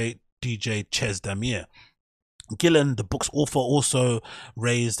Detroit DJ Ches Damier. Gillen, the book's author, also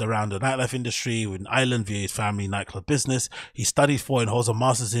raised around the nightlife industry in Ireland via his family nightclub business. He studied for and holds a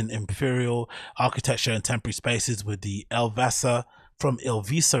master's in imperial architecture and temporary spaces with the El Visa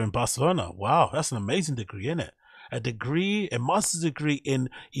in Barcelona. Wow, that's an amazing degree, isn't it? A master's degree in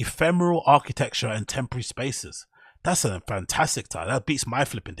ephemeral architecture and temporary spaces. That's a fantastic title. That beats my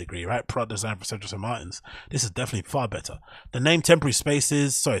flipping degree, right? Product design for Central St. Martin's. This is definitely far better. The name Temporary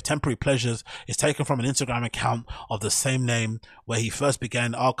Pleasures is taken from an Instagram account of the same name, where he first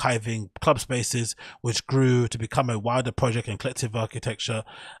began archiving club spaces, which grew to become a wider project and collective architecture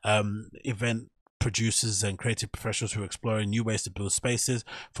event producers and creative professionals who are exploring new ways to build spaces.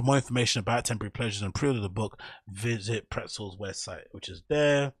 For more information about Temporary Pleasures and pre-order the book, visit Pretzel's website, which is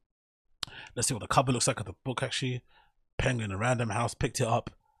there. Let's see what the cover looks like of the book. Actually, Penguin, a Random House picked it up,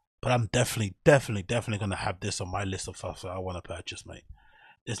 but I'm definitely gonna have this on my list of stuff that I want to purchase, mate.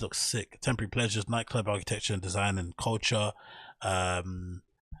 This looks sick. Temporary Pleasures, nightclub architecture and design and culture for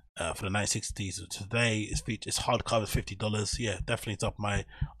the 1960s. Today it's hardcover, $50. Yeah, definitely it's up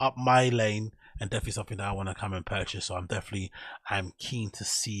my lane, and definitely something that I want to come and purchase. So I'm keen to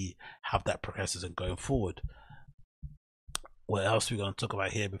see how that progresses and going forward. What else are we going to talk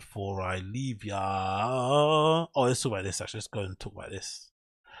about here before I leave y'all? Oh, let's talk about this actually. Let's go and talk about this.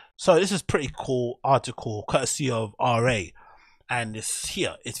 So this is pretty cool article courtesy of RA, and it's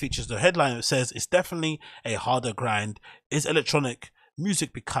here. It features the headline that says, "It's definitely a harder grind. Is electronic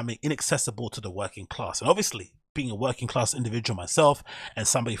music becoming inaccessible to the working class?" And obviously, being a working class individual myself, and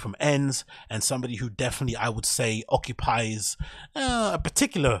somebody from ends, and somebody who definitely, I would say, occupies a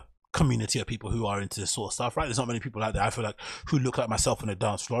particular community of people who are into this sort of stuff, right? There's not many people out there, I feel like, who look like myself on the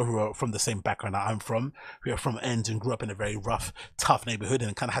dance floor, who are from the same background that I'm from, who are from ends and grew up in a very rough, tough neighborhood,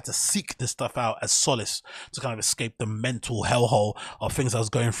 and kind of had to seek this stuff out as solace to kind of escape the mental hellhole of things I was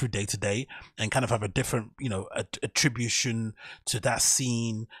going through day to day, and kind of have a different, you know, attribution to that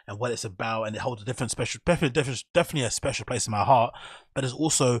scene and what it's about, and it holds a definitely a special place in my heart. But there's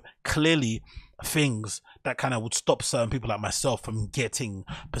also clearly things that kind of would stop certain people like myself from getting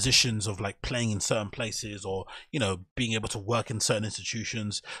positions of like playing in certain places, or, you know, being able to work in certain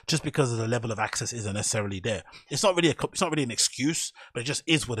institutions, just because of the level of access isn't necessarily there. It's not really an excuse, but it just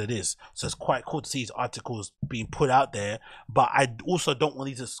is what it is. So it's quite cool to see these articles being put out there, but I also don't want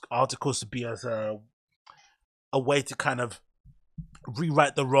these articles to be as a way to kind of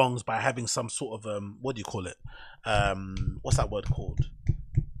rewrite the wrongs by having some sort of what do you call it, what's that word called,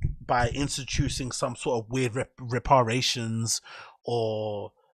 by instituting some sort of weird reparations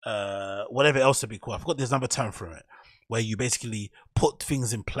or whatever else to be called. I forgot there's another term for it, where you basically put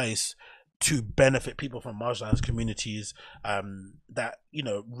things in place to benefit people from marginalized communities, that, you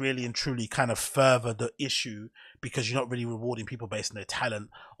know, really and truly kind of further the issue, because you're not really rewarding people based on their talent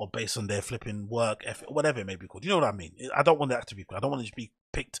or based on their flipping work ethic, whatever it may be called. You know what I mean? I don't want that to be, I don't want it to be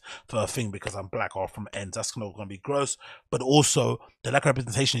picked for a thing because I'm black or from ends. That's not going to be gross, but also the lack of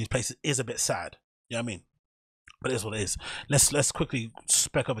representation in these places is a bit sad. You know what I mean? But it is what it is. Let's quickly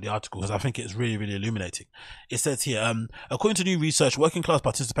spec over the article because I think it's really, really illuminating. It says here, according to new research, working class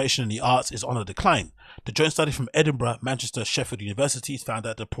participation in the arts is on a decline. The joint study from Edinburgh, Manchester, Sheffield universities found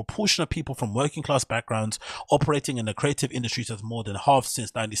that the proportion of people from working class backgrounds operating in the creative industries has more than halved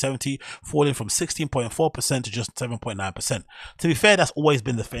since 1970, falling from 16.4% to just 7.9%. To be fair, that's always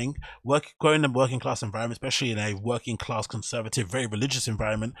been the thing. Growing in a working class environment, especially in a working class conservative, very religious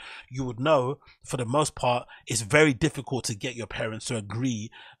environment, you would know for the most part it's very difficult to get your parents to agree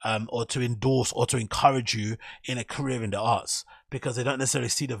or to endorse or to encourage you in a career in the arts, because they don't necessarily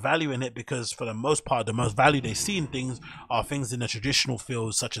see the value in it, because for the most part the most value they see in things are things in the traditional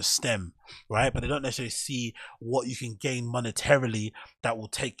fields such as STEM, right? But they don't necessarily see what you can gain monetarily that will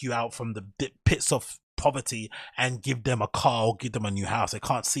take you out from the pits of poverty and give them a car or give them a new house. They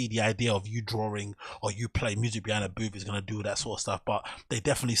can't see the idea of you drawing or you play music behind a booth is going to do that sort of stuff, but they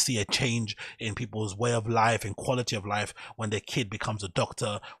definitely see a change in people's way of life and quality of life when their kid becomes a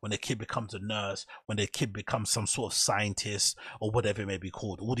doctor, when their kid becomes a nurse, when their kid becomes some sort of scientist or whatever it may be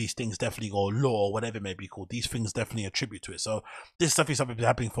called. All these things definitely, or law or whatever it may be called, these things definitely attribute to it. So this stuff is something that's been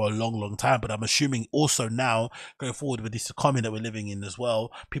happening for a long time, but I'm assuming also now going forward with this economy that we're living in as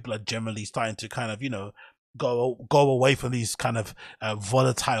well, people are generally starting to kind of, you know, go away from these kind of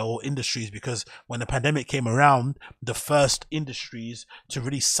volatile industries, because when the pandemic came around, the first industries to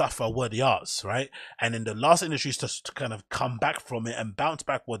really suffer were the arts, right? And then the last industries to kind of come back from it and bounce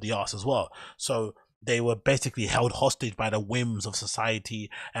back were the arts as well. So they were basically held hostage by the whims of society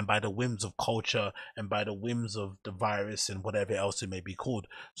and by the whims of culture and by the whims of the virus and whatever else it may be called.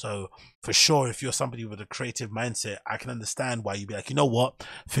 So for sure, if you're somebody with a creative mindset, I can understand why you'd be like, you know what,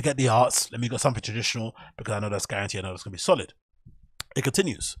 forget the arts, let me go something traditional, because I know that's guaranteed, I know that's going to be solid. It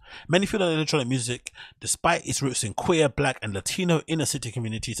continues. Many feel that electronic music, despite its roots in queer, black and Latino inner city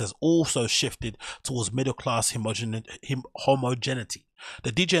communities, has also shifted towards middle class homogeneity.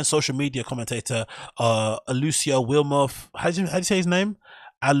 The DJ and social media commentator Alucio Wilmoth, how do you say his name?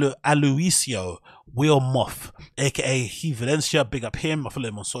 Aloysiu Wilmoth, aka He Valencia, big up him. I follow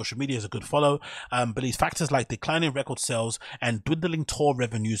him on social media, is a good follow. Believes factors like declining record sales and dwindling tour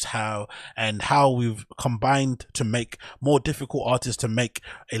revenues how we've combined to make more difficult artists to make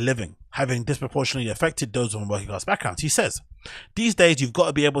a living, having disproportionately affected those on working class backgrounds. He says, these days you've got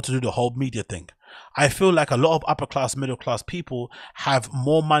to be able to do the whole media thing. I feel like a lot of upper class, middle class people have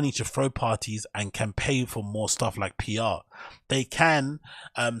more money to throw parties and can pay for more stuff like PR. They can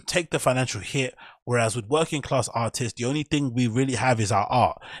take the financial hit, whereas with working class artists, the only thing we really have is our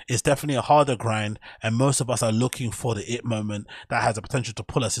art. It's definitely a harder grind, and most of us are looking for the it moment that has the potential to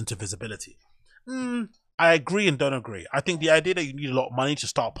pull us into visibility. I agree and don't agree. I think the idea that you need a lot of money to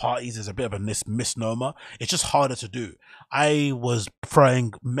start parties is a bit of a misnomer. It's just harder to do. I was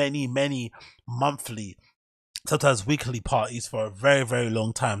throwing many monthly, sometimes weekly parties for a very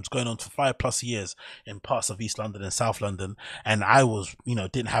long time. It's going on for 5+ years in parts of East London and South London, and I was, you know,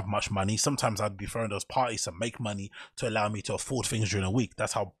 didn't have much money. Sometimes I'd be throwing those parties to make money to allow me to afford things during a week.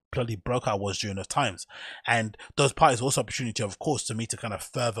 That's how bloody broke I was during those times. And those parties were also opportunity, of course, to me to kind of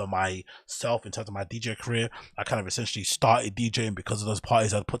further myself in terms of my DJ career. I kind of essentially started DJing because of those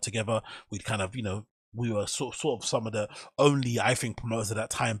parties I'd put together. We'd kind of, you know, we were sort of some of the only, I think, promoters at that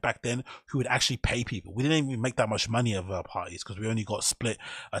time back then who would actually pay people. We didn't even make that much money of our parties because we only got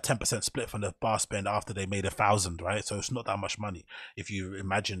a 10% split from the bar spend after they made 1,000, right? So it's not that much money. If you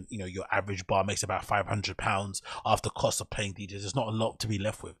imagine, you know, your average bar makes about £500 after cost of paying DJs, there's not a lot to be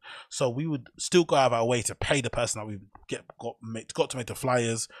left with. So we would still go out of our way to pay the person that we got to make the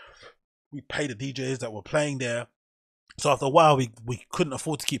flyers. We pay the DJs that were playing there. So after a while, we couldn't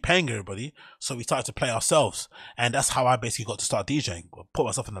afford to keep paying everybody, so we started to play ourselves, and that's how I basically got to start DJing. I put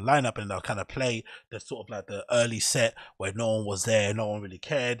myself in the lineup, and I'll kind of play the sort of like the early set where no one was there, no one really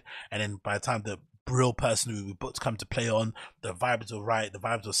cared, and then by the time the real person who we booked come to play on, the vibes were right, the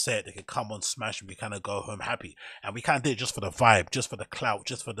vibes were set, they could come on, smash, and we kind of go home happy. And we kind of did it just for the vibe, just for the clout,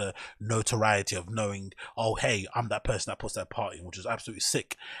 just for the notoriety of knowing, oh hey, I'm that person that puts that party, which was absolutely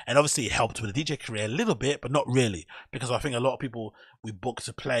sick. And obviously it helped with the DJ career a little bit, but not really, because I think a lot of people we booked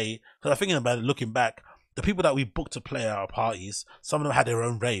to play, because I'm thinking about it looking back, the people that we booked to play at our parties, some of them had their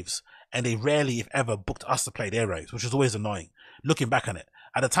own raves, and they rarely, if ever, booked us to play their raves, which was always annoying looking back on it.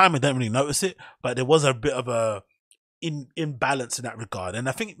 At the time, I didn't really notice it, but there was a bit of a in balance in that regard. And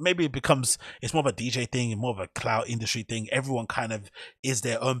I think maybe it's more of a DJ thing and more of a clout industry thing. Everyone kind of is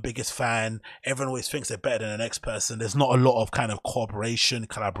their own biggest fan. Everyone always thinks they're better than the next person. There's not a lot of kind of cooperation,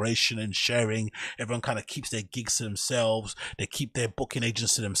 collaboration and sharing. Everyone kind of keeps their gigs to themselves. They keep their booking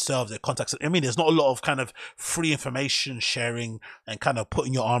agents to themselves, their contacts. I mean, there's not a lot of kind of free information sharing and kind of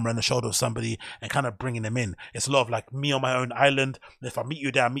putting your arm around the shoulder of somebody and kind of bringing them in. It's a lot of like me on my own island. If I meet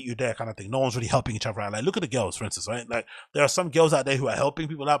you there, I meet you there kind of thing. No one's really helping each other out. Like, look at the girls, for instance, right? Like, there are some girls out there who are helping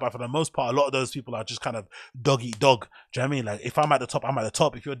people out, but for the most part, a lot of those people are just kind of dog eat dog. Do you know what I mean? Like, if I'm at the top, I'm at the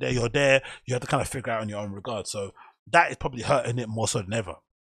top. If you're there, you're there. You have to kind of figure out in your own regard. So that is probably hurting it more so than ever,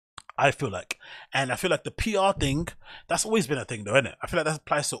 I feel like. And I feel like the PR thing, that's always been a thing though, isn't it? I feel like that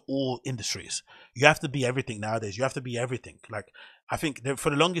applies to all industries. You have to be everything nowadays. You have to be everything. Like, I think that for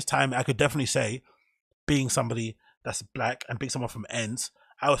the longest time, I could definitely say being somebody that's black and being someone from ends,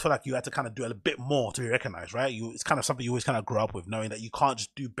 I always feel like you had to kind of do a bit more to be recognized, right? It's kind of something you always kind of grow up with, knowing that you can't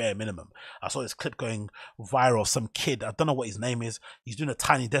just do bare minimum. I saw this clip going viral. Some kid, I don't know what his name is. He's doing a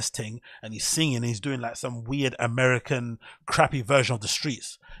Tiny Desk thing and he's singing and he's doing like some weird American crappy version of The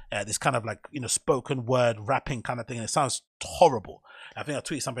Streets. This kind of like, spoken word rapping kind of thing. And it sounds horrible. I think I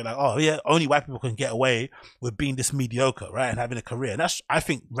tweeted something like, oh yeah, only white people can get away with being this mediocre, right? And having a career. And that's, I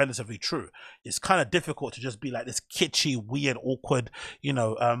think, relatively true. It's kind of difficult to just be like this kitschy, weird, awkward,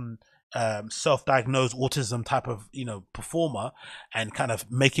 self-diagnosed autism type of, performer and kind of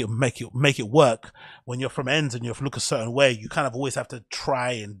make it work. When you're from ends and you look a certain way, you kind of always have to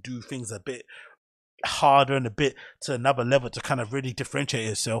try and do things a bit harder and a bit to another level to kind of really differentiate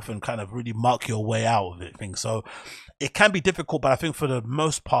yourself and kind of really mark your way out of it. So it can be difficult, but I think for the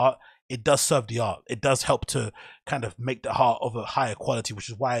most part it does serve the art. It does help to kind of make the art of a higher quality, which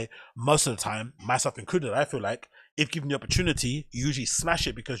is why most of the time, myself included, I feel like if given the opportunity, you usually smash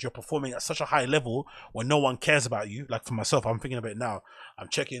it because you're performing at such a high level when no one cares about you. Like for myself, I'm thinking about it now. I'm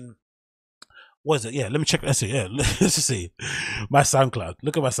checking. What is it? Yeah, let me check. Let's see. Yeah, let's just see. My SoundCloud.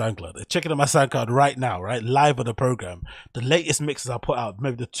 Look at my SoundCloud. Checking on my SoundCloud right now, right? Live on the program. The latest mixes I put out,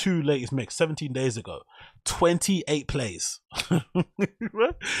 maybe the 2 latest mix, 17 days ago, 28 plays. The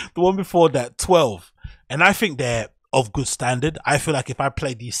one before that, 12. And I think they're of good standard. I feel like if I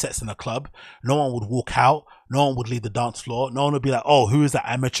played these sets in a club, no one would walk out. No one would leave the dance floor. No one would be like, oh, who is that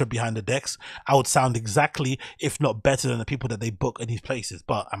amateur behind the decks? I would sound exactly, if not better than the people that they book at these places.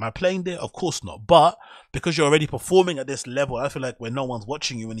 But am I playing there? Of course not. But because you're already performing at this level, I feel like when no one's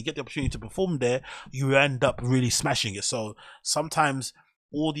watching you, when you get the opportunity to perform there, you end up really smashing it. So sometimes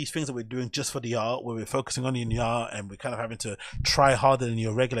all these things that we're doing just for the art, where we're focusing on the art and we're kind of having to try harder than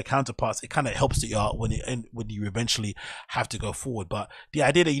your regular counterparts, it kind of helps the art when you eventually have to go forward. But the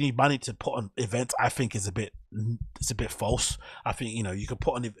idea that you need money to put on events, I think is a bit false. I think, you can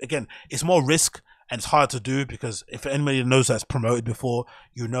put on, again, it's more risk and it's hard to do because if anybody knows that's promoted before,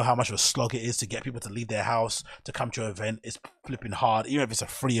 you know how much of a slog it is to get people to leave their house to come to your event. It's flipping hard. Even if it's a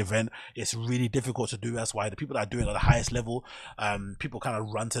free event, it's really difficult to do. That's why the people that are doing it at the highest level, people kind of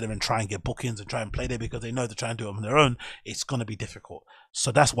run to them and try and get bookings and try and play there because they know to try and do it on their own, it's going to be difficult.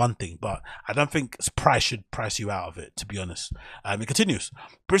 So that's one thing, but I don't think price should price you out of it, to be honest. It continues.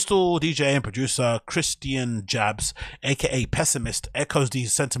 Bristol DJ and producer Christian Jabs, aka Pessimist, echoes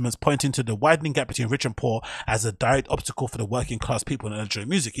these sentiments, pointing to the widening gap between rich and poor as a direct obstacle for the working class people in electronic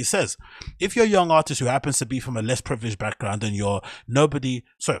music. He says, if you're a young artist who happens to be from a less privileged background and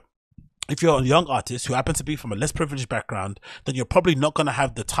if you're a young artist who happens to be from a less privileged background, then you're probably not going to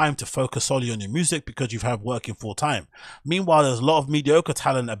have the time to focus solely on your music because you've had working full time. Meanwhile, there's a lot of mediocre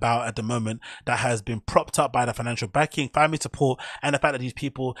talent about at the moment that has been propped up by the financial backing, family support, and the fact that these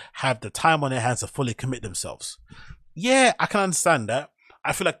people have the time on their hands to fully commit themselves. Yeah, I can understand that.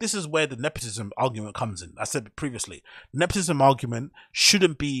 I feel like this is where the nepotism argument comes in. I said previously, nepotism argument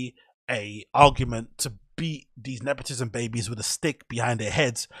shouldn't be a argument to beat these nepotism babies with a stick behind their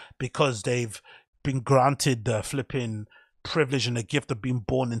heads because they've been granted the flipping privilege and the gift of being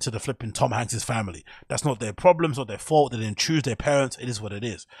born into the flipping Tom Hanks's family. That's not their problem, it's not their fault. They didn't choose their parents. It is what it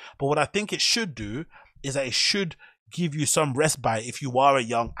is. But what I think it should do is that it should give you some respite. If you are a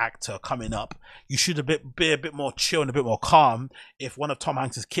young actor coming up, you should be a bit more chill and a bit more calm. If one of Tom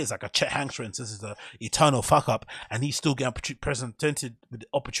Hanks's kids, like a Chet Hanks for instance, is an eternal fuck up and he's still getting presented with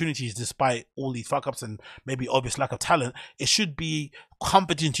opportunities despite all these fuck ups and maybe obvious lack of talent, it should be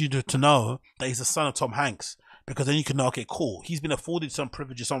comforting to you to know that he's the son of Tom Hanks. Because then you can know, okay, cool, he's been afforded some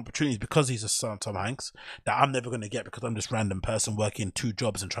privileges, some opportunities because he's a son of Tom Hanks that I'm never going to get because I'm this random person working 2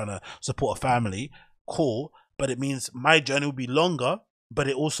 jobs and trying to support a family. Cool. But it means my journey will be longer but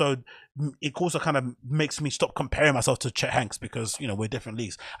it also kind of makes me stop comparing myself to Chet Hanks because we're different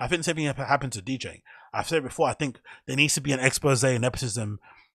leagues. I think the same thing happened to DJing. I've said it before. I think there needs to be an expose and nepotism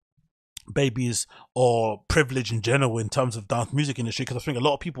babies or privilege in general in terms of dance music industry, because I think a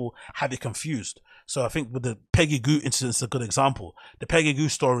lot of people have it confused. So I think with the Peggy Goo incident is a good example. The Peggy Goo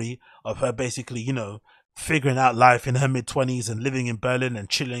story of her basically figuring out life in her mid-20s and living in Berlin and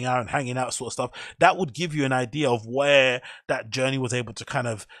chilling out and hanging out sort of stuff, that would give you an idea of where that journey was able to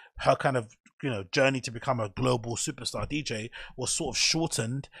her journey to become a global superstar DJ was sort of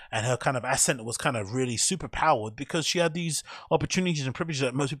shortened, and her kind of ascent was kind of really super powered because she had these opportunities and privileges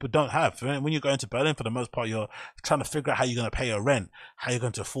that most people don't have. When you're going to Berlin, for the most part, you're trying to figure out how you're going to pay your rent, how you're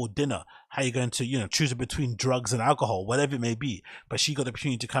going to afford dinner, how you're going to choose between drugs and alcohol, whatever it may be. But she got the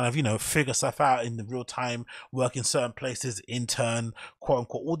opportunity to kind of figure stuff out in the real time, work in certain places, intern, quote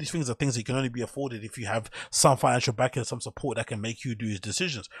unquote. All these things are things that you can only be afforded if you have some financial backing, some support that can make you do these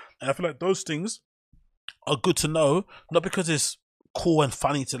decisions. And I feel like those things are good to know, not because it's cool and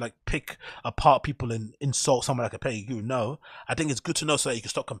funny to like pick apart people and insult someone like a Peggy Goo. No, I think it's good to know so that you can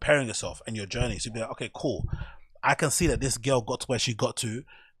stop comparing yourself and your journey. So you'll be like, okay, cool. I can see that this girl got to where she got to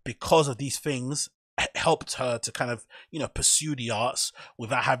because of these things helped her to kind of pursue the arts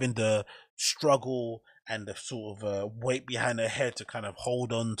without having the struggle and the sort of weight behind her head to kind of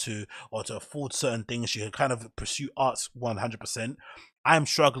hold on to or to afford certain things. She can kind of pursue arts 100%. I'm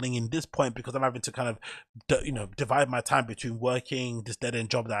struggling in this point because I'm having to kind of divide my time between working this dead end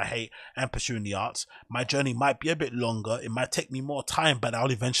job that I hate and pursuing the arts. My journey might be a bit longer, it might take me more time, but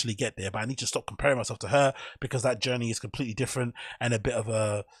I'll eventually get there. But I need to stop comparing myself to her because that journey is completely different and a bit of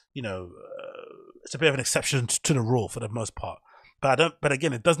a it's a bit of an exception to the rule for the most part. But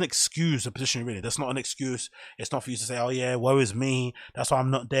again, it doesn't excuse the position, really. That's not an excuse. It's not for you to say, oh yeah, woe is me, that's why I'm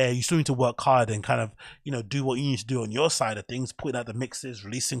not there. You still need to work hard and kind of, do what you need to do on your side of things, putting out the mixes,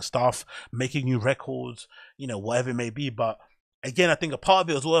 releasing stuff, making new records, whatever it may be. But again, I think a part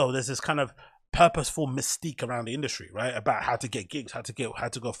of it as well, there's this kind of purposeful mystique around the industry, right? About how to get gigs, how to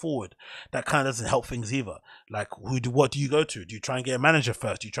go forward. That kind of doesn't help things either. Like, what do you go to? Do you try and get a manager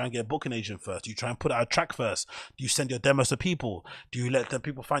first? Do you try and get a booking agent first? Do you try and put out a track first? Do you send your demos to people? Do you let the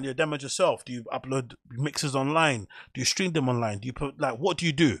people find your demos yourself? Do you upload mixes online? Do you stream them online? Do you put, like, what do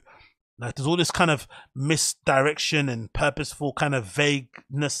you do? Like, there's all this kind of misdirection and purposeful kind of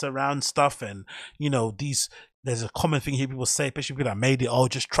vagueness around stuff, and there's a common thing here people say, especially people that made it, oh,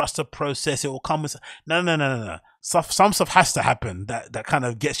 just trust the process, it will come with... No. Some stuff has to happen that kind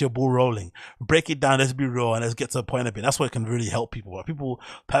of gets your ball rolling. Break it down, let's be real, and let's get to the point of it. That's what can really help people. But people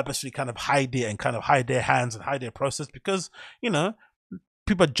purposely kind of hide it and kind of hide their hands and hide their process because,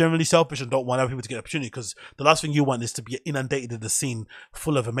 people are generally selfish and don't want other people to get opportunity, because the last thing you want is to be inundated in the scene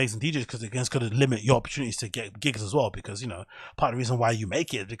full of amazing DJs, because it's going to limit your opportunities to get gigs as well. Because part of the reason why you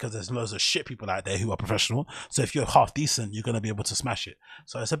make it is because there's loads of shit people out there who are professional. So if you're half decent, you're going to be able to smash it.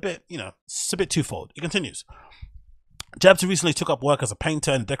 So it's a bit it's a bit twofold. It continues. Jabs, who recently took up work as a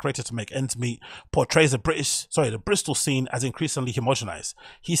painter and decorator to make ends meet, portrays the Bristol scene as increasingly homogenized.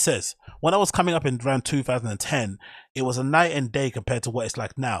 He says, when I was coming up in around 2010, it was a night and day compared to what it's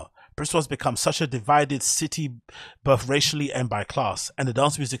like now. Bristol has become such a divided city, both racially and by class, and the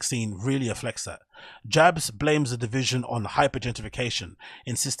dance music scene really reflects that. Jabs blames the division on hypergentrification,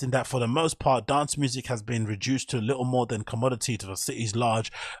 insisting that for the most part, dance music has been reduced to little more than commodity to the city's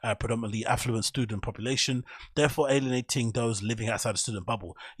large, predominantly affluent student population, therefore alienating those living outside the student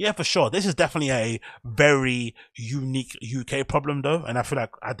bubble. Yeah, for sure. This is definitely a very unique UK problem, though, and I feel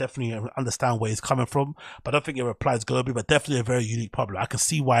like I definitely understand where it's coming from, but I don't think it applies globally, but definitely a very unique problem. I can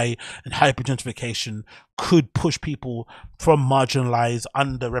see why hypergentrification could push people from marginalized,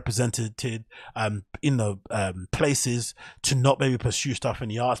 underrepresented places to not maybe pursue stuff in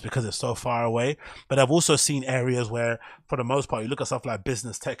the arts because it's so far away. But I've also seen areas where, for the most part, you look at stuff like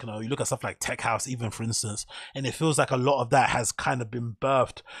business techno, you look at stuff like tech house, even, for instance, and it feels like a lot of that has kind of been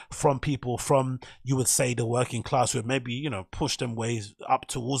birthed from people from, you would say, the working class, who have maybe pushed them ways up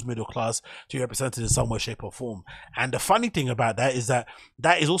towards middle class to be represented in some way, shape or form. And the funny thing about that is that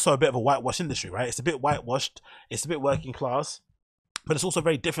is also a bit of a whitewash industry, right? It's a bit whitewashed, it's a bit working class, but it's also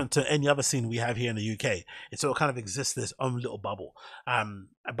very different to any other scene we have here in the UK. It sort of kind of exists in its own little bubble.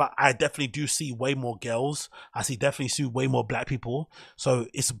 But I definitely do see way more girls. I definitely see way more black people. So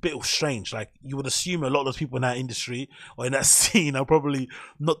it's a bit strange. Like, you would assume a lot of those people in that industry or in that scene are probably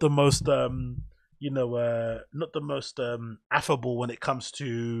not the most affable when it comes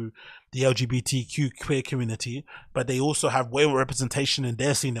to the LGBTQ queer community, but they also have way more representation in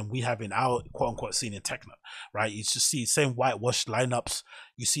their scene than we have in our quote unquote scene in techno, right? You just see the same whitewashed lineups,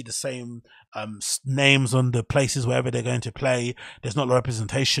 you see the same names on the places wherever they're going to play. There's not a lot of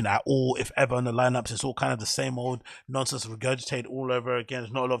representation at all, if ever, on the lineups. It's all kind of the same old nonsense regurgitated all over again.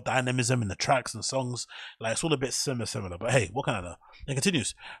 There's not a lot of dynamism in the tracks and songs. Like, it's all a bit similar. But hey, what can I know? It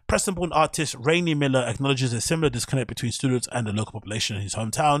continues. Preston-born artist Rainey Miller acknowledges a similar disconnect between students and the local population in his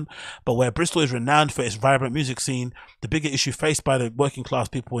hometown. But where Bristol is renowned for its vibrant music scene, the bigger issue faced by the working class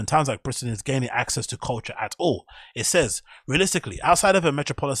people in towns like Bristol is gaining access to culture at all. It says, realistically, outside of a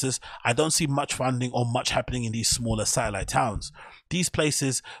metropolis, I don't see much funding or much happening in these smaller satellite towns. These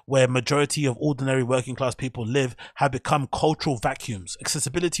places where majority of ordinary working class people live have become cultural vacuums.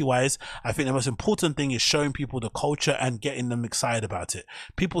 Accessibility wise, I think the most important thing is showing people the culture and getting them excited about it.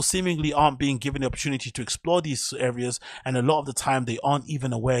 People seemingly aren't being given the opportunity to explore these areas, and a lot of the time they aren't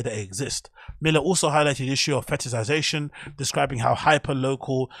even aware that they exist. Miller also highlighted the issue of fetishization, describing how hyper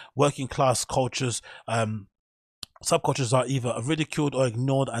local working class cultures subcultures are either ridiculed or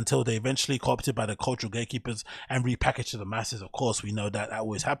ignored until they eventually co-opted by the cultural gatekeepers and repackaged to the masses. Of course, we know that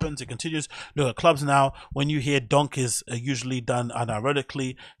always happens. It continues. Look at clubs now. When you hear donk is usually done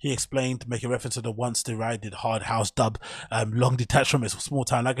unironically, he explained, making reference to the once derided hard house dub, long detached from its small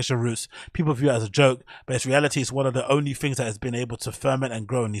town Lancashire roots. People view it as a joke, but its reality is one of the only things that has been able to ferment and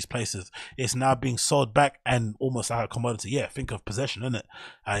grow in these places. It's now being sold back and almost like a commodity. Yeah, think of possession, isn't it?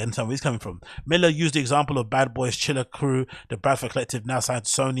 I understand where he's coming from. Miller used the example of Bad Boys Crew, the Bradford Collective, now signed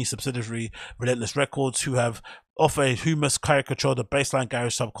Sony subsidiary Relentless Records, who have offer a humorous caricature of the baseline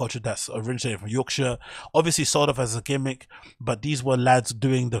garage subculture that's originated from Yorkshire. Obviously sold off as a gimmick, but these were lads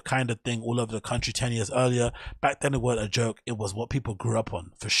doing the kind of thing all over the country 10 years earlier. Back then it wasn't a joke, it was what people grew up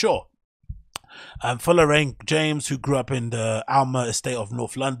on, for sure. For Lorraine James, who grew up in the Alma estate of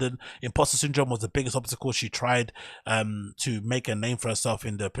North London, imposter syndrome was the biggest obstacle she tried to make a name for herself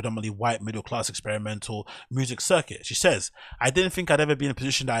in the predominantly white middle class experimental music circuit. She says, I didn't think I'd ever be in a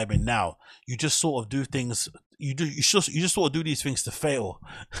position that I'm in now. You just sort of do things, you just sort of do these things to fail.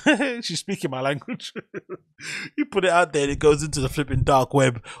 She's speaking my language. You put it out there and it goes into the flipping dark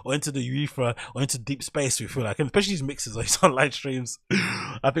web or into the urethra or into deep space, we feel like, and especially these mixes like these online streams.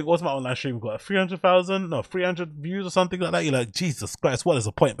 I think what's my online stream got 300 views or something like that. You're like, Jesus Christ, what is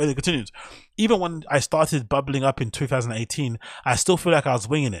the point? But it continues. Even when I started bubbling up in 2018, I still feel like I was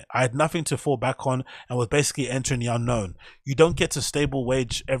winging it. I had nothing to fall back on and was basically entering the unknown. You don't get a stable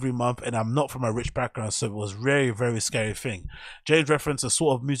wage every month, and I'm not from a rich background, so it was very, very scary thing. James referenced a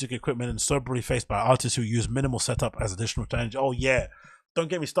sort of music equipment and soberly faced by artists who use minimal setup as additional challenge. Oh yeah, don't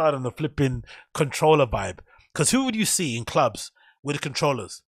get me started on the flipping controller vibe. Because who would you see in clubs with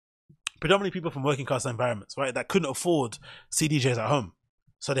controllers? Predominantly people from working class environments, right, that couldn't afford CDJs at home,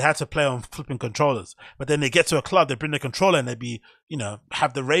 so they had to play on flipping controllers. But then they get to a club, they bring the controller, and they be, you know,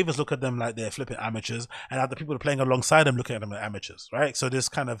 have the ravers look at them like they're flipping amateurs, and have the people playing alongside them looking at them like amateurs, right? So this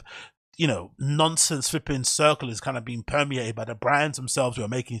kind of, you know, nonsense flipping circle is kind of being permeated by the brands themselves who are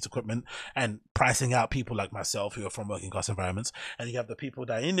making this equipment and pricing out people like myself who are from working class environments. And you have the people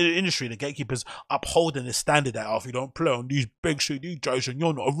that are in the industry, the gatekeepers, upholding the standard that, oh, if you don't play on these big shit DJs and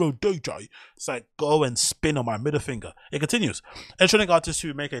you're not a real DJ, it's like, go and spin on my middle finger. It continues. Electronic artists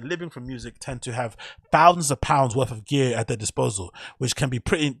who make a living from music tend to have thousands of pounds worth of gear at their disposal, which can be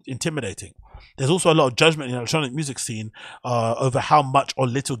pretty intimidating. There's also a lot of judgment in the electronic music scene over how much or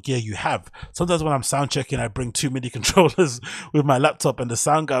little gear you have. Sometimes when I'm sound checking, I bring too many controllers with my laptop, and the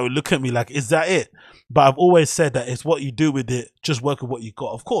sound guy will look at me like, is that it? But I've always said that it's what you do with it, just work with what you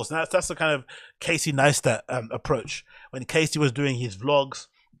got. Of course, that's the kind of Casey Neistat approach. When Casey was doing his vlogs,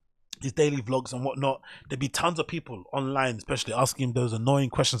 his daily vlogs and whatnot, there'd be tons of people online, especially asking him those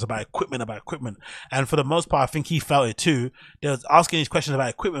annoying questions about equipment. And for the most part, I think he felt it too. They was asking these questions about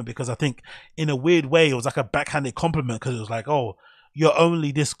equipment because I think in a weird way, it was like a backhanded compliment, because it was like, oh, you're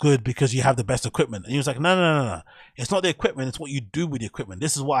only this good because you have the best equipment. And he was like, no. It's not the equipment. It's what you do with the equipment.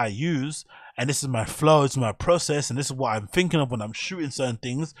 This is what I use, and this is my flow. It's my process, and this is what I'm thinking of when I'm shooting certain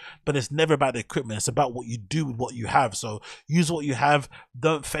things. But it's never about the equipment. It's about what you do with what you have. So use what you have.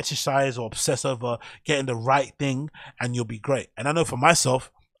 Don't fetishize or obsess over getting the right thing, and you'll be great. And I know for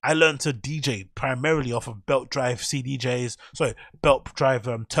myself, I learned to DJ primarily off of belt drive belt drive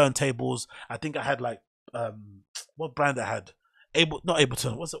turntables. I think I had like what brand I had? Not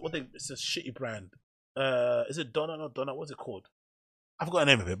Ableton. It's a shitty brand. Is it Donna? Not Donna. What's it called? I forgot the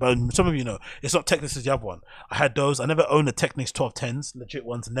name of it, but some of you know. It's not Technics, is the other one. I had those. I never owned the Technics 1210s, legit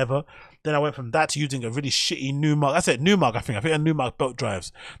ones, never. Then I went from that to using a really shitty Newmark. I said Newmark, I think a Newmark belt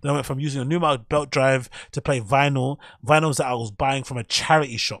drives. Then I went from using a Newmark belt drive to play vinyls that I was buying from a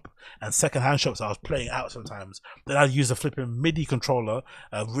charity shop and secondhand shops that I was playing out sometimes. Then I'd use a flipping MIDI controller,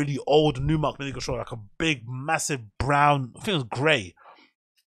 a really old Newmark MIDI controller, like a big, massive brown, I think it was grey.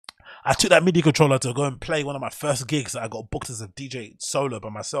 I took that MIDI controller to go and play one of my first gigs that I got booked as a DJ solo by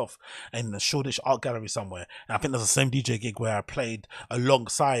myself in the Shoreditch Art Gallery somewhere. And I think that's the same DJ gig where I played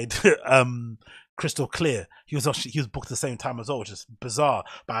alongside Crystal Clear. He was booked at the same time as well, which is bizarre.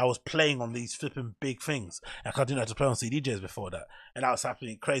 But I was playing on these flipping big things. And I didn't have to play on CDJs before that. And that was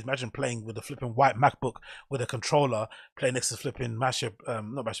happening crazy. Imagine playing with a flipping white MacBook with a controller, playing next to flipping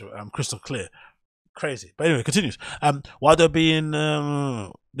Crystal Clear. Crazy. But anyway, it continues. While there being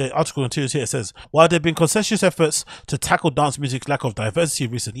the article continues here, it says, while there have been conscientious efforts to tackle dance music's lack of diversity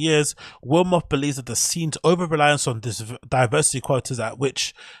in recent years, Wilmoth believes that the scene's over-reliance on diversity quotas, at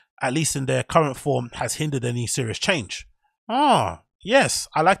which, at least in their current form, has hindered any serious change. Ah, yes,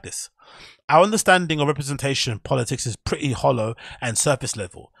 I like this. Our understanding of representation in politics is pretty hollow and surface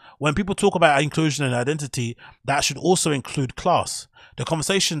level. When people talk about inclusion and identity, that should also include class. The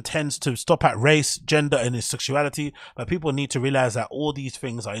conversation tends to stop at race, gender, and sexuality, but people need to realize that all these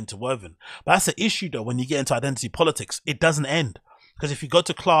things are interwoven. But that's the issue, though, when you get into identity politics. It doesn't end. Because if you go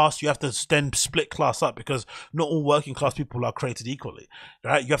to class, you have to then split class up, because not all working class people are created equally,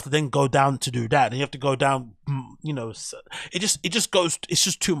 right? You have to then go down to do that, and you have to go down, you know, it just goes, it's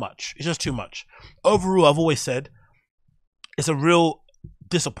just too much. It's just too much. Overall, I've always said, it's a real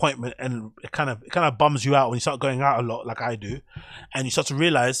disappointment, and it kind of bums you out when you start going out a lot like I do, and you start to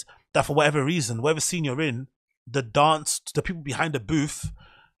realize that for whatever reason, whatever scene you're in, the people behind the booth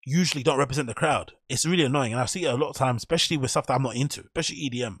usually don't represent the crowd. It's really annoying, and I see it a lot of times, especially with stuff that I'm not into, especially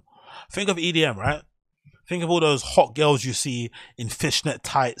EDM. Think of EDM, right? Think of all those hot girls you see in fishnet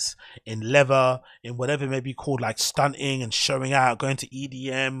tights, in leather, in whatever it may be called, like stunting and showing out, going to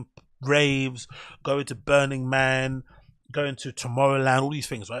EDM raves, going to Burning Man, going to Tomorrowland, all these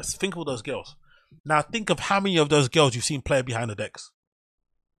things, right? So think of all those girls. Now think of how many of those girls you've seen play behind the decks.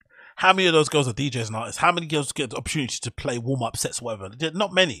 How many of those girls are DJs and artists? How many girls get the opportunity to play warm-up sets, whatever?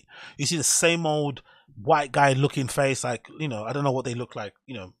 Not many. You see the same old white guy looking face, like, you know, I don't know what they look like,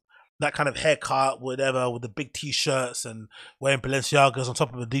 you know, that kind of haircut, whatever, with the big t-shirts and wearing Balenciagas on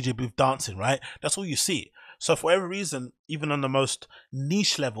top of a DJ booth dancing, right? That's all you see. So for whatever reason, even on the most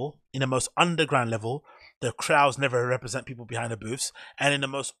niche level, in the most underground level, the crowds never represent people behind the booths. And in the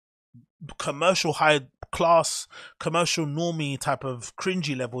most commercial, high class, commercial normie type of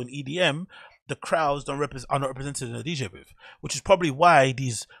cringy level in EDM, the crowds are not represented in a DJ booth, which is probably why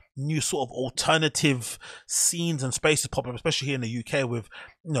these new sort of alternative scenes and spaces pop up, especially here in the UK with,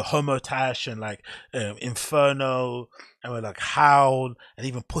 you know, Homo Tash and like Inferno and with like Howl and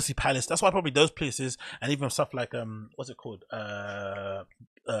even Pussy Palace. That's why probably those places, and even stuff like what's it called? I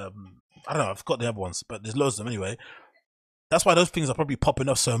don't know, I forgot the other ones, but there's loads of them anyway. That's why those things are probably popping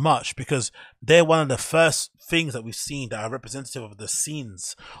up so much, because they're one of the first things that we've seen that are representative of the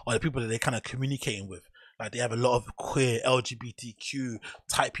scenes or the people that they're kind of communicating with. Like, they have a lot of queer LGBTQ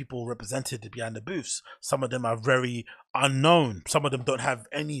type people represented behind the booths. Some of them are very unknown. Some of them don't have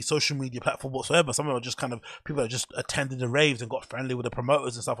any social media platform whatsoever. Some of them are just kind of people that just attended the raves and got friendly with the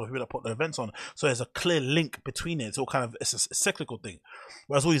promoters and stuff, or people that put their events on. So there's a clear link between it. It's all kind of, it's a cyclical thing.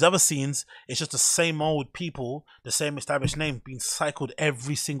 Whereas all these other scenes, it's just the same old people, the same established names being cycled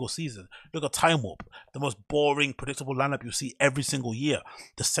every single season. Look at Time Warp, the most boring, predictable lineup you see every single year.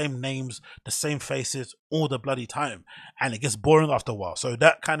 The same names, the same faces, all the bloody time, and it gets boring after a while. So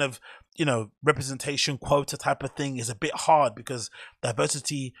that kind of, you know, representation quota type of thing is a bit hard, because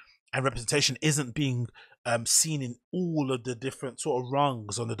diversity and representation isn't being seen in all of the different sort of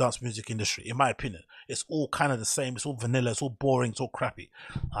rungs on the dance music industry. In my opinion, it's all kind of the same. It's all vanilla, it's all boring, it's all crappy,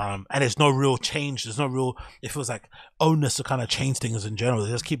 and there's no real change. There's no real, it feels like, onus to kind of change things in general.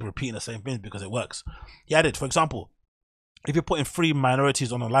 They just keep repeating the same things because it works. He added, for example, if you're putting 3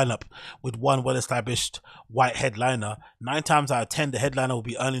 minorities on a lineup with one well-established white headliner, 9 times out of 10, the headliner will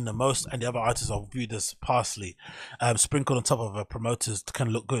be earning the most, and the other artists are viewed as parsley, sprinkled on top of a promoters to kind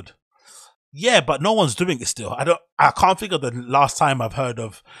of look good. Yeah, but no one's doing it still. I can't think of the last time I've heard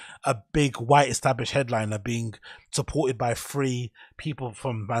of a big white established headliner being supported by 3 people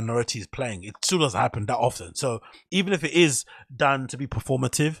from minorities playing. It still doesn't happen that often. So even if it is done to be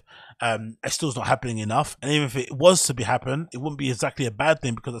performative, it still is not happening enough. And even if it was to be happen, it wouldn't be exactly a bad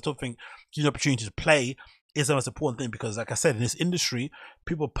thing, because I still think giving the opportunity to play is the most important thing, because like I said, in this industry,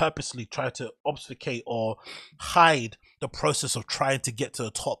 people purposely try to obfuscate or hide the process of trying to get to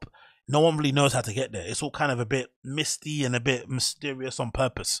the top. No one really knows how to get there. It's all kind of a bit misty and a bit mysterious on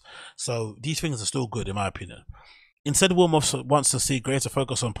purpose. So these things are still good, in my opinion. Instead, Wilmoth wants to see greater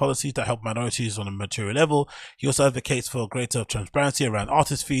focus on policies that help minorities on a material level. He also advocates for greater transparency around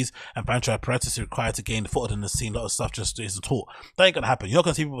artist fees and financial apparatus required to gain foothold in the scene. A lot of stuff just isn't taught. That ain't gonna happen. You're not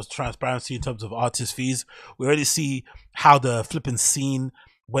gonna see people's transparency in terms of artist fees. We already see how the flipping scene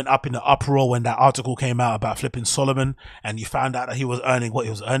went up in the uproar when that article came out about flipping Solomon, and you found out that he was earning what he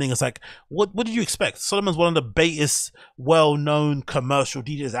was earning. It's like, what did you expect? Solomon's one of the biggest, well-known commercial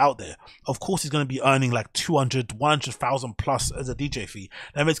DJs out there. Of course he's going to be earning like 200, 100,000 plus as a DJ fee.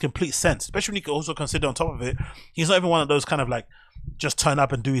 That makes complete sense, especially when you can also consider on top of it, he's not even one of those kind of like just turn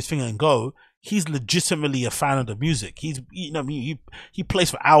up and do his thing and go. He's legitimately a fan of the music. He's, you know, he plays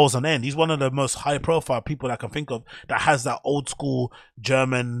for hours on end. He's one of the most high profile people that I can think of that has that old school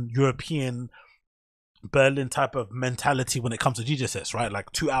German, European, Berlin type of mentality when it comes to DJ sets, right?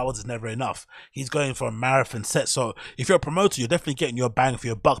 Like 2 hours is never enough. He's going for a marathon set. So if you're a promoter, you're definitely getting your bang for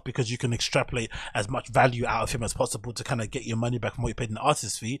your buck, because you can extrapolate as much value out of him as possible to kind of get your money back from what you paid in the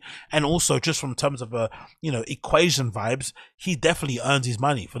artist fee. And also just from terms of equation vibes, he definitely earns his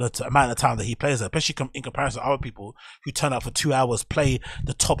money for the amount of time that he plays there, especially in comparison to other people who turn up for 2 hours, play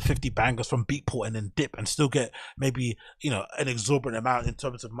the top 50 bangers from Beatport and then dip and still get maybe, an exorbitant amount in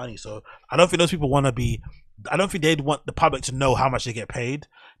terms of money. So I don't think those people want to be, I don't think they'd want the public to know how much they get paid,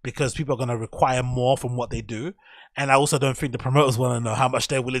 because people are going to require more from what they do. And I also don't think the promoters want to know how much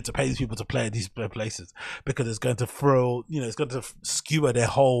they're willing to pay these people to play at these places, because it's going to throw, it's going to skewer their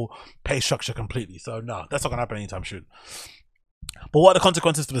whole pay structure completely. So no, that's not going to happen anytime soon. But what are the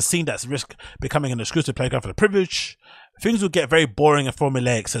consequences for the scene that's risk becoming an exclusive playground for the privileged? Things will get very boring and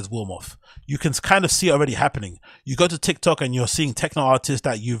formulaic, says Wilmoth. You can kind of see it already happening. You go to TikTok and you're seeing techno artists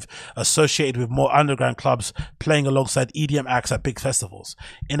that you've associated with more underground clubs playing alongside EDM acts at big festivals.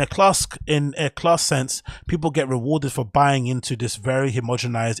 In a class sense, people get rewarded for buying into this very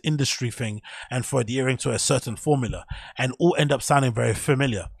homogenized industry thing and for adhering to a certain formula, and all end up sounding very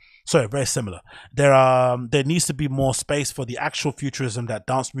familiar. Sorry, very similar. There needs to be more space for the actual futurism that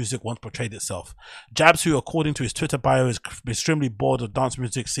dance music once portrayed itself. Jabs, who according to his Twitter bio is extremely bored of dance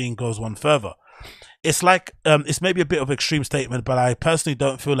music scene, goes one further. It's like, it's maybe a bit of an extreme statement, but I personally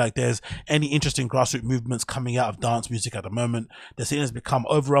don't feel like there's any interesting grassroots movements coming out of dance music at the moment. The scene has become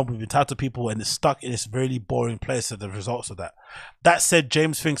overwhelmed with entitled people and is stuck in this really boring place as the results of that. That said,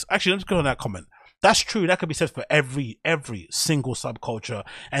 James thinks, actually, let's go on that comment. That's true. That could be said for every single subculture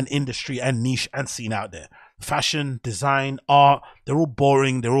and industry and niche and scene out there. Fashion, design, art, they're all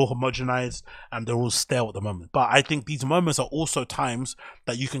boring, they're all homogenized, and they're all stale at the moment. But I think these moments are also times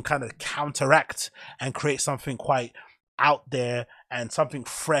that you can kind of counteract and create something quite out there and something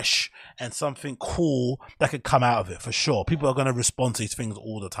fresh and something cool that could come out of it, for sure. People are going to respond to these things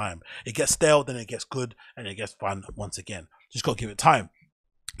all the time. It gets stale, then it gets good, and it gets fun once again. Just got to give it time.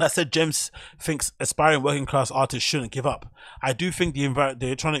 That said, James thinks aspiring working class artists shouldn't give up. I do think the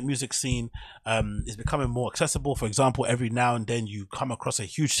electronic music scene is becoming more accessible. For example, every now and then you come across a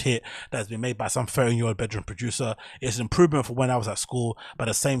huge hit that has been made by some 30-year-old bedroom producer. It's an improvement for when I was at school, but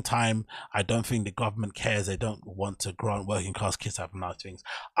at the same time, I don't think the government cares. They don't want to grant working class kids having nice things.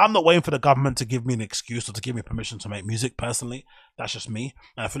 I'm not waiting for the government to give me an excuse or to give me permission to make music personally. That's just me.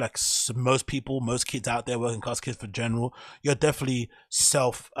 And I feel like most people, most kids out there, working class kids for general, you're definitely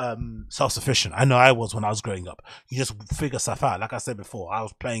self-sufficient. I know I was when I was growing up. You just figure stuff out. Like I said before, I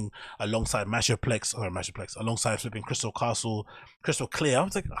was playing alongside alongside flipping Crystal Clear. I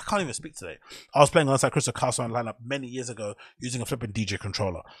was like, I can't even speak today. I was playing alongside Crystal Castle on lineup many years ago using a flipping DJ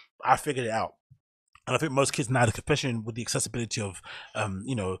controller. I figured it out. And I think most kids now, especially with the accessibility of,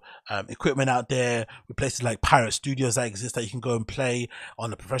 equipment out there, with places like pirate studios that exist that you can go and play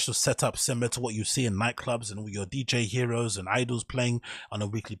on a professional setup similar to what you see in nightclubs and all your DJ heroes and idols playing on a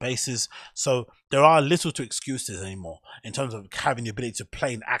weekly basis. So there are little to excuses anymore in terms of having the ability to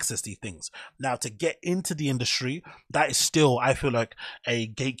play and access these things. Now, to get into the industry, that is still, I feel like, a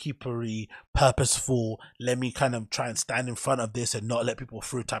gatekeepery, purposeful, let me kind of try and stand in front of this and not let people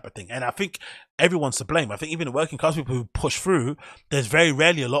through type of thing. And I think everyone's to blame. I think even the working class people who push through, there's very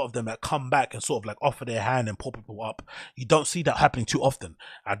rarely a lot of them that come back and sort of like offer their hand and pull people up. You don't see that happening too often.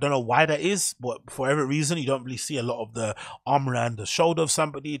 I don't know why that is, but for every reason, you don't really see a lot of the arm around the shoulder of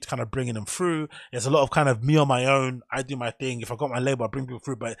somebody to kind of bringing them through. There's a lot of kind of me on my own, I do my thing. If I got my label, I bring people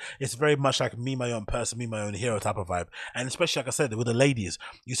through, but it's very much like me, my own person, me, my own hero type of vibe. And especially, like I said, with the ladies,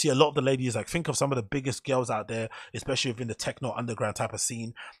 you see a lot of the ladies, like think of some of the biggest girls out there, especially within the techno underground type of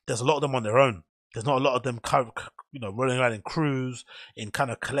scene. There's a lot of them on their own. There's not a lot of them rolling around in crews, in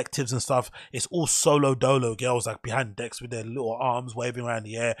kind of collectives and stuff. It's all solo dolo girls like behind decks with their little arms waving around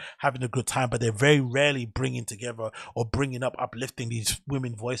the air, having a good time, but they're very rarely bringing together or bringing up, uplifting these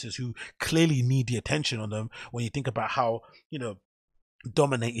women voices who clearly need the attention on them. When you think about how,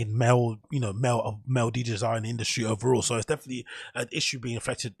 dominated male DJs are in the industry overall. So it's definitely an issue being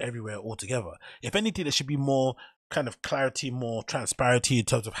affected everywhere altogether. If anything, there should be more kind of clarity, more transparency in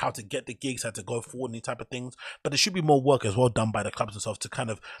terms of how to get the gigs, how to go forward, and these type of things. But there should be more work as well done by the clubs themselves to kind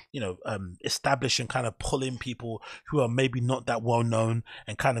of, establish and kind of pull in people who are maybe not that well known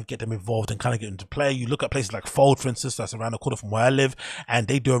and kind of get them involved and kind of get them to play. You look at places like Fold, for instance, that's around the corner from where I live, and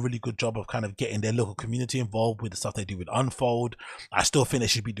they do a really good job of kind of getting their local community involved with the stuff they do with Unfold. I still think they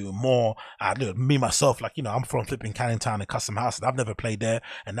should be doing more. Look, me myself, like, I'm from flipping Canning Town and Custom House, and I've never played there,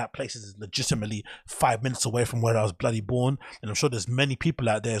 and that place is legitimately 5 minutes away from where I was bloody born. And I'm sure there's many people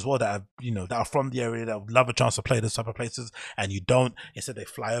out there as well that are, that are from the area that would love a chance to play those type of places, and you don't. Instead, they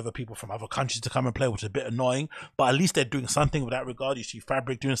fly over people from other countries to come and play, which is a bit annoying. But at least they're doing something with that regard. You see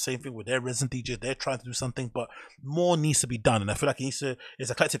Fabric doing the same thing with their resident DJs. They're trying to do something, but more needs to be done. And I feel like it's a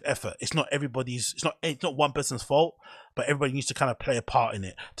collective effort. It's not one person's fault, but everybody needs to kind of play a part in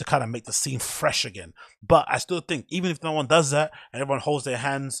it to kind of make the scene fresh again. But I still think even if no one does that and everyone holds their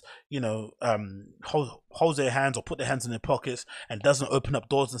hands, holds their hands or put their hands in their pockets and doesn't open up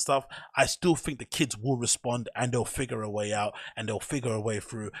doors and stuff, I still think the kids will respond and they'll figure a way out and they'll figure a way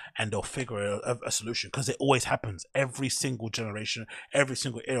through and they'll figure a solution, because it always happens. Every single generation, every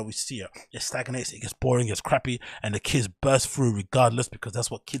single era we see it stagnates, it gets boring, it gets crappy, and the kids burst through regardless, because that's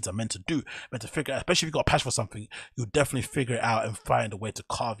what kids are meant to do, meant to figure out. Especially if you've got a passion for something, you'll definitely figure it out and find a way to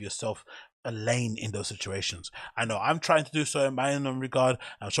carve yourself a lane in those situations. I know I'm trying to do so in my own regard.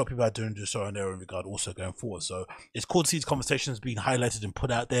 I'm sure people are doing so in their own regard also going forward. So it's cool to see these conversations being highlighted and put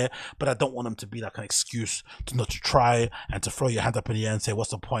out there, but I don't want them to be like an excuse to not to try and to throw your hand up in the air and say,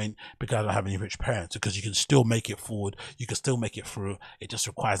 what's the point, because I don't have any rich parents. Because you can still make it forward, you can still make it through. It just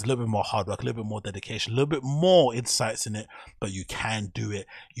requires a little bit more hard work, a little bit more dedication, a little bit more insights in it, but you can do it.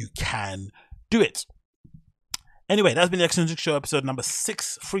 You can do it. Anyway, that's been the Excellent Show, episode number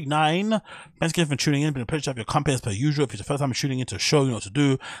 639. Thanks again for tuning in. It's been a pleasure to have your company as per usual. If it's the first time you're tuning into a show, you know what to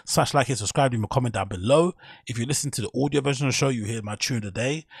do. Smash like it, subscribe, leave a comment down below. If you listen to the audio version of the show, you hear my tune of the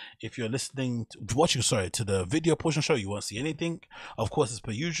day. If you're watching to the video portion of the show, you won't see anything. Of course, as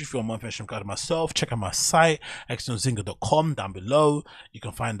per usual, if you want more information regarding myself, check out my site, excellenzinger.com, down below. You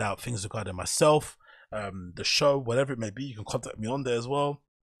can find out things regarding myself, the show, whatever it may be. You can contact me on there as well,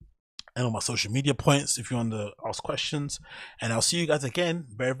 and on my social media points if you want to ask questions. And I'll see you guys again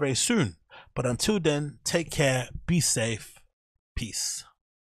very, very soon. But until then, take care, be safe, peace.